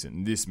decent,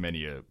 and this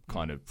many are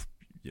kind of,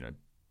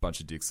 bunch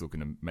of dicks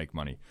looking to make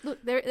money. Look,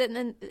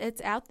 and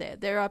it's out there.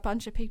 There are a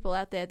bunch of people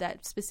out there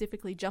that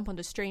specifically jump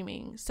onto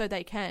streaming so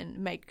they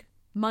can make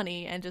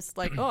money and just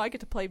like, I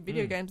get to play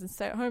video games and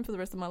stay at home for the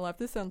rest of my life.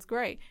 This sounds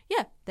great.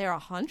 Yeah, there are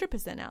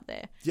 100% out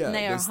there. Yeah, and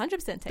they are 100%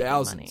 taking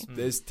thousands. money.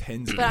 There's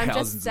tens of but thousands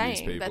I'm just of saying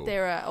these people. that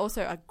there are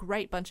also a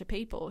great bunch of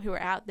people who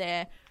are out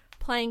there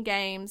playing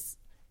games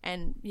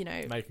and,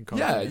 making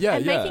content.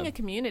 making a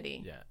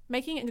community. Yeah.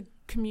 Making a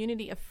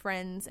community of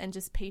friends and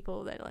just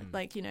people that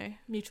like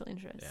mutual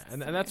interests. Yeah.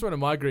 And that's one of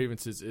my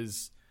grievances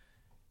is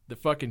the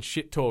fucking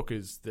shit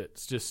talkers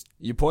that's just...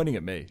 You're pointing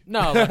at me.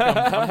 No, like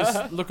I'm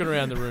just looking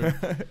around the room.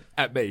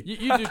 At me.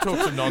 You do talk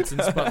some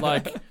nonsense, but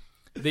like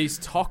these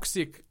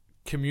toxic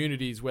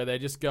communities where they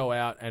just go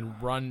out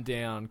and run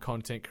down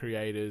content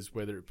creators,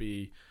 whether it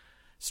be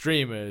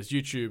streamers,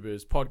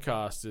 YouTubers,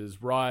 podcasters,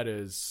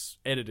 writers,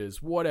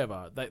 editors,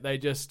 whatever. They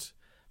just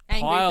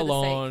pile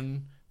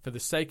on for the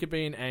sake of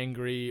being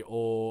angry,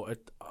 or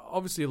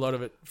obviously a lot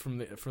of it from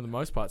the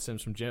most part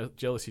stems from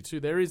jealousy too.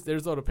 There's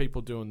a lot of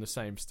people doing the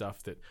same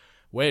stuff that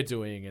we're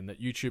doing and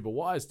that YouTuber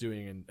Y is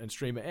doing and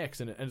Streamer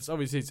X, and it's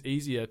obviously it's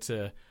easier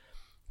to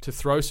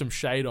throw some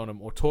shade on them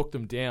or talk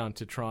them down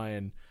to try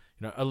and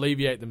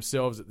alleviate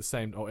themselves at the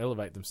same, or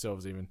elevate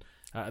themselves even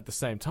at the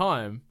same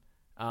time.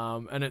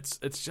 And it's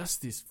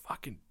just this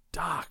fucking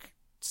dark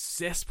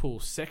cesspool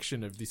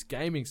section of this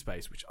gaming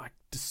space, which I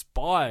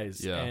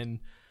despise. Yeah. And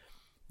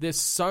there's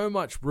so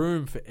much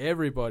room for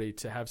everybody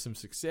to have some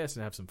success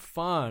and have some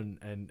fun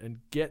and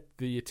get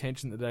the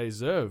attention that they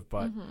deserve.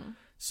 But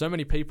so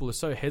many people are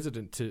so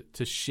hesitant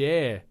to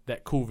share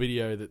that cool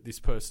video that this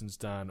person's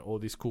done, or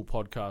this cool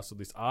podcast, or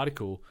this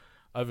article,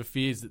 over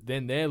fears that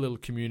then their little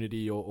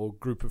community or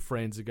group of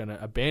friends are going to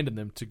abandon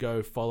them to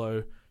go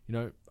follow,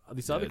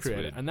 this other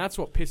creator. Weird. And that's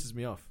what pisses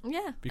me off.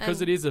 Yeah.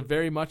 Because it is a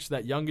very much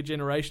that younger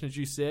generation, as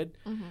you said.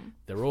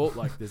 They're all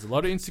like, there's a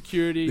lot of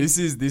insecurity. This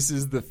is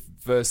the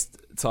first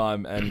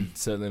time, and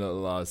certainly not the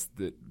last,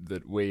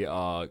 that we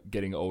are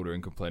getting older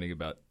and complaining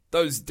about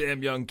those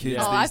damn young kids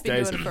these I've been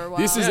days. doing it for a while.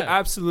 This is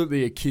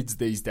absolutely a kids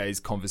these days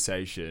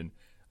conversation.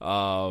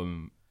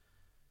 And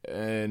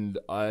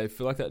I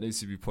feel like that needs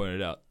to be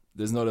pointed out.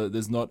 There's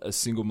not a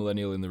single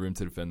millennial in the room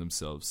to defend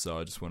themselves. So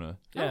I just want to...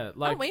 Yeah,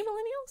 Aren't we millennials?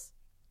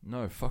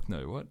 No, fuck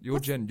no. What? You're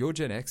Gen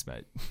X,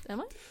 mate.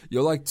 Am I?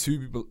 You're like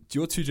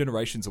you're two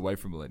generations away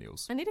from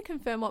millennials. I need to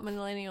confirm what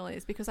millennial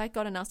is because I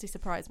got a nasty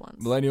surprise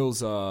once.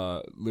 Millennials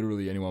are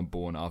literally anyone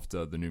born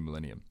after the new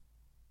millennium.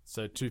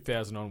 So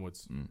 2000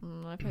 onwards.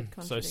 I've heard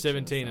So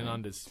 17 and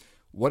unders.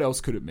 What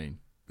else could it mean?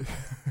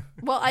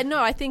 Well, I know.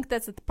 I think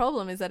that's the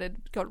problem, is that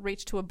it got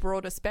reached to a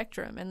broader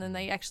spectrum, and then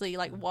they actually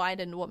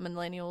widened what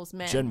millennials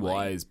meant. Gen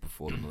Y is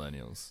before the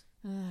millennials.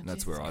 And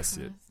that's where I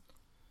sit.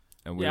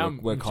 And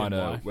we're kind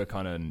of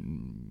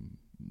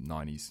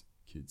 90s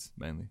kids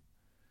mainly.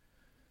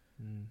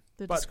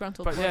 The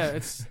disgruntled. But yeah,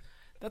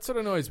 that's what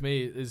annoys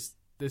me is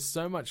there's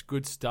so much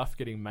good stuff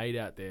getting made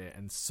out there,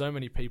 and so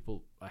many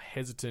people are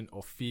hesitant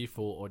or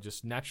fearful or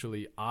just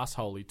naturally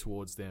assholey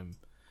towards them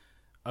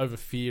over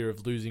fear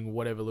of losing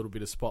whatever little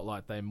bit of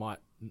spotlight they might.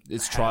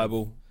 It's have.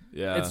 tribal.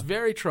 Yeah. It's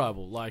very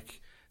tribal. Like,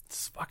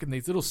 it's fucking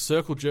these little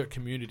circle jerk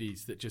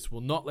communities that just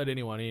will not let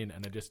anyone in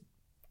and are just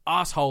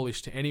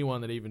assholish to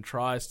anyone that even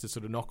tries to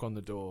sort of knock on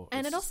the door.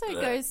 And it also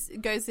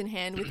goes in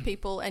hand with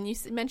people, and you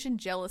mentioned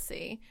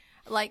jealousy.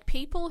 Like,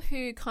 people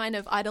who kind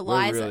of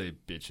idolize... We're really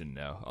bitching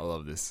now. I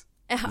love this.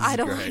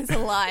 Idolize a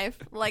life,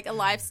 like a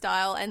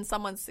lifestyle and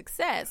someone's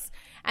success.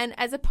 And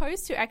as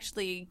opposed to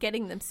actually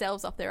getting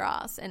themselves off their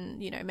ass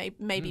and, you know,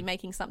 maybe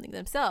making something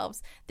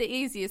themselves, the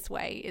easiest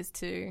way is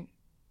to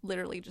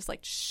literally just like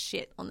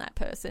shit on that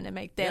person and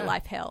make their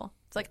life hell.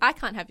 It's like, I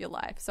can't have your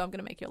life, so I'm going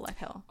to make your life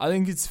hell. I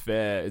think it's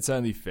fair. It's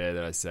only fair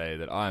that I say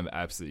that I'm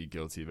absolutely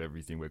guilty of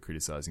everything we're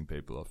criticizing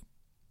people of.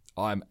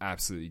 I'm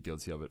absolutely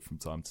guilty of it from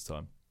time to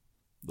time.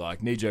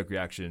 Like, knee-jerk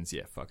reactions,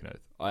 yeah, fucking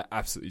oath. I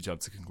absolutely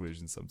jump to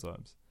conclusions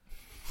sometimes.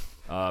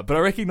 But I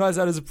recognize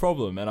that as a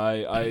problem, and I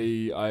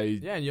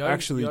and you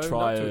actually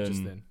try to and... it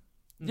just then.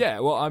 Yeah,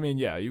 well, I mean,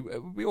 yeah,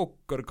 we all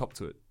got to cop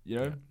to it, you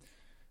know?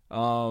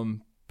 Yeah.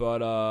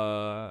 But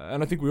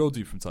and I think we all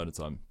do from time to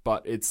time.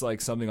 But it's like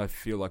something I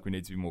feel like we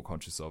need to be more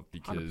conscious of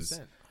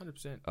because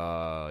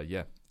 100%.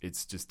 Yeah,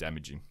 it's just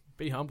damaging.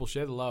 Be humble,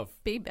 share the love.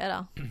 Be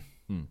better.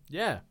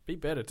 Yeah, be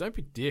better. Don't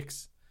be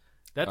dicks.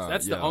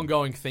 That's the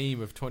ongoing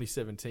theme of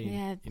 2017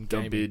 in gaming.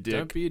 Don't be a dick.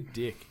 Don't be a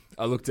dick.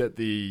 I looked at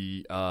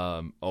the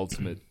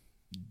ultimate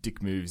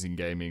dick moves in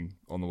gaming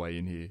on the way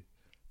in here.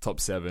 Top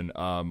 7.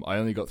 I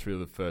only got through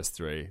the first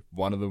 3.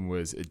 One of them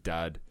was a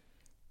dad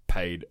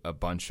paid a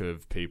bunch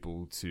of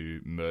people to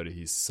murder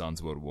his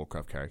son's World of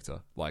Warcraft character.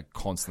 Like,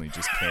 constantly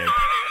just camp.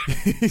 I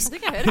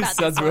think I heard about his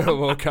son's this World of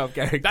Warcraft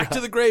character. Back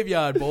to the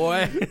graveyard,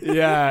 boy.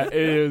 Yeah,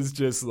 it was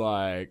just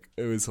like,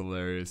 it was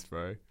hilarious,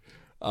 bro.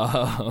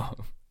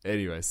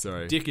 Anyway,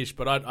 sorry. Dickish,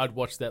 but I'd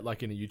watch that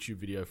like in a YouTube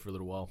video for a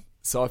little while.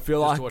 So I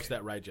feel Just like to watch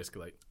that rage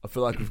escalate. I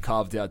feel like we've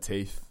carved our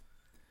teeth.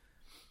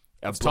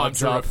 It's time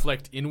to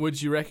reflect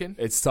inwards, you reckon?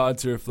 It's time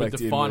to reflect With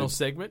the inwards. final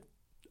segment?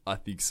 I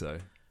think so.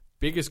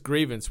 Biggest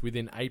grievance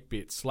within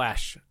 8-bit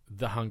 /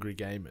 The Hungry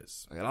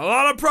Gamers. I got a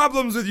lot of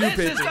problems with you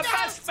people. This is the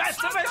best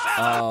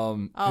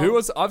Festivus! Who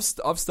was?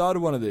 I've started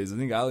one of these. I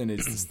think Ali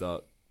needs to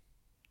start.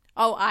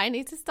 Oh, I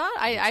need to start?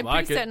 I'm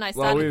like pretty it. certain I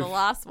started the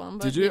last one.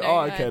 But, Did you? You know,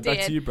 okay.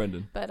 Back to you,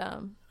 Brendan. But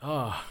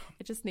I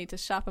just need to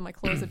sharpen my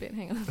claws a bit.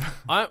 Hang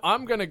on.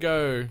 I'm gonna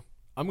go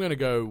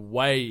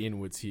way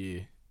inwards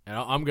here, and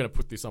I'm gonna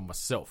put this on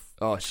myself.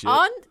 Oh shit!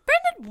 On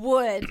Brendan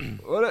Wood.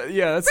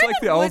 Yeah, that's like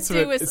the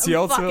ultimate. It's the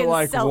ultimate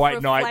like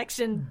white knight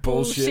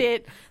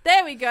bullshit.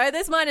 There we go.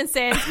 There's mine and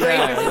Sam's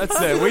Yeah, grievance.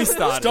 that's it. We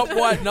started. Stop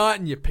white knight,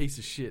 and you piece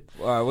of shit.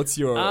 All right, what's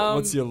your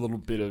little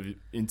bit of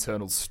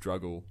internal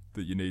struggle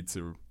that you need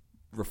to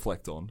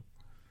reflect on?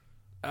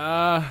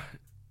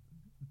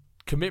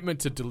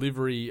 Commitment to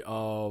delivery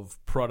of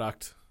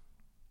product.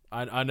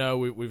 I know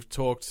we've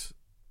talked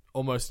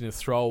almost in a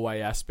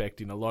throwaway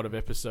aspect in a lot of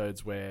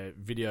episodes where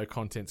video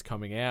content's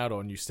coming out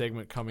or new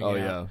segment coming out.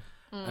 Yeah.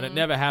 And it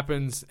never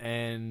happens.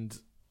 And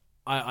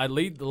I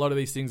lead a lot of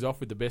these things off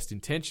with the best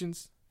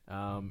intentions.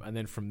 And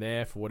then from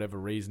there, for whatever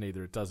reason,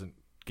 either it doesn't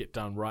get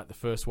done right the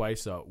first way,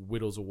 so it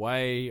whittles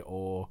away,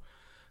 or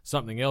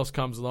something else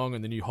comes along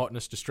and the new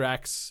hotness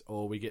distracts,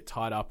 or we get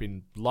tied up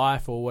in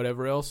life or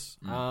whatever else.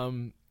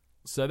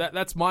 So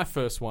that's my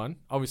first one.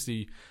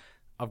 Obviously,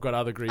 I've got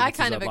other grievances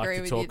I kind of I'd agree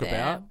like with to you talk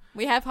there. about.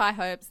 We have high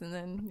hopes, and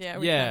then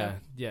Yeah.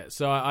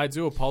 So I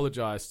do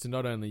apologise to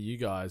not only you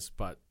guys,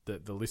 but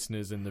the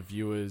listeners and the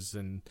viewers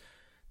and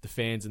the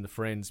fans and the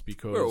friends,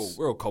 because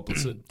We're all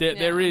complicit.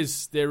 there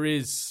is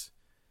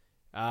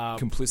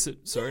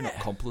Complicit? Sorry, not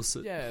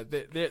complicit. Yeah,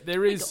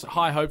 there is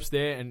high hopes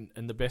there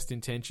and the best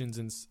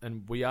intentions,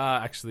 and we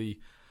are actually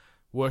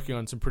working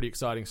on some pretty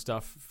exciting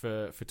stuff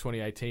for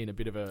 2018, a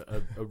bit of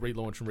a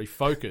relaunch and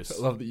refocus.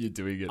 I love that you're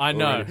doing it. I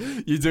know.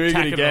 Already. You're doing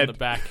Tack it again. on the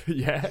back.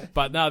 Yeah.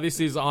 But no, this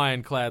is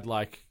ironclad.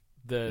 Like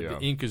the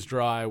ink is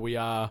dry. We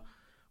are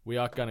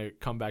going to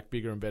come back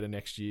bigger and better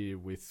next year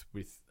with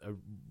a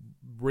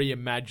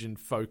reimagined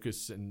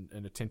focus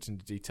and attention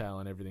to detail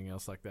and everything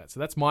else like that. So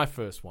that's my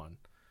first one.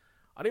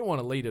 I didn't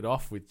want to lead it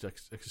off with a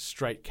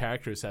straight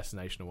character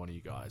assassination of one of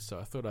you guys, so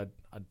I thought I'd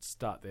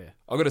start there.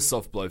 I've got a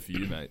soft blow for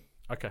you, mate.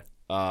 Okay.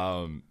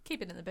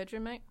 Keep it in the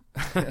bedroom, mate.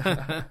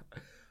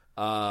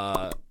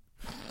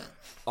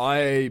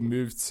 I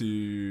moved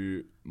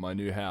to my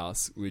new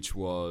house, which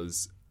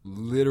was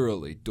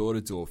literally door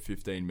to door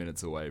 15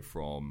 minutes away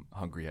from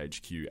Hungry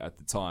HQ at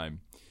the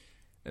time.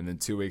 And then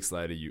 2 weeks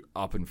later, you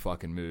up and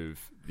fucking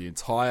move the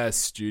entire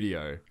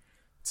studio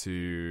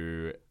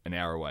to an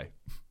hour away.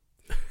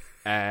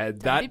 And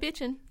Don't be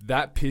bitching.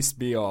 that pissed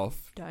me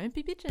off Don't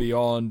be bitching.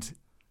 beyond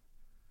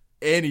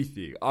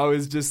anything. I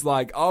was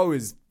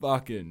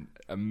fucking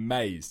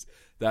amazed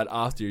that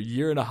after a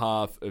year and a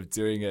half of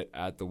doing it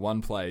at the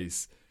one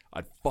place,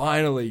 I'd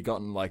finally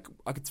gotten, like,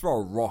 I could throw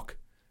a rock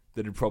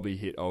that had probably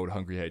hit old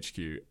Hungry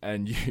HQ,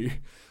 and you,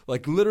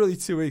 like, literally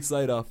 2 weeks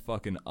later,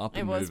 fucking up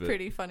It and was move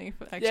pretty funny,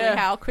 actually, Yeah.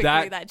 how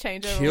quickly that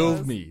changeover killed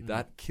was. me.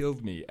 That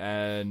killed me,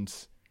 and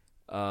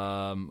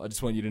I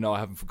just want you to know I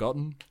haven't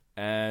forgotten,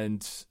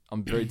 and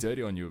I'm very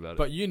dirty on you about it.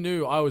 But you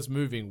knew I was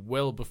moving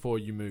well before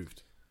you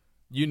moved.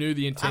 You knew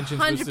the intention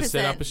was to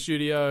set up a 100%.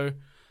 studio.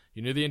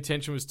 You knew the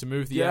intention was to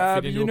move the yeah,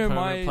 outfit but into you a knew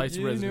permanent place of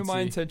you residency. knew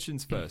my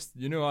intentions first.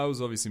 You knew I was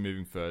obviously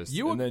moving first.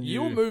 You and then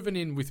were moving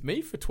in with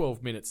me for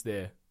 12 minutes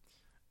there.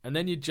 And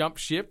then you jumped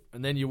ship,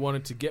 and then you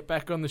wanted to get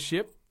back on the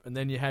ship, and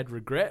then you had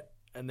regret,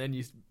 and then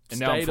you and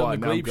now I'm stayed on fine.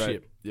 the Now I'm glebe great.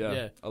 ship.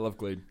 Yeah, I love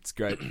Glebe. It's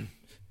great.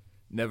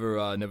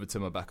 never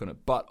turn my back on it.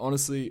 But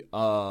honestly,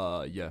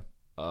 I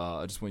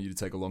just want you to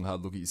take a long,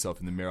 hard look at yourself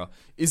in the mirror.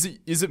 Is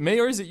it me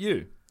or is it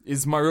you?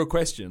 Is my real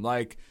question.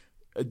 Like,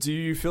 do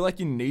you feel like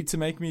you need to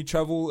make me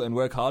travel and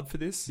work hard for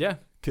this? Yeah.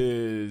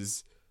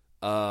 Because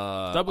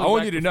I Doubling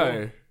want back you to before.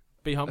 know.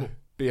 Be humble.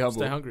 Be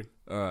humble. Stay hungry.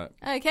 All right.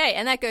 Okay,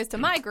 and that goes to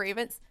my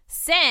grievance.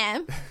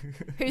 Sam,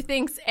 who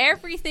thinks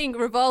everything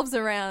revolves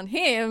around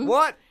him.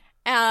 What?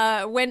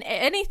 When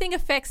anything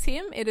affects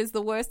him, it is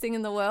the worst thing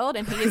in the world,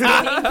 and he is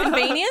being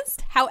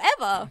inconvenienced.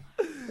 However,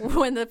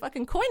 when the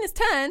fucking coin is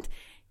turned,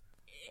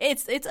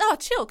 it's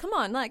chill, come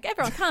on, like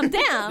everyone calm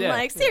down, Yeah.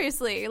 like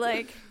seriously,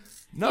 like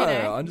No, you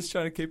know. I'm just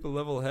trying to keep a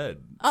level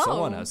head. Oh.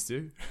 Someone has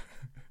to.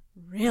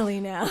 really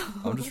now.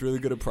 I'm just really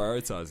good at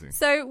prioritizing.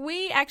 So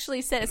we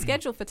actually set a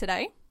schedule for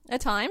today, a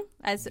time,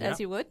 as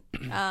you would.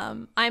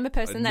 I'm a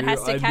person that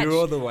has to I knew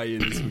all catch the way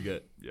this would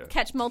get. Yeah.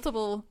 catch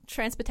multiple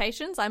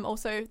transportations. I'm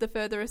also the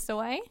furthest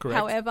away. Correct.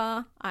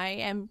 However, I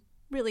am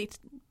really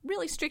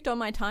strict on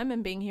my time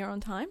and being here on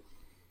time.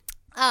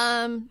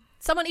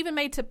 Someone even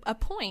made a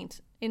point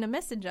in a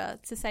messenger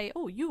to say,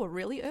 "Oh, you were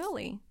really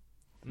early."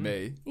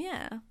 Me?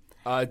 Yeah.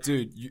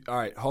 Dude, all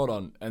right, hold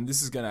on. And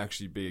this is going to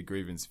actually be a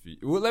grievance for you.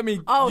 Well, let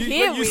me... Oh, you,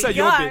 here let you we say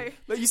go. Your bit.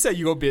 Let you say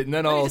your bit, and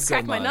then Let me I'll just say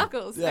crack my mine.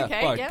 knuckles. Yeah,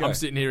 Okay, fine, yep. go. I'm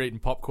sitting here eating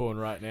popcorn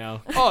right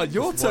now. Oh,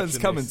 your Just turn's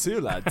watching coming this.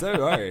 too, lad. Don't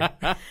worry.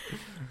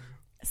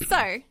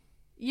 So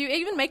you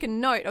even make a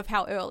note of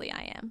how early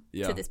I am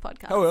Yeah. to this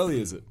podcast. How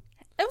early is it?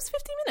 It was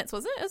 15 minutes,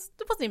 wasn't it?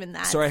 It wasn't even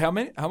that. Sorry, how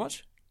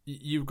much?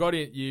 You got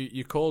in.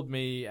 You called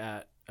me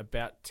at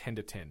about 10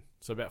 to 10,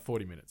 so about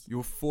 40 minutes. You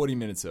were 40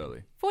 minutes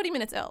early. 40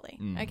 minutes early.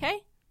 Okay.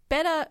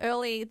 Better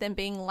early than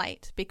being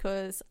late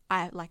because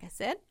like I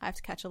said, I have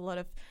to catch a lot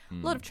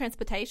of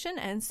transportation,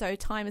 and so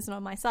time isn't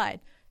on my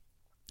side.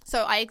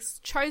 So I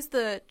chose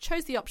the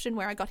option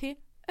where I got here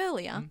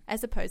earlier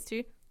as opposed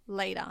to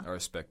later. I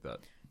respect that.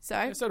 So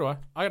Yeah, so do I.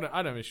 I don't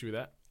have an issue with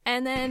that.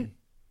 and then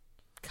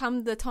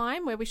come the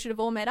time where we should have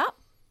all met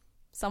up,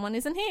 someone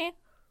isn't here.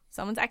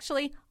 Someone's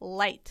actually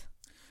late.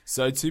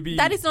 So to be...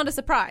 That is not a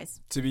surprise.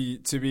 To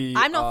be...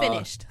 I'm not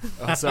finished.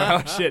 Oh,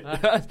 sorry. Oh, shit.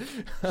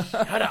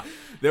 Shut up.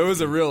 There was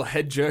a real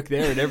head jerk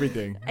there and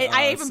everything.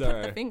 I even put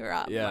sorry. the finger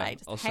up. Yeah, like,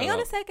 I'll just hang shut on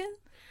a up. second.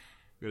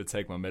 I'm going to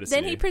take my medicine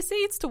Then here. he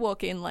proceeds to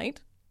walk in late,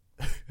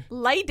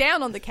 lay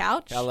down on the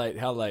couch. How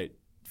late?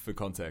 For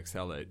context,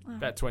 how late?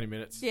 About 20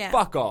 minutes. Yeah.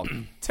 Fuck off.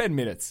 10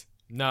 minutes.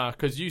 Nah,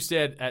 because you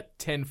said at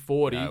 10:40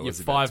 No, it you're was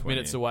about 5 20.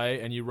 minutes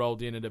away, and you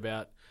rolled in at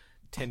about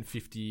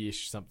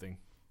 10:50ish something.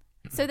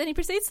 So then he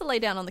proceeds to lay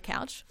down on the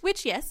couch,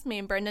 which, yes, me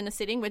and Brendan are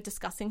sitting. We're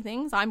discussing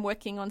things. I'm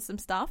working on some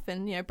stuff,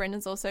 and,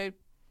 Brendan's also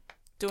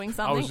doing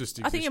something. I was just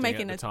I think you're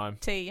existing making at the time.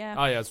 tea, yeah.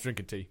 Oh yeah, I was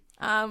drinking tea.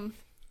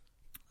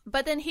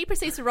 But then he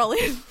proceeds to roll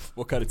in.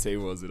 What kind of tea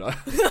was it?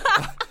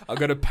 I'm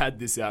going to pad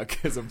this out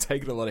because I'm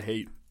taking a lot of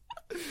heat.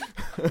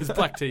 It's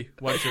black tea,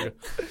 white sugar.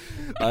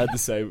 I had to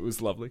say it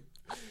was lovely.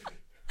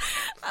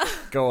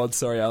 Go on.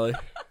 Sorry, Ali.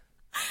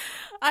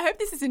 I hope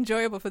this is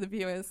enjoyable for the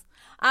viewers.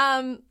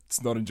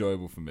 It's not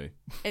enjoyable for me.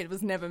 It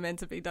was never meant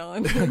to be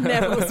done. It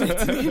never was meant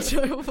to be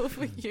enjoyable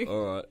for you.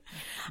 All right.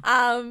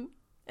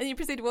 And you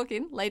proceed to walk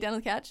in, lay down on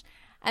the couch,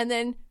 and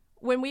then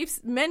when we've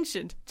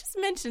mentioned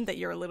that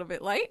you're a little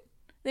bit late,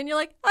 then you're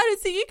like, I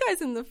don't see you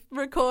guys in the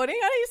recording.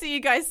 I don't see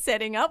you guys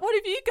setting up. What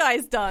have you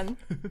guys done?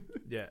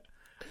 Yeah.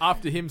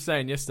 After him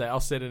saying yesterday, I'll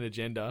set an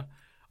agenda.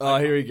 Oh,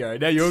 here we go.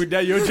 Now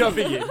you're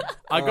jumping in.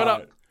 I got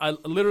up. I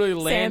literally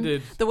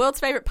landed. Sam, the world's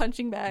favorite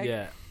punching bag.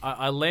 Yeah,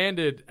 I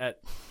landed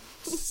at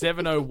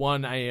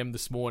 7:01 a.m.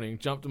 this morning.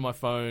 Jumped on my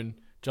phone,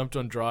 jumped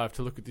on Drive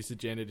to look at this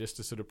agenda just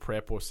to sort of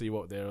prep or see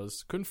what there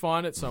was. Couldn't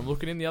find it, so I'm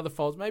looking in the other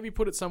folders. Maybe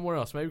put it somewhere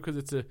else. Maybe because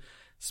it's a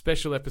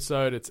special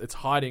episode, it's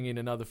hiding in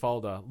another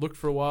folder. Looked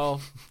for a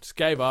while, just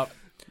gave up.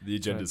 The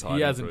agenda's He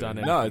hiding. hasn't for you.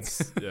 done No,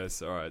 anything. it's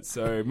yes. All right.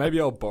 So maybe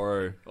I'll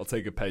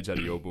take a page out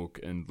of your book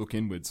and look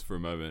inwards for a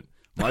moment.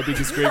 My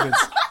biggest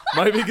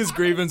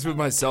grievance with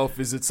myself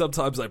is that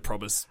sometimes I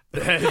promise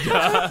and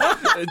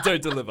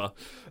don't deliver.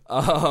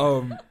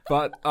 I'm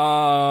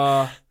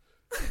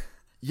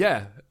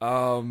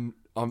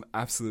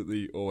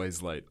absolutely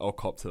always late. I'll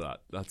cop to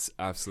that. That's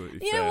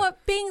absolutely You fair. know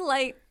what? Being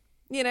late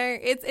You know,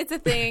 it's a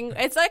thing.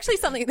 It's actually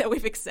something that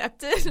we've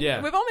accepted.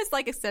 Yeah. We've almost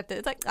like accepted.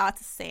 It's like, it's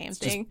the same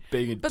thing. Just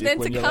being a But dick then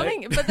when to you're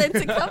late.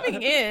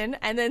 coming in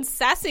and then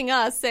sassing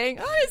us, saying,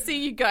 "I don't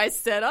see you guys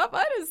set up.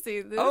 I don't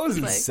see this." I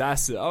wasn't Like,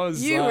 sassing. I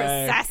was you were like,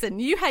 assassin.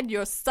 You had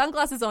your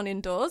sunglasses on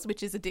indoors,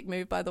 which is a dick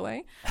move, by the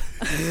way.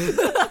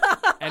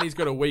 And he's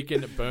got a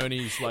weekend at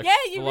Bernie's. Like, Yeah,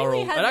 you really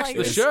floral. had, And actually, like,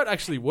 the this- shirt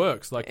actually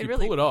works. Like, It you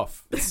really- pull it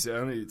off. It's the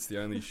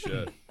only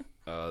shirt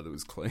that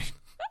was clean.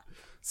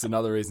 It's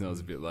another reason I was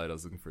a bit late. I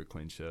was looking for a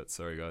clean shirt.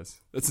 Sorry,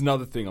 guys. That's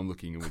another thing I'm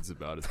looking inwards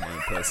about. Is my own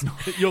personal.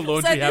 Your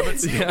laundry So-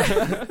 habits.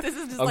 This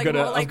is just like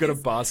more like I've got a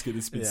this basket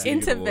that's been sitting in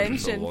the laundry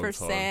intervention for a long for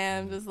time.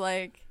 Sam. Just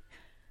like,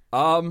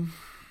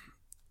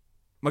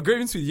 My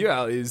grievance with you,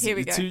 Al, is Here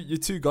we go. you're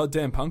too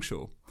goddamn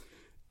punctual,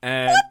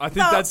 and I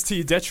think that's to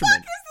your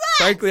detriment.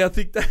 Frankly, I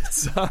think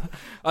that's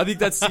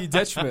to your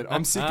detriment.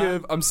 I'm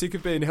sick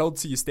of being held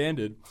to your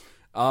standard,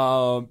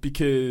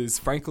 because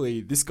frankly,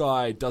 this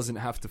guy doesn't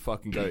have to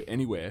fucking go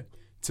anywhere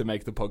to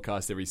make the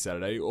podcast every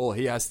Saturday. All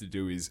he has to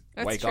do is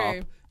That's wake true.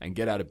 up and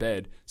get out of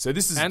bed. So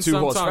this is And a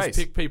 2-horse sometimes race.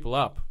 pick people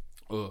up.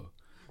 Ugh.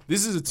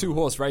 This is a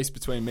 2-horse race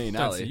between me and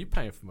Don't see Ali. you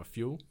paying for my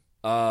fuel.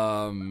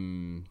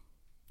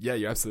 Yeah,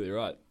 you're absolutely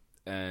right.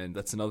 And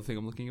that's another thing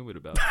I'm looking inward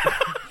about.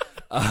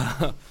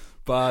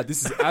 But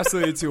this is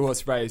absolutely a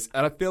 2-horse race.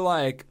 And I feel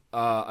like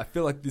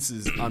this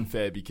is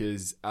unfair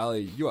because,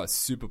 Ali, you are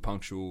super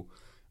punctual.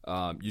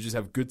 You just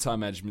have good time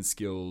management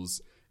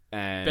skills.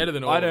 And Better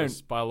than all of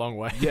us by a long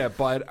way. Yeah,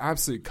 by an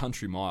absolute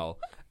country mile.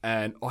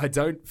 And I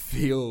don't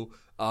feel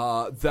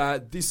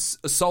that this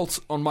assault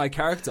on my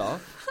character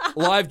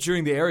live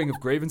during the airing of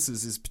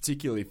grievances is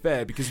particularly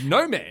fair because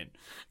no man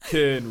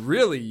can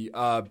really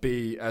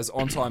be as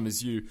on time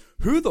as you.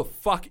 Who the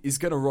fuck is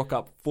going to rock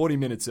up 40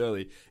 minutes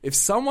early? If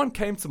someone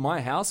came to my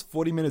house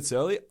 40 minutes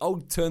early, I'll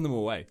turn them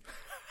away.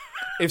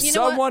 If You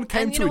know someone what?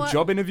 came And you to know a what?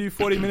 job interview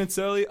 40 minutes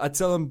early, I'd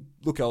tell them,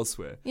 look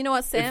elsewhere. you know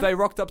what, Sam? If they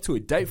rocked up to a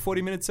date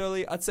 40 minutes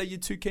early, I'd say you're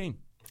too keen.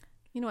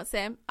 You know what,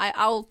 Sam?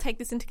 I'll take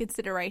this into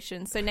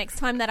consideration. So next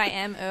time that I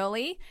am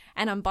early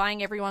and I'm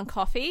buying everyone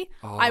coffee,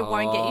 I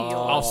won't get you yours.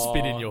 I'll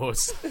spit in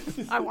yours.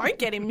 I won't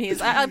get him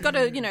his. I've got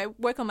to,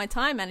 work on my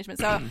time management.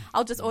 So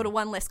I'll just order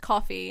one less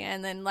coffee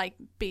and then,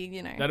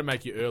 be. That'll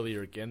make you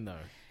earlier again, though.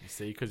 You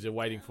see, because you're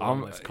waiting for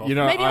one less coffee.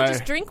 Maybe I'll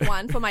just drink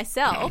one for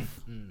myself.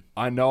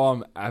 I know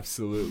I'm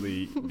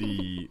absolutely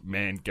the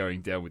man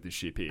going down with the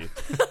ship here.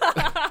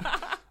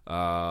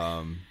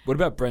 What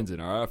about Brendan?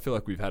 All right, I feel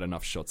like we've had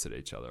enough shots at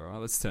each other. All right,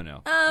 let's turn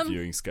our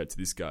viewing scope to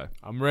this guy.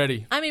 I'm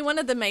ready. I mean, one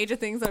of the major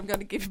things I'm going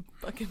to give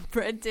fucking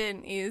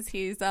Brendan is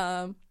his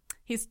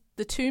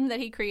the tomb that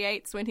he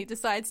creates when he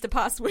decides to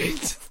pass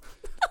wind.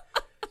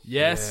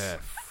 Yes. Yeah,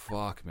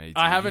 fuck me. Dude.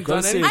 I haven't You've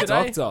gotta done see any a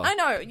today. doctor. I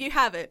know you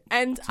have it,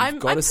 and I'm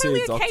gotta see a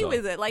totally okay doctor.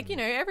 with it. Like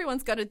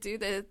everyone's got to do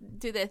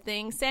their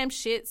thing. Sam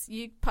shits,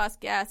 you pass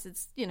gas.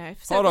 It's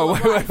Hold circle on,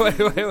 of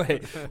life.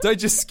 wait. Don't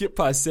just skip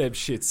past Sam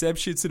shit. Sam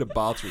shit's in a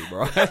bathroom,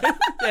 right?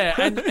 Yeah,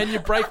 and you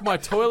break my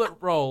toilet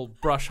roll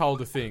brush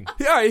holder thing.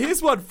 Yeah,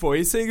 here's one for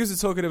you. Seeing as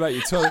we're talking about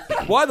your toilet,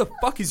 why the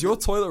fuck is your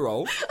toilet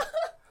roll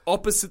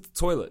opposite the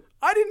toilet?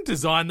 I didn't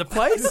design the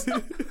place.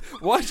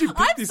 Why'd you pick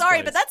I'm this sorry,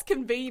 place? but that's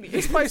convenient.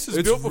 This place was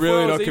It's built before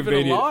really I was not even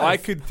convenient. alive. I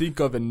could think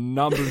of a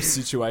number of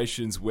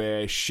situations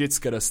where shit's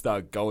gonna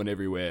start going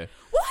everywhere.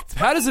 What?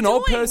 How What does are an you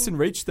old doing? person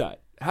reach that?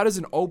 How does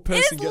an old person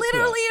It's get to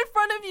literally that? in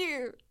front of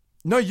you.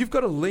 No, you've got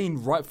to lean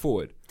right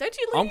forward. Don't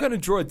you? Leave? I'm going to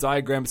draw a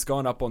diagram. It's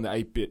going up on the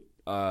 8-bit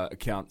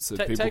account so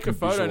people Take can a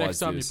photo visualize next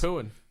time this. you're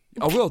pooing.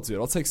 I will, dude.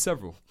 I'll take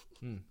several.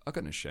 I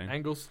got no shame.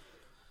 Angles.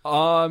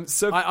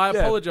 So I yeah,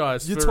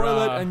 apologise your for,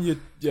 toilet and your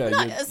No,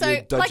 so your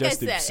like I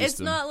digestive said, system. it's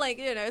not like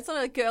it's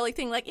not a girly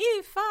thing like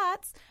ew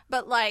farts,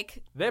 but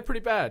like They're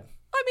pretty bad.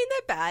 I mean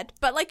they're bad,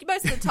 but like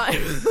most of the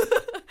time.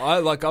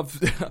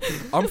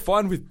 I'm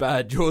fine with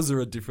bad. Yours are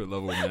a different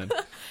level, man.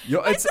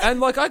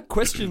 And I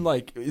question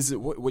is it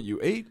what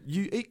you eat?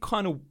 You eat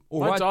kind of My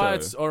alright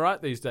diet's though.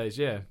 alright these days,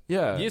 yeah.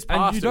 Yeah. Years And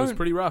past, you it was don't-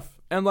 pretty rough.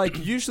 And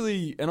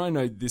usually, and I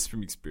know this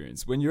from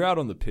experience, when you're out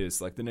on the piss,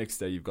 the next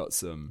day you've got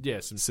some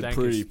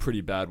stankers.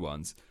 pretty bad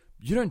ones.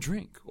 You don't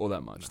drink all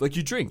that much.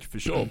 You drink for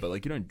sure, but you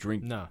don't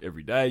drink No.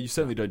 every day. You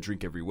certainly don't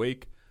drink every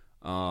week.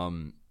 I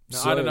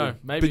don't know.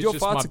 Maybe but it's your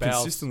just farts my are bowels.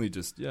 consistently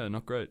just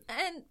not great.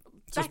 And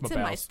just back my to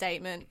my bowels.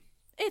 statement,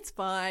 it's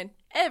fine.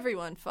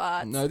 Everyone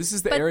farts. No, this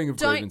is the But airing of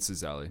don't-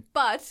 grievances, Ali.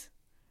 But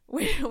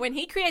when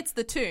he creates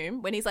the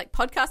tomb, when he's like,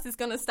 podcast is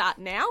going to start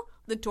now,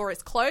 the door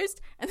is closed,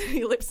 and then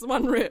he lips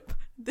one rip.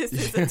 This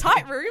is a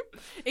tight room.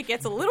 It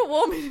gets a little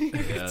warm in here.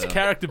 It's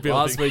character building.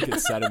 Last week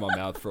it sat in my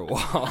mouth for a while.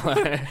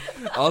 I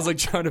was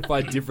trying to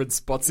find different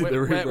spots in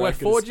the room. where We're I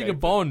could forging a escape.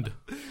 bond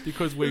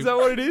because we're Is that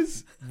what it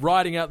is?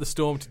 riding out the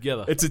storm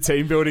together. It's a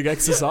team building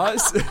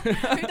exercise.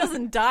 Who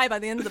doesn't die by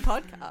the end of the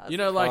podcast? You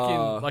know,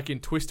 like in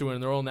Twister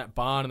when they're all in that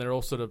barn and they're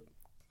all sort of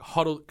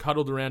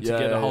cuddled around Yeah,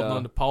 together, yeah, holding yeah.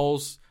 onto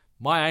poles.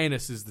 My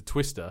anus is the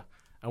Twister,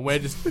 and we're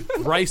just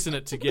racing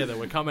it together.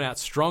 We're coming out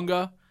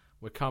stronger.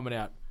 We're coming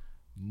out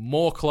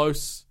more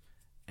close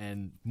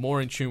and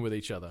more in tune with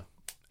each other.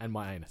 And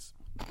my anus.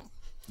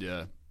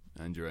 Yeah,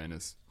 and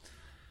Uranus.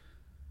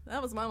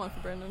 That was my one for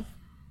Brendan.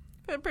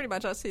 But pretty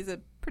much us. He's a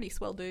pretty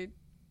swell dude.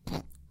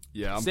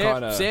 Yeah, I'm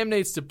kind of... Sam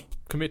needs to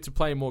commit to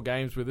playing more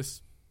games with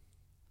us.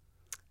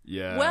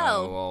 Yeah,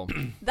 Well,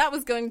 that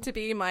was going to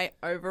be my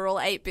overall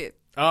 8-bit.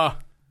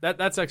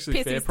 That's actually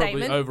Piercing fair.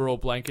 Probably statement. overall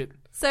blanket.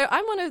 So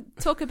I want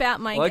to talk about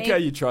my I like game. how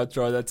you tried to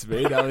throw that to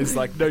me. Now he's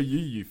like, no,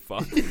 you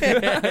fuck.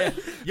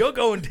 You're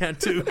going down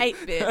too.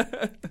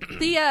 8-bit.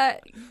 The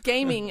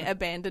gaming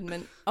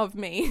abandonment of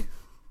me.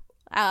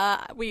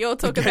 We all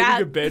talk Gaming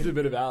about...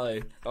 abandonment of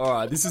Ali. All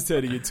right, this is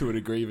turning into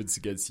an grievance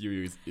against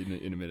you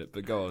in a minute,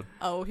 but go on.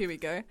 Oh, here we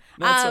go.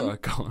 No, it's all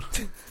right, go on.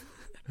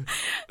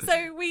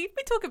 So we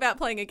talk about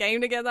playing a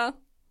game together.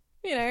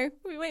 You know,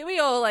 we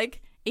all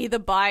like either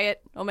buy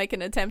it or make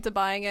an attempt at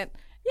buying it.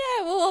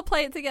 Yeah, we'll all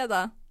play it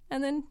together.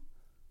 And then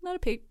not a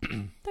peep.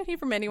 Don't hear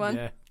from anyone.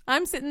 Yeah.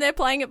 I'm sitting there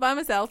playing it by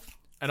myself.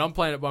 And I'm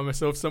playing it by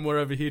myself somewhere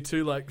over here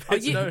too. Like,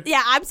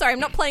 Yeah, I'm sorry. I'm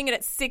not playing it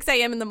at 6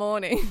 a.m. in the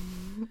morning.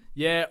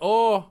 Yeah,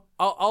 or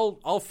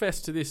I'll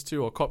fess to this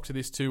too, or cop to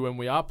this too. When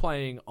we are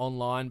playing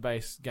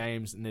online-based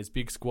games and there's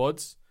big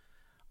squads,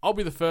 I'll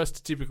be the first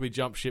to typically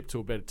jump ship to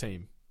a better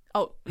team.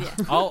 Oh, yeah.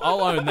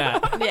 I'll own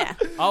that. Yeah.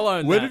 I'll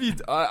own When that. have you...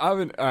 I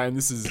haven't... and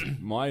this is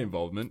my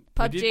involvement.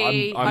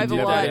 PUBG, I'm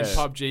Overwatch.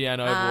 PUBG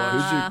and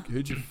Overwatch.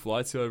 Who'd you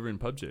fly to over in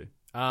PUBG?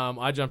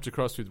 I jumped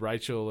across with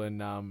Rachel and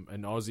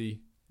Aussie,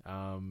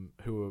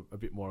 who were a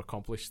bit more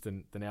accomplished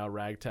than our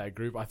ragtag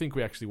group. I think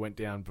we actually went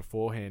down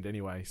beforehand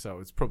anyway, so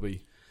it's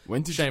probably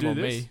When did shame you on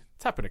do this? me.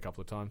 It's happened a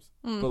couple of times.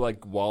 But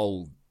like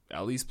while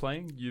Ali's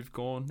playing, you've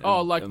gone.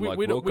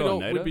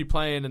 We'd be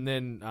playing, and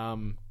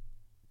then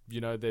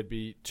there'd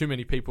be too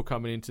many people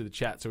coming into the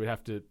chat, so we'd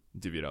have to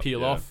divvy it up,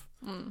 peel yeah. off.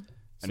 Mm.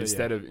 And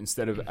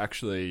instead of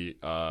actually,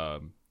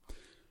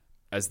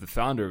 as the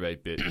founder of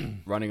 8-bit,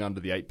 running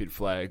under the 8-bit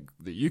flag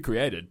that you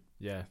created,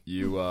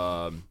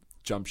 you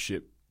jump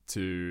ship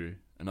to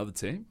another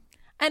team.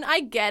 And I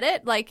get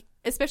it, like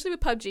especially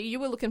with PUBG, you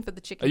were looking for the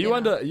chicken. Are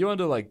you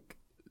under like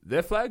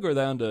their flag, or are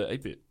they under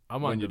 8-bit?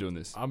 You're doing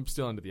this. I'm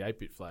still under the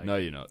 8-bit flag. No,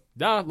 you're not.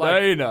 No, No,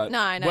 you're not.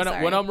 No,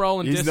 sorry. When I'm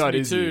rolling He's not,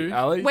 Destiny is 2, he?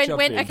 Ali,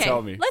 jump in,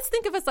 tell me. Let's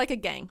think of us like a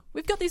gang.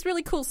 We've got these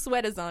really cool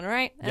sweaters on,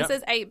 right? And Yep. it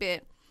says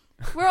 8-bit.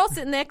 We're all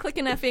sitting there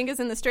clicking our fingers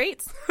in the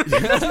streets.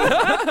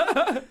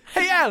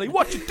 hey Ali,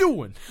 what you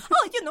doing?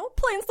 Oh,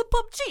 playing some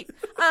PUBG.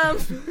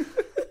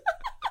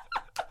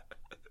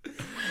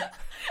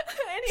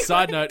 Anyway,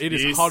 Side note: it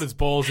is hot as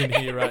balls in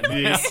here right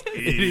now.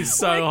 It is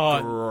so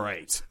hot.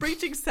 Great.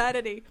 breaching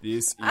Saturday.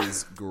 This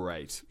is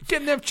great.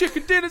 Getting them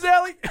chicken dinners,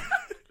 Ali.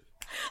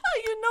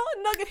 Oh,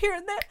 a nugget here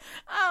and there.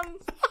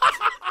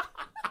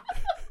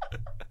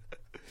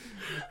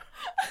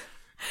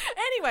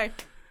 Anyway,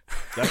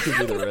 That could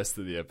be the rest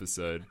of the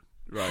episode.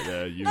 Right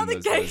there. You another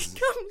and those gang guys.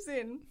 comes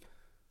in.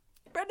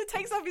 Brenda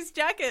takes off his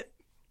jacket,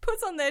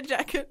 puts on their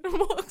jacket, and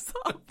walks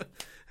off.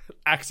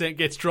 Accent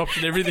gets dropped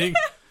and everything.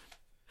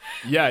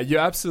 Yeah, you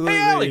absolutely...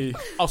 Hey Ali,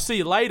 I'll see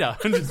you later.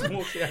 And just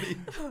walks out here.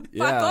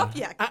 Yeah, Fuck off,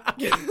 yeah.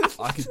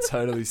 I could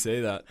totally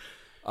see that.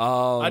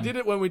 I did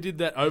it when we did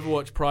that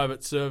Overwatch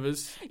private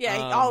servers.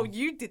 Yeah,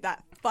 you did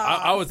that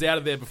fast. I was out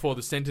of there before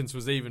the sentence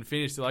was even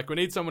finished. They're like, we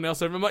need someone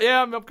else over. I'm like,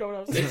 yeah, I'm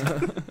coming upstairs.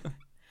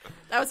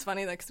 That was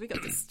funny though, because we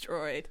got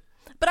destroyed.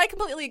 But I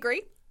completely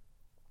agree.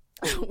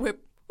 We're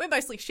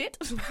mostly shit.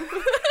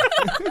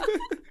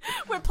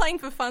 We're playing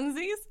for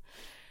funsies.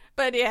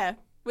 But yeah,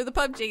 with the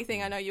PUBG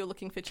thing, I know you were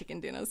looking for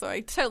chicken dinner, so I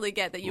totally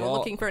get that you were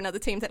looking for another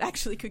team that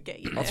actually could get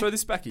you there. I'll throw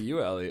this back at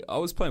you, Ali. I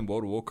was playing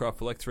World of Warcraft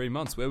for like 3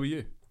 months. Where were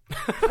you?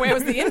 Where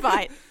was the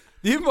invite?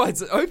 The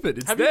invite's open.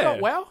 It's Have there. you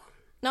got WoW?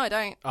 No, I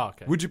don't. Oh,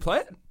 okay. Would you play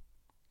it?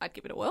 I'd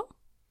give it a whirl.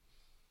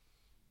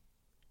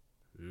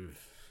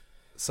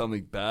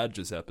 Something bad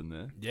just happened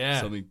there. Yeah.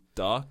 Something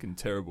dark and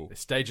terrible. They're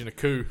staging a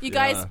coup. You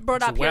guys brought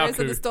It's a up WoW Heroes of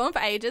coup. the Storm for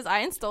ages. I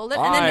installed it,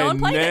 and then no one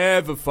played it. I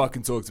never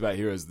fucking talked about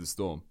Heroes of the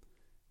Storm.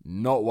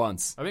 Not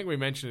once. I think we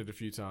mentioned it a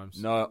few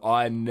times. No,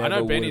 I never I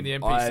know Benny, would've-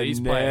 the NPC's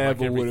playing like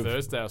never every would've-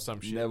 Thursday or some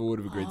shit. Never would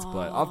have agreed to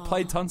play it. I've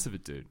played tons of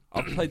it, dude.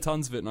 I've played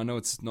tons of it, and I know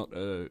it's not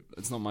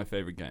my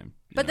favorite game.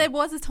 But there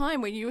was a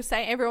time when you were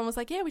saying, everyone was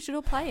like, yeah, we should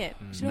all play it.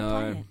 We should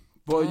all play No. it.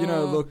 Well,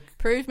 look,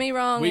 Prove me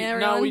wrong,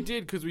 everyone. No, we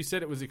did because we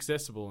said it was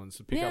accessible and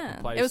so pick up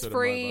and play. it was sort of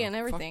free mobile. and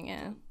everything,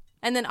 yeah.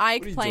 And then I are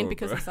you complained doing,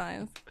 because bro? of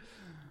science.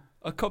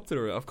 I've copped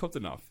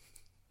enough.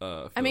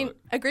 I mean,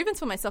 a grievance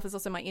for myself is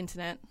also my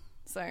internet.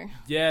 So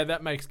Yeah,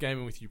 that makes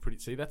gaming with you pretty.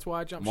 See, that's why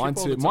I jump mine ship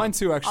all too. the time. Mine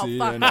too,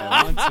 actually. Oh, Yeah, fuck no,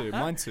 off.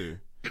 mine too.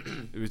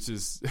 Which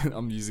is,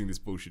 I'm using this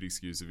bullshit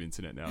excuse of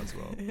internet now as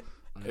well.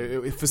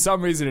 For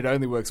some reason, it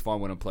only works fine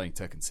when I'm playing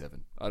Tekken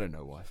 7. I don't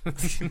know why.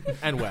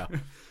 And WoW.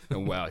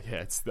 And wow,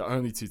 yeah, it's the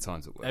only 2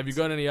 times it works. Have you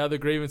got any other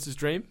grievances,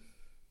 Dream?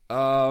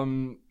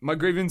 My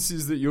grievance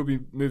is that you'll be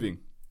moving,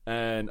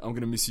 and I'm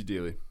going to miss you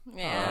dearly.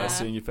 yeah.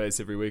 Seeing your face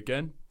every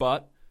weekend.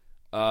 But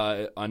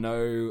I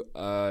know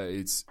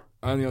it's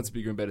only on to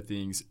bigger and better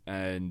things,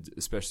 and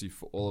especially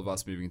for all of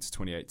us moving into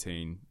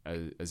 2018,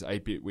 as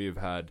 8-bit, we have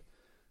had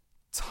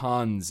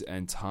tons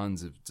and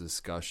tons of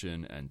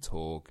discussion and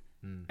talk,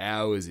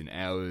 hours and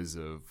hours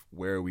of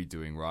where are we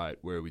doing right,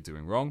 where are we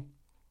doing wrong,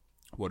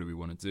 what do we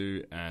want to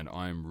do, and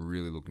I'm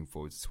really looking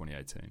forward to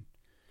 2018.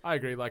 I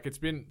agree. Like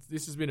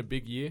this has been a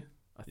big year.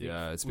 I think.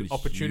 Yeah, it's been a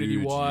opportunity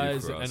huge year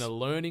wise for us. and a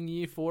learning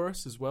year for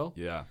us as well.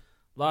 Yeah.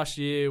 Last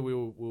year we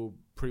were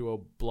pretty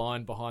well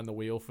blind behind the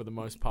wheel for the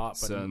most part.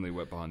 But Certainly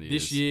wet behind the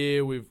ears. this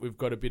year we've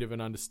got a bit of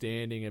an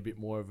understanding, a bit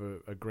more of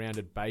a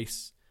grounded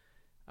base.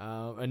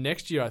 And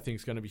next year I think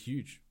is going to be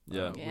huge.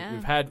 Yeah.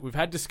 We've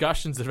had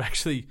discussions that have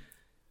actually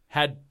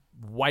had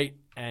weight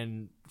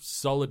and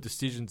solid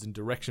decisions and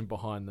direction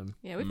behind them.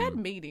 Yeah, we've had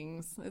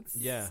meetings.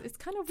 It's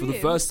kind of For weird.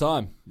 the first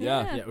time.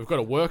 Yeah. Yeah, we've got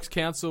a works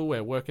council.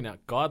 We're working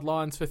out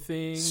guidelines for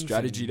things.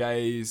 Strategy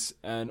days.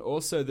 And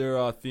also there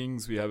are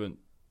things we haven't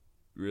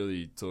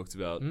really talked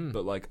about,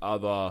 but like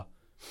other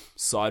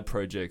side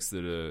projects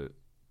that are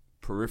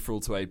peripheral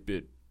to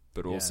 8-bit,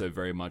 but also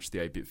very much the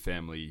 8-bit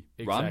family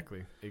run.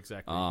 Exactly.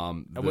 That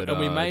and we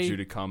are may due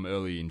to come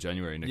early in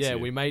January next year. Yeah,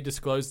 we may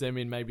disclose them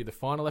in maybe the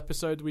final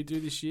episode we do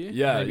this year.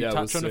 Yeah, maybe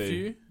touch we'll on a see.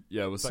 few.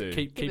 Yeah, we'll But see.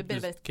 keep Give a bit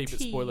of a it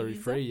spoilery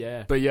teaser. free.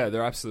 Yeah. But yeah,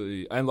 they're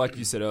absolutely... And like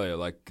you said earlier,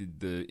 like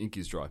the ink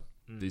is dry.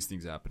 These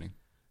things are happening.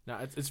 No,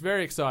 it's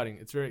very exciting.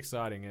 It's very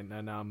exciting,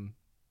 and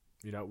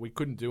you know, we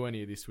couldn't do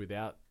any of this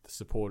without the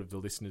support of the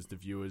listeners, the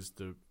viewers,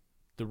 the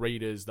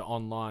readers, the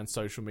online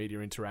social media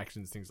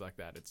interactions, things like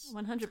that. It's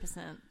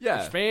 100%.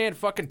 Yeah.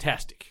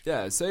 fan-fucking-tastic.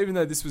 Yeah, so even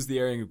though this was the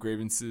airing of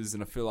grievances,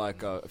 and I feel like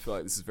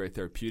this is very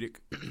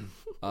therapeutic,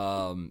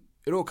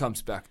 it all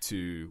comes back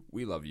to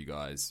we love you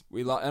guys.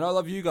 And I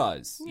love you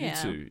guys.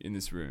 Yeah. You two in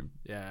this room.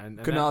 Yeah, and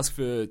Couldn't ask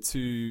for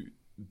two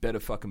better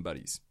fucking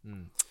buddies.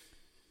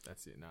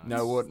 That's it.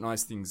 Now, what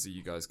nice things are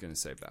you guys going to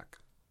say back?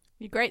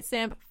 You're great,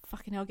 Sam. But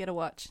fucking hell, get a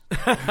watch.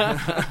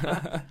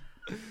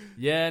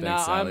 Yeah,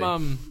 Thanks, no, Ali.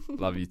 I'm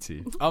Love you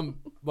too.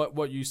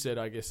 what you said.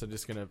 I guess I'm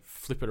just gonna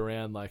flip it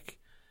around. Like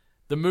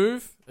the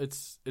move,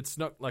 it's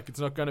not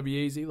going to be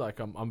easy. Like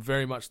I'm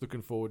very much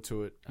looking forward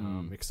to it.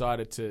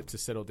 Excited to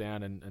settle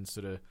down and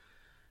sort of,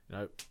 you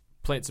know,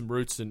 plant some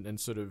roots and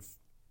sort of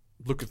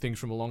look at things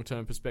from a long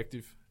term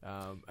perspective.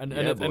 And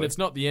it's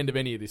not the end of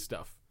any of this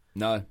stuff.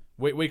 No.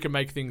 We can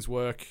make things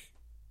work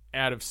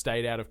out of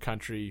state, out of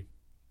country,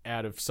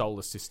 out of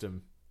solar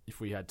system if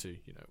we had to.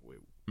 You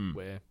know,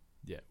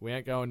 we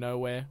ain't going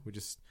nowhere. We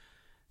just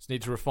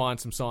need to refine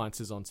some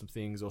sciences on some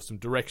things or some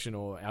direction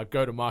or our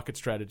go-to-market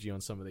strategy on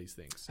some of these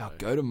things. So, Our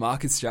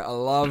go-to-market strategy. I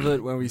love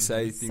it when we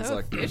say things So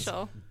like this.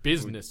 official.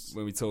 business.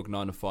 When we talk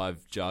 9 to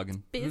 5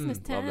 jargon. Business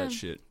time. Love that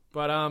shit.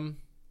 But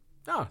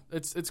no,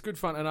 it's good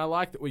fun, and I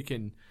like that we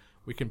can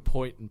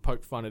point and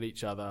poke fun at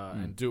each other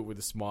and do it with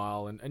a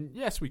smile. And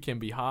yes, we can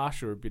be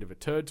harsh or a bit of a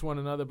turd to one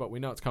another, but we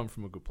know it's coming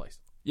from a good place.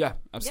 Yeah,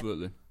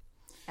 absolutely.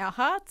 Our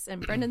hearts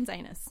and Brendan's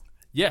anus.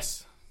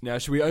 Yes. Now,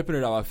 should we open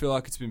it up? I feel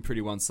like it's been pretty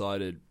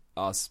one-sided,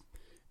 us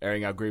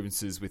airing our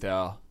grievances with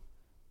our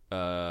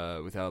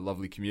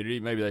lovely community.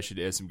 Maybe they should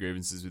air some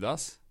grievances with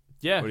us.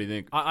 Yeah. What do you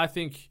think? I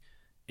think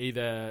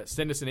either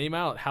send us an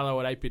email at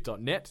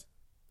hello@8bit.net,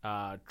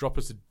 drop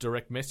us a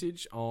direct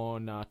message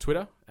on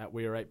Twitter at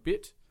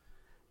weare8bit,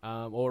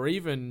 or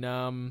even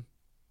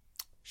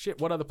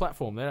what other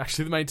platform? They're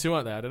actually the main two,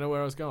 aren't they? I don't know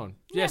where I was going.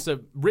 Yeah,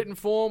 so written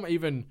form,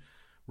 even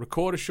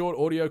record a short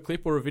audio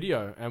clip or a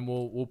video, and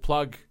we'll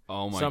plug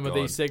some of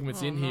these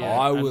segments in here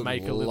and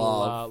make a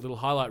little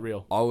highlight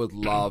reel. I would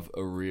love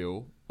a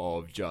reel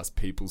of just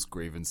people's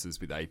grievances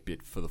with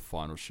 8-bit for the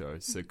final show.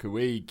 So could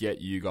we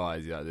get you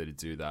guys out there to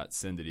do that?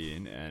 Send it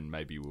in, and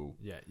maybe we'll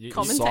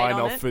Commentate sign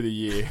on off it. for the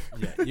year.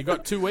 Yeah, you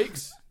got 2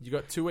 weeks. You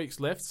got 2 weeks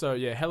left. So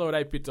yeah,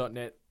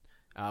 hello@8bit.net.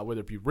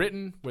 Whether it be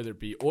written, whether it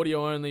be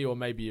audio only, or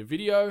maybe a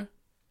video,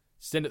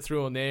 send it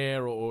through on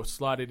there, or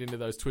slide it into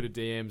those Twitter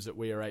DMs at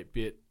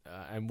weare8bit,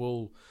 and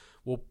we'll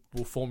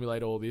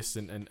formulate all this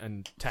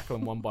and tackle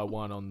them one by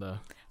one on the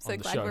So on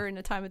the glad show. we're in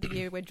a time of the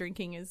year where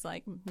drinking is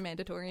like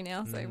mandatory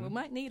now, so we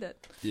might need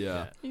it.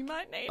 Yeah. You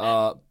might need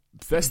it.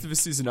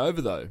 Festivus isn't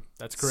over though.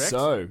 That's correct.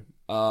 So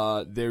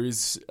there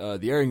is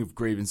the airing of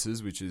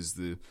grievances, which is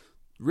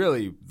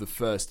really the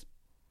first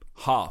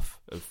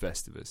half of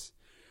Festivus.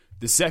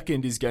 The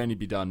second is going to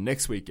be done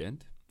next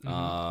weekend.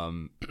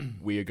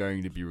 We are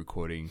going to be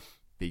recording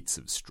Beats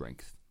of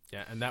Strength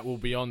Yeah, and that will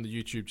be on the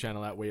YouTube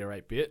channel at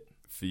weare8bit.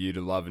 for you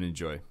to love and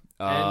enjoy.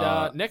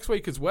 And next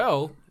week as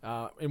well,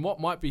 in what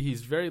might be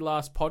his very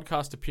last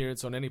podcast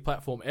appearance on any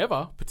platform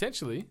ever,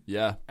 potentially,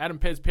 Yeah. Adam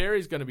Pez Perry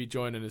is going to be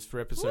joining us for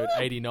episode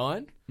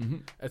 89.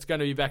 It's going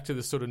to be back to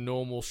the sort of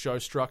normal show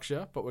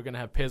structure, but we're going to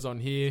have Pez on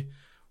here.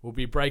 We'll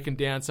be breaking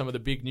down some of the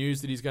big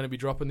news that he's going to be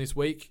dropping this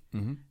week,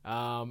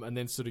 and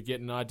then sort of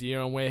get an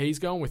idea on where he's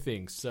going with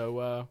things.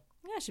 So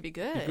yeah, it should be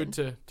good. good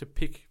to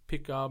pick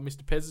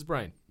Mr. Pez's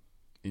brain.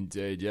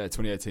 Indeed, yeah.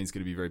 2018 is going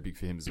to be very big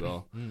for him as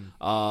well.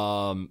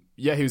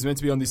 Yeah, he was meant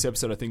to be on this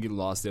episode. I think in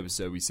the last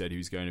episode we said he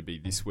was going to be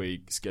this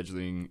week.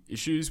 Scheduling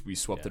issues, we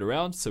swapped it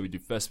around. So we do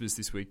Festivus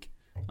this week,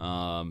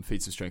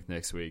 Feats of Strength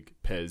next week,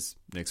 Pez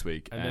next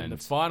week. And then the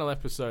final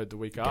episode the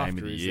week Game of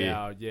after the is year.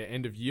 our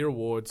end of year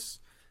awards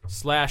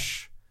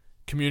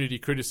 / community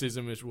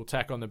criticism, which we'll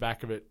tack on the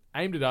back of it,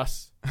 aimed at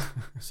us.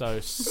 So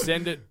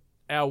send it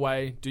our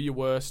way, do your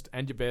worst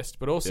and your best,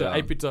 but also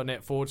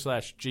 8bit.net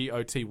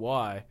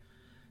 /GOTY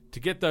to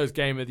get those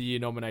Game of the Year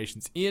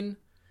nominations in.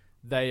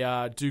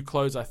 They do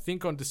close, I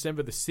think, on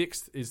December the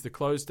 6th is the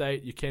close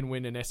date. You can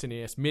win an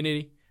SNES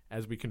Mini,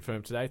 as we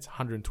confirmed today. It's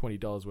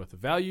 $120 worth of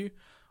value.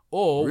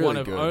 Or Really one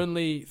of good.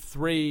 only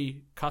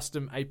 3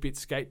 custom 8-bit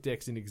skate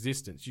decks in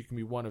existence. You can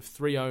be one of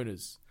 3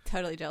 owners.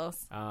 Totally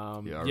jealous.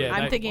 I Yeah, really I'm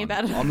want thinking one.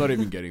 about it. I'm not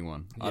even getting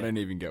one. I don't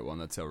even get one.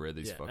 That's how rare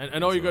these Yeah. fucking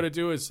And all you things got are. to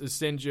do is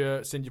send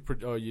your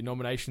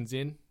nominations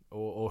in,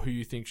 or who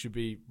you think should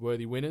be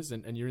worthy winners,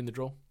 and you're in the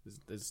draw.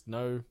 There's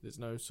no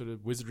sort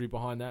of wizardry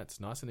behind that. It's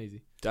nice and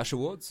easy. Dash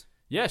Awards?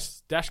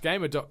 Yes,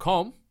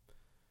 dashgamer.com.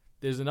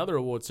 There's another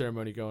award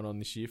ceremony going on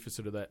this year for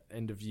sort of that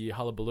end of year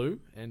hullabaloo,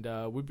 and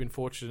we've been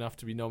fortunate enough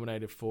to be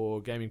nominated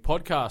for Gaming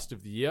Podcast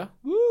of the Year.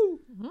 Woo!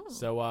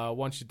 So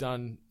once you're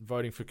done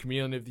voting for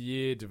Chameleon of the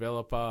Year,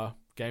 Developer,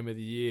 Game of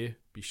the Year,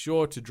 be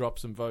sure to drop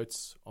some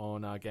votes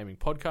on Gaming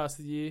Podcast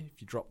of the Year. If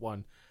you drop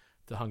one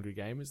to Hungry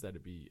Gamers,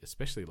 that'd be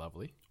especially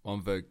lovely.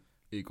 One vote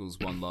equals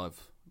one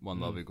love. One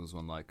love equals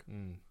one like.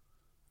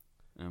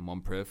 And one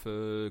prayer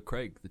for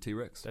Craig, the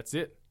T-Rex. That's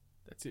it.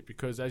 That's it,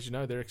 because as you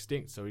know, they're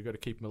extinct, so we've got to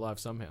keep them alive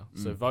somehow.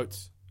 So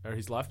votes are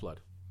his lifeblood.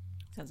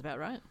 Sounds about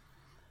right.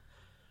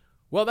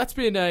 Well, that's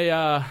been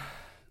a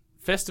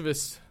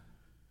Festivus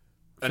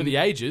for the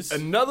ages.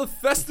 Another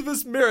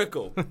Festivus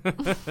miracle.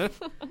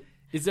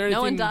 Is there anything,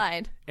 No one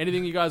died.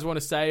 anything you guys want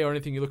to say or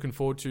anything you're looking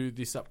forward to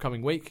this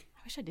upcoming week?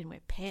 I wish I didn't wear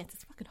pants.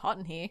 It's fucking hot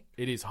in here.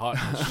 It is hot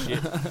as shit.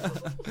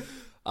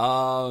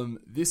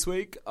 This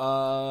week,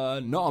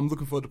 no, I'm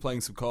looking forward to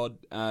playing some COD,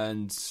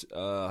 and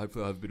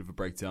hopefully I'll have a bit of a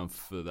breakdown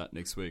for that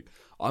next week.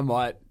 I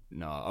won't.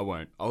 I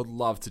would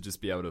love to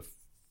just be able to,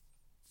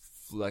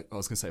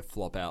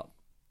 flop out.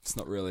 It's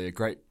not really a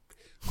great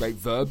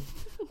verb,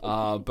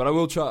 but I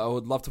will try. I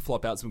would love to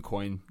flop out some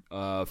coin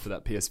for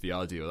that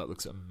PSVR deal. That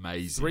looks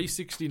amazing.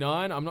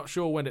 $369. I'm not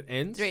sure when it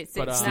ends. But,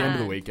 It's the end of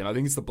the weekend. I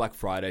think it's the Black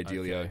Friday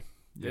dealio. Okay.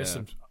 There's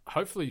some.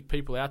 Hopefully,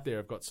 people out there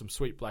have got some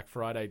sweet Black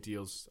Friday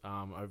deals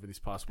over this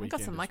past I've weekend.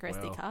 got some as micro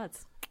well. SD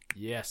cards.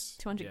 Yes,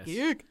 200 yes.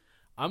 gig.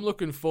 I'm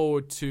looking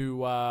forward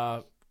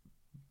to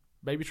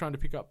maybe trying to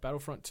pick up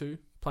Battlefront 2,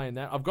 playing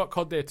that. I've got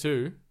COD there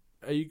too.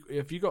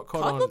 Have you got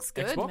COD COD on looks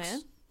good, Xbox?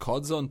 man.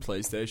 COD's on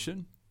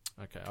PlayStation.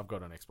 Okay, I've got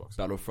it on Xbox.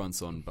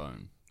 Battlefront's on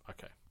Bone.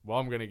 Okay, well,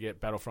 I'm going to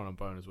get Battlefront on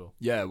Bone as well.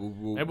 Yeah,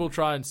 Maybe we'll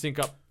try and sync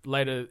up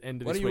later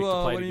end of this week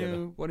to play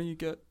together. Why don't you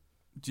get?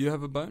 Do you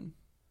have a Bone?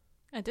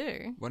 I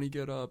do. Why don't you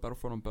get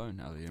Battlefront on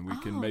Bone, Ali, and we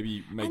can Oh.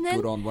 maybe make And then-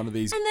 good on one of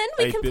these. And then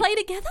we can 8-bit play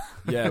together?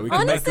 Yeah, we can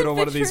make Honest good and on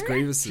one of these for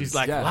grievances. She's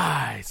like, yeah.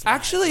 lies.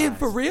 Actually, lies.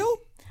 for real?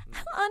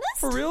 Honest?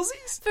 For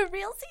realsies? For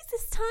realsies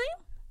this time?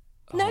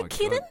 No Oh my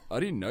kidding? God. I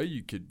didn't know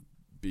you could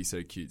be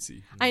so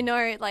cutesy. I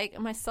know, like,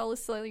 my soul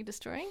is slowly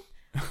destroying.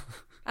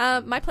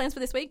 My plans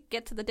for this week,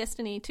 get to the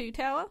Destiny 2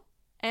 tower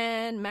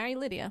and marry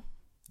Lydia.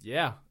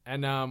 Yeah,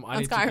 and I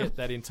need to Skyrim. get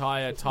that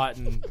entire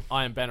Titan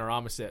Iron Banner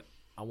armor set.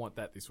 I want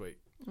that this week.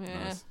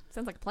 Yeah, Nice.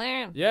 sounds like a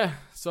plan. Yeah,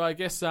 so I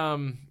guess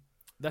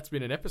that's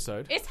been an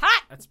episode. It's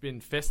hot! That's been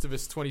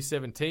Festivus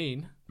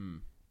 2017.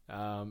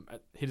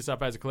 Hit us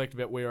up as a collective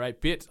at We're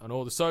 8-Bit on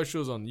all the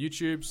socials, on the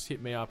YouTubes.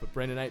 Hit me up at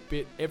Brendan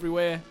 8-Bit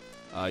everywhere.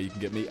 You can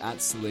get me at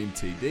Saleem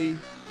TD.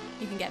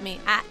 You can get me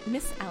at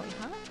Miss Ali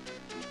Hart.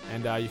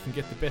 And you can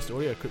get the best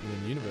audio equipment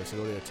in the universe at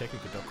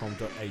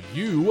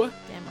audiotechnica.com.au.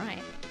 Damn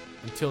right.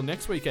 Until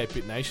next week,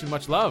 8-Bit Nation,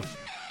 much love.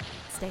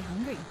 Stay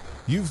hungry.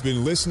 You've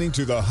been listening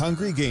to The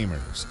Hungry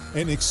Gamers,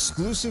 an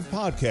exclusive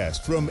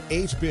podcast from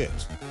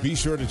 8-Bit. Be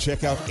sure to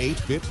check out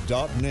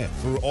 8bit.net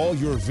for all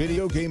your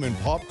video game and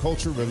pop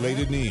culture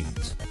related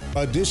needs.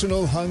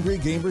 Additional Hungry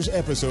Gamers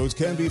episodes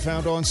can be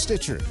found on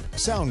Stitcher,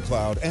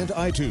 SoundCloud, and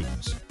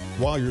iTunes.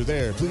 While you're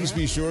there, please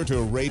be sure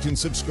to rate and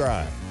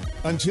subscribe.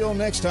 Until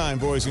next time,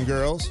 boys and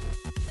girls,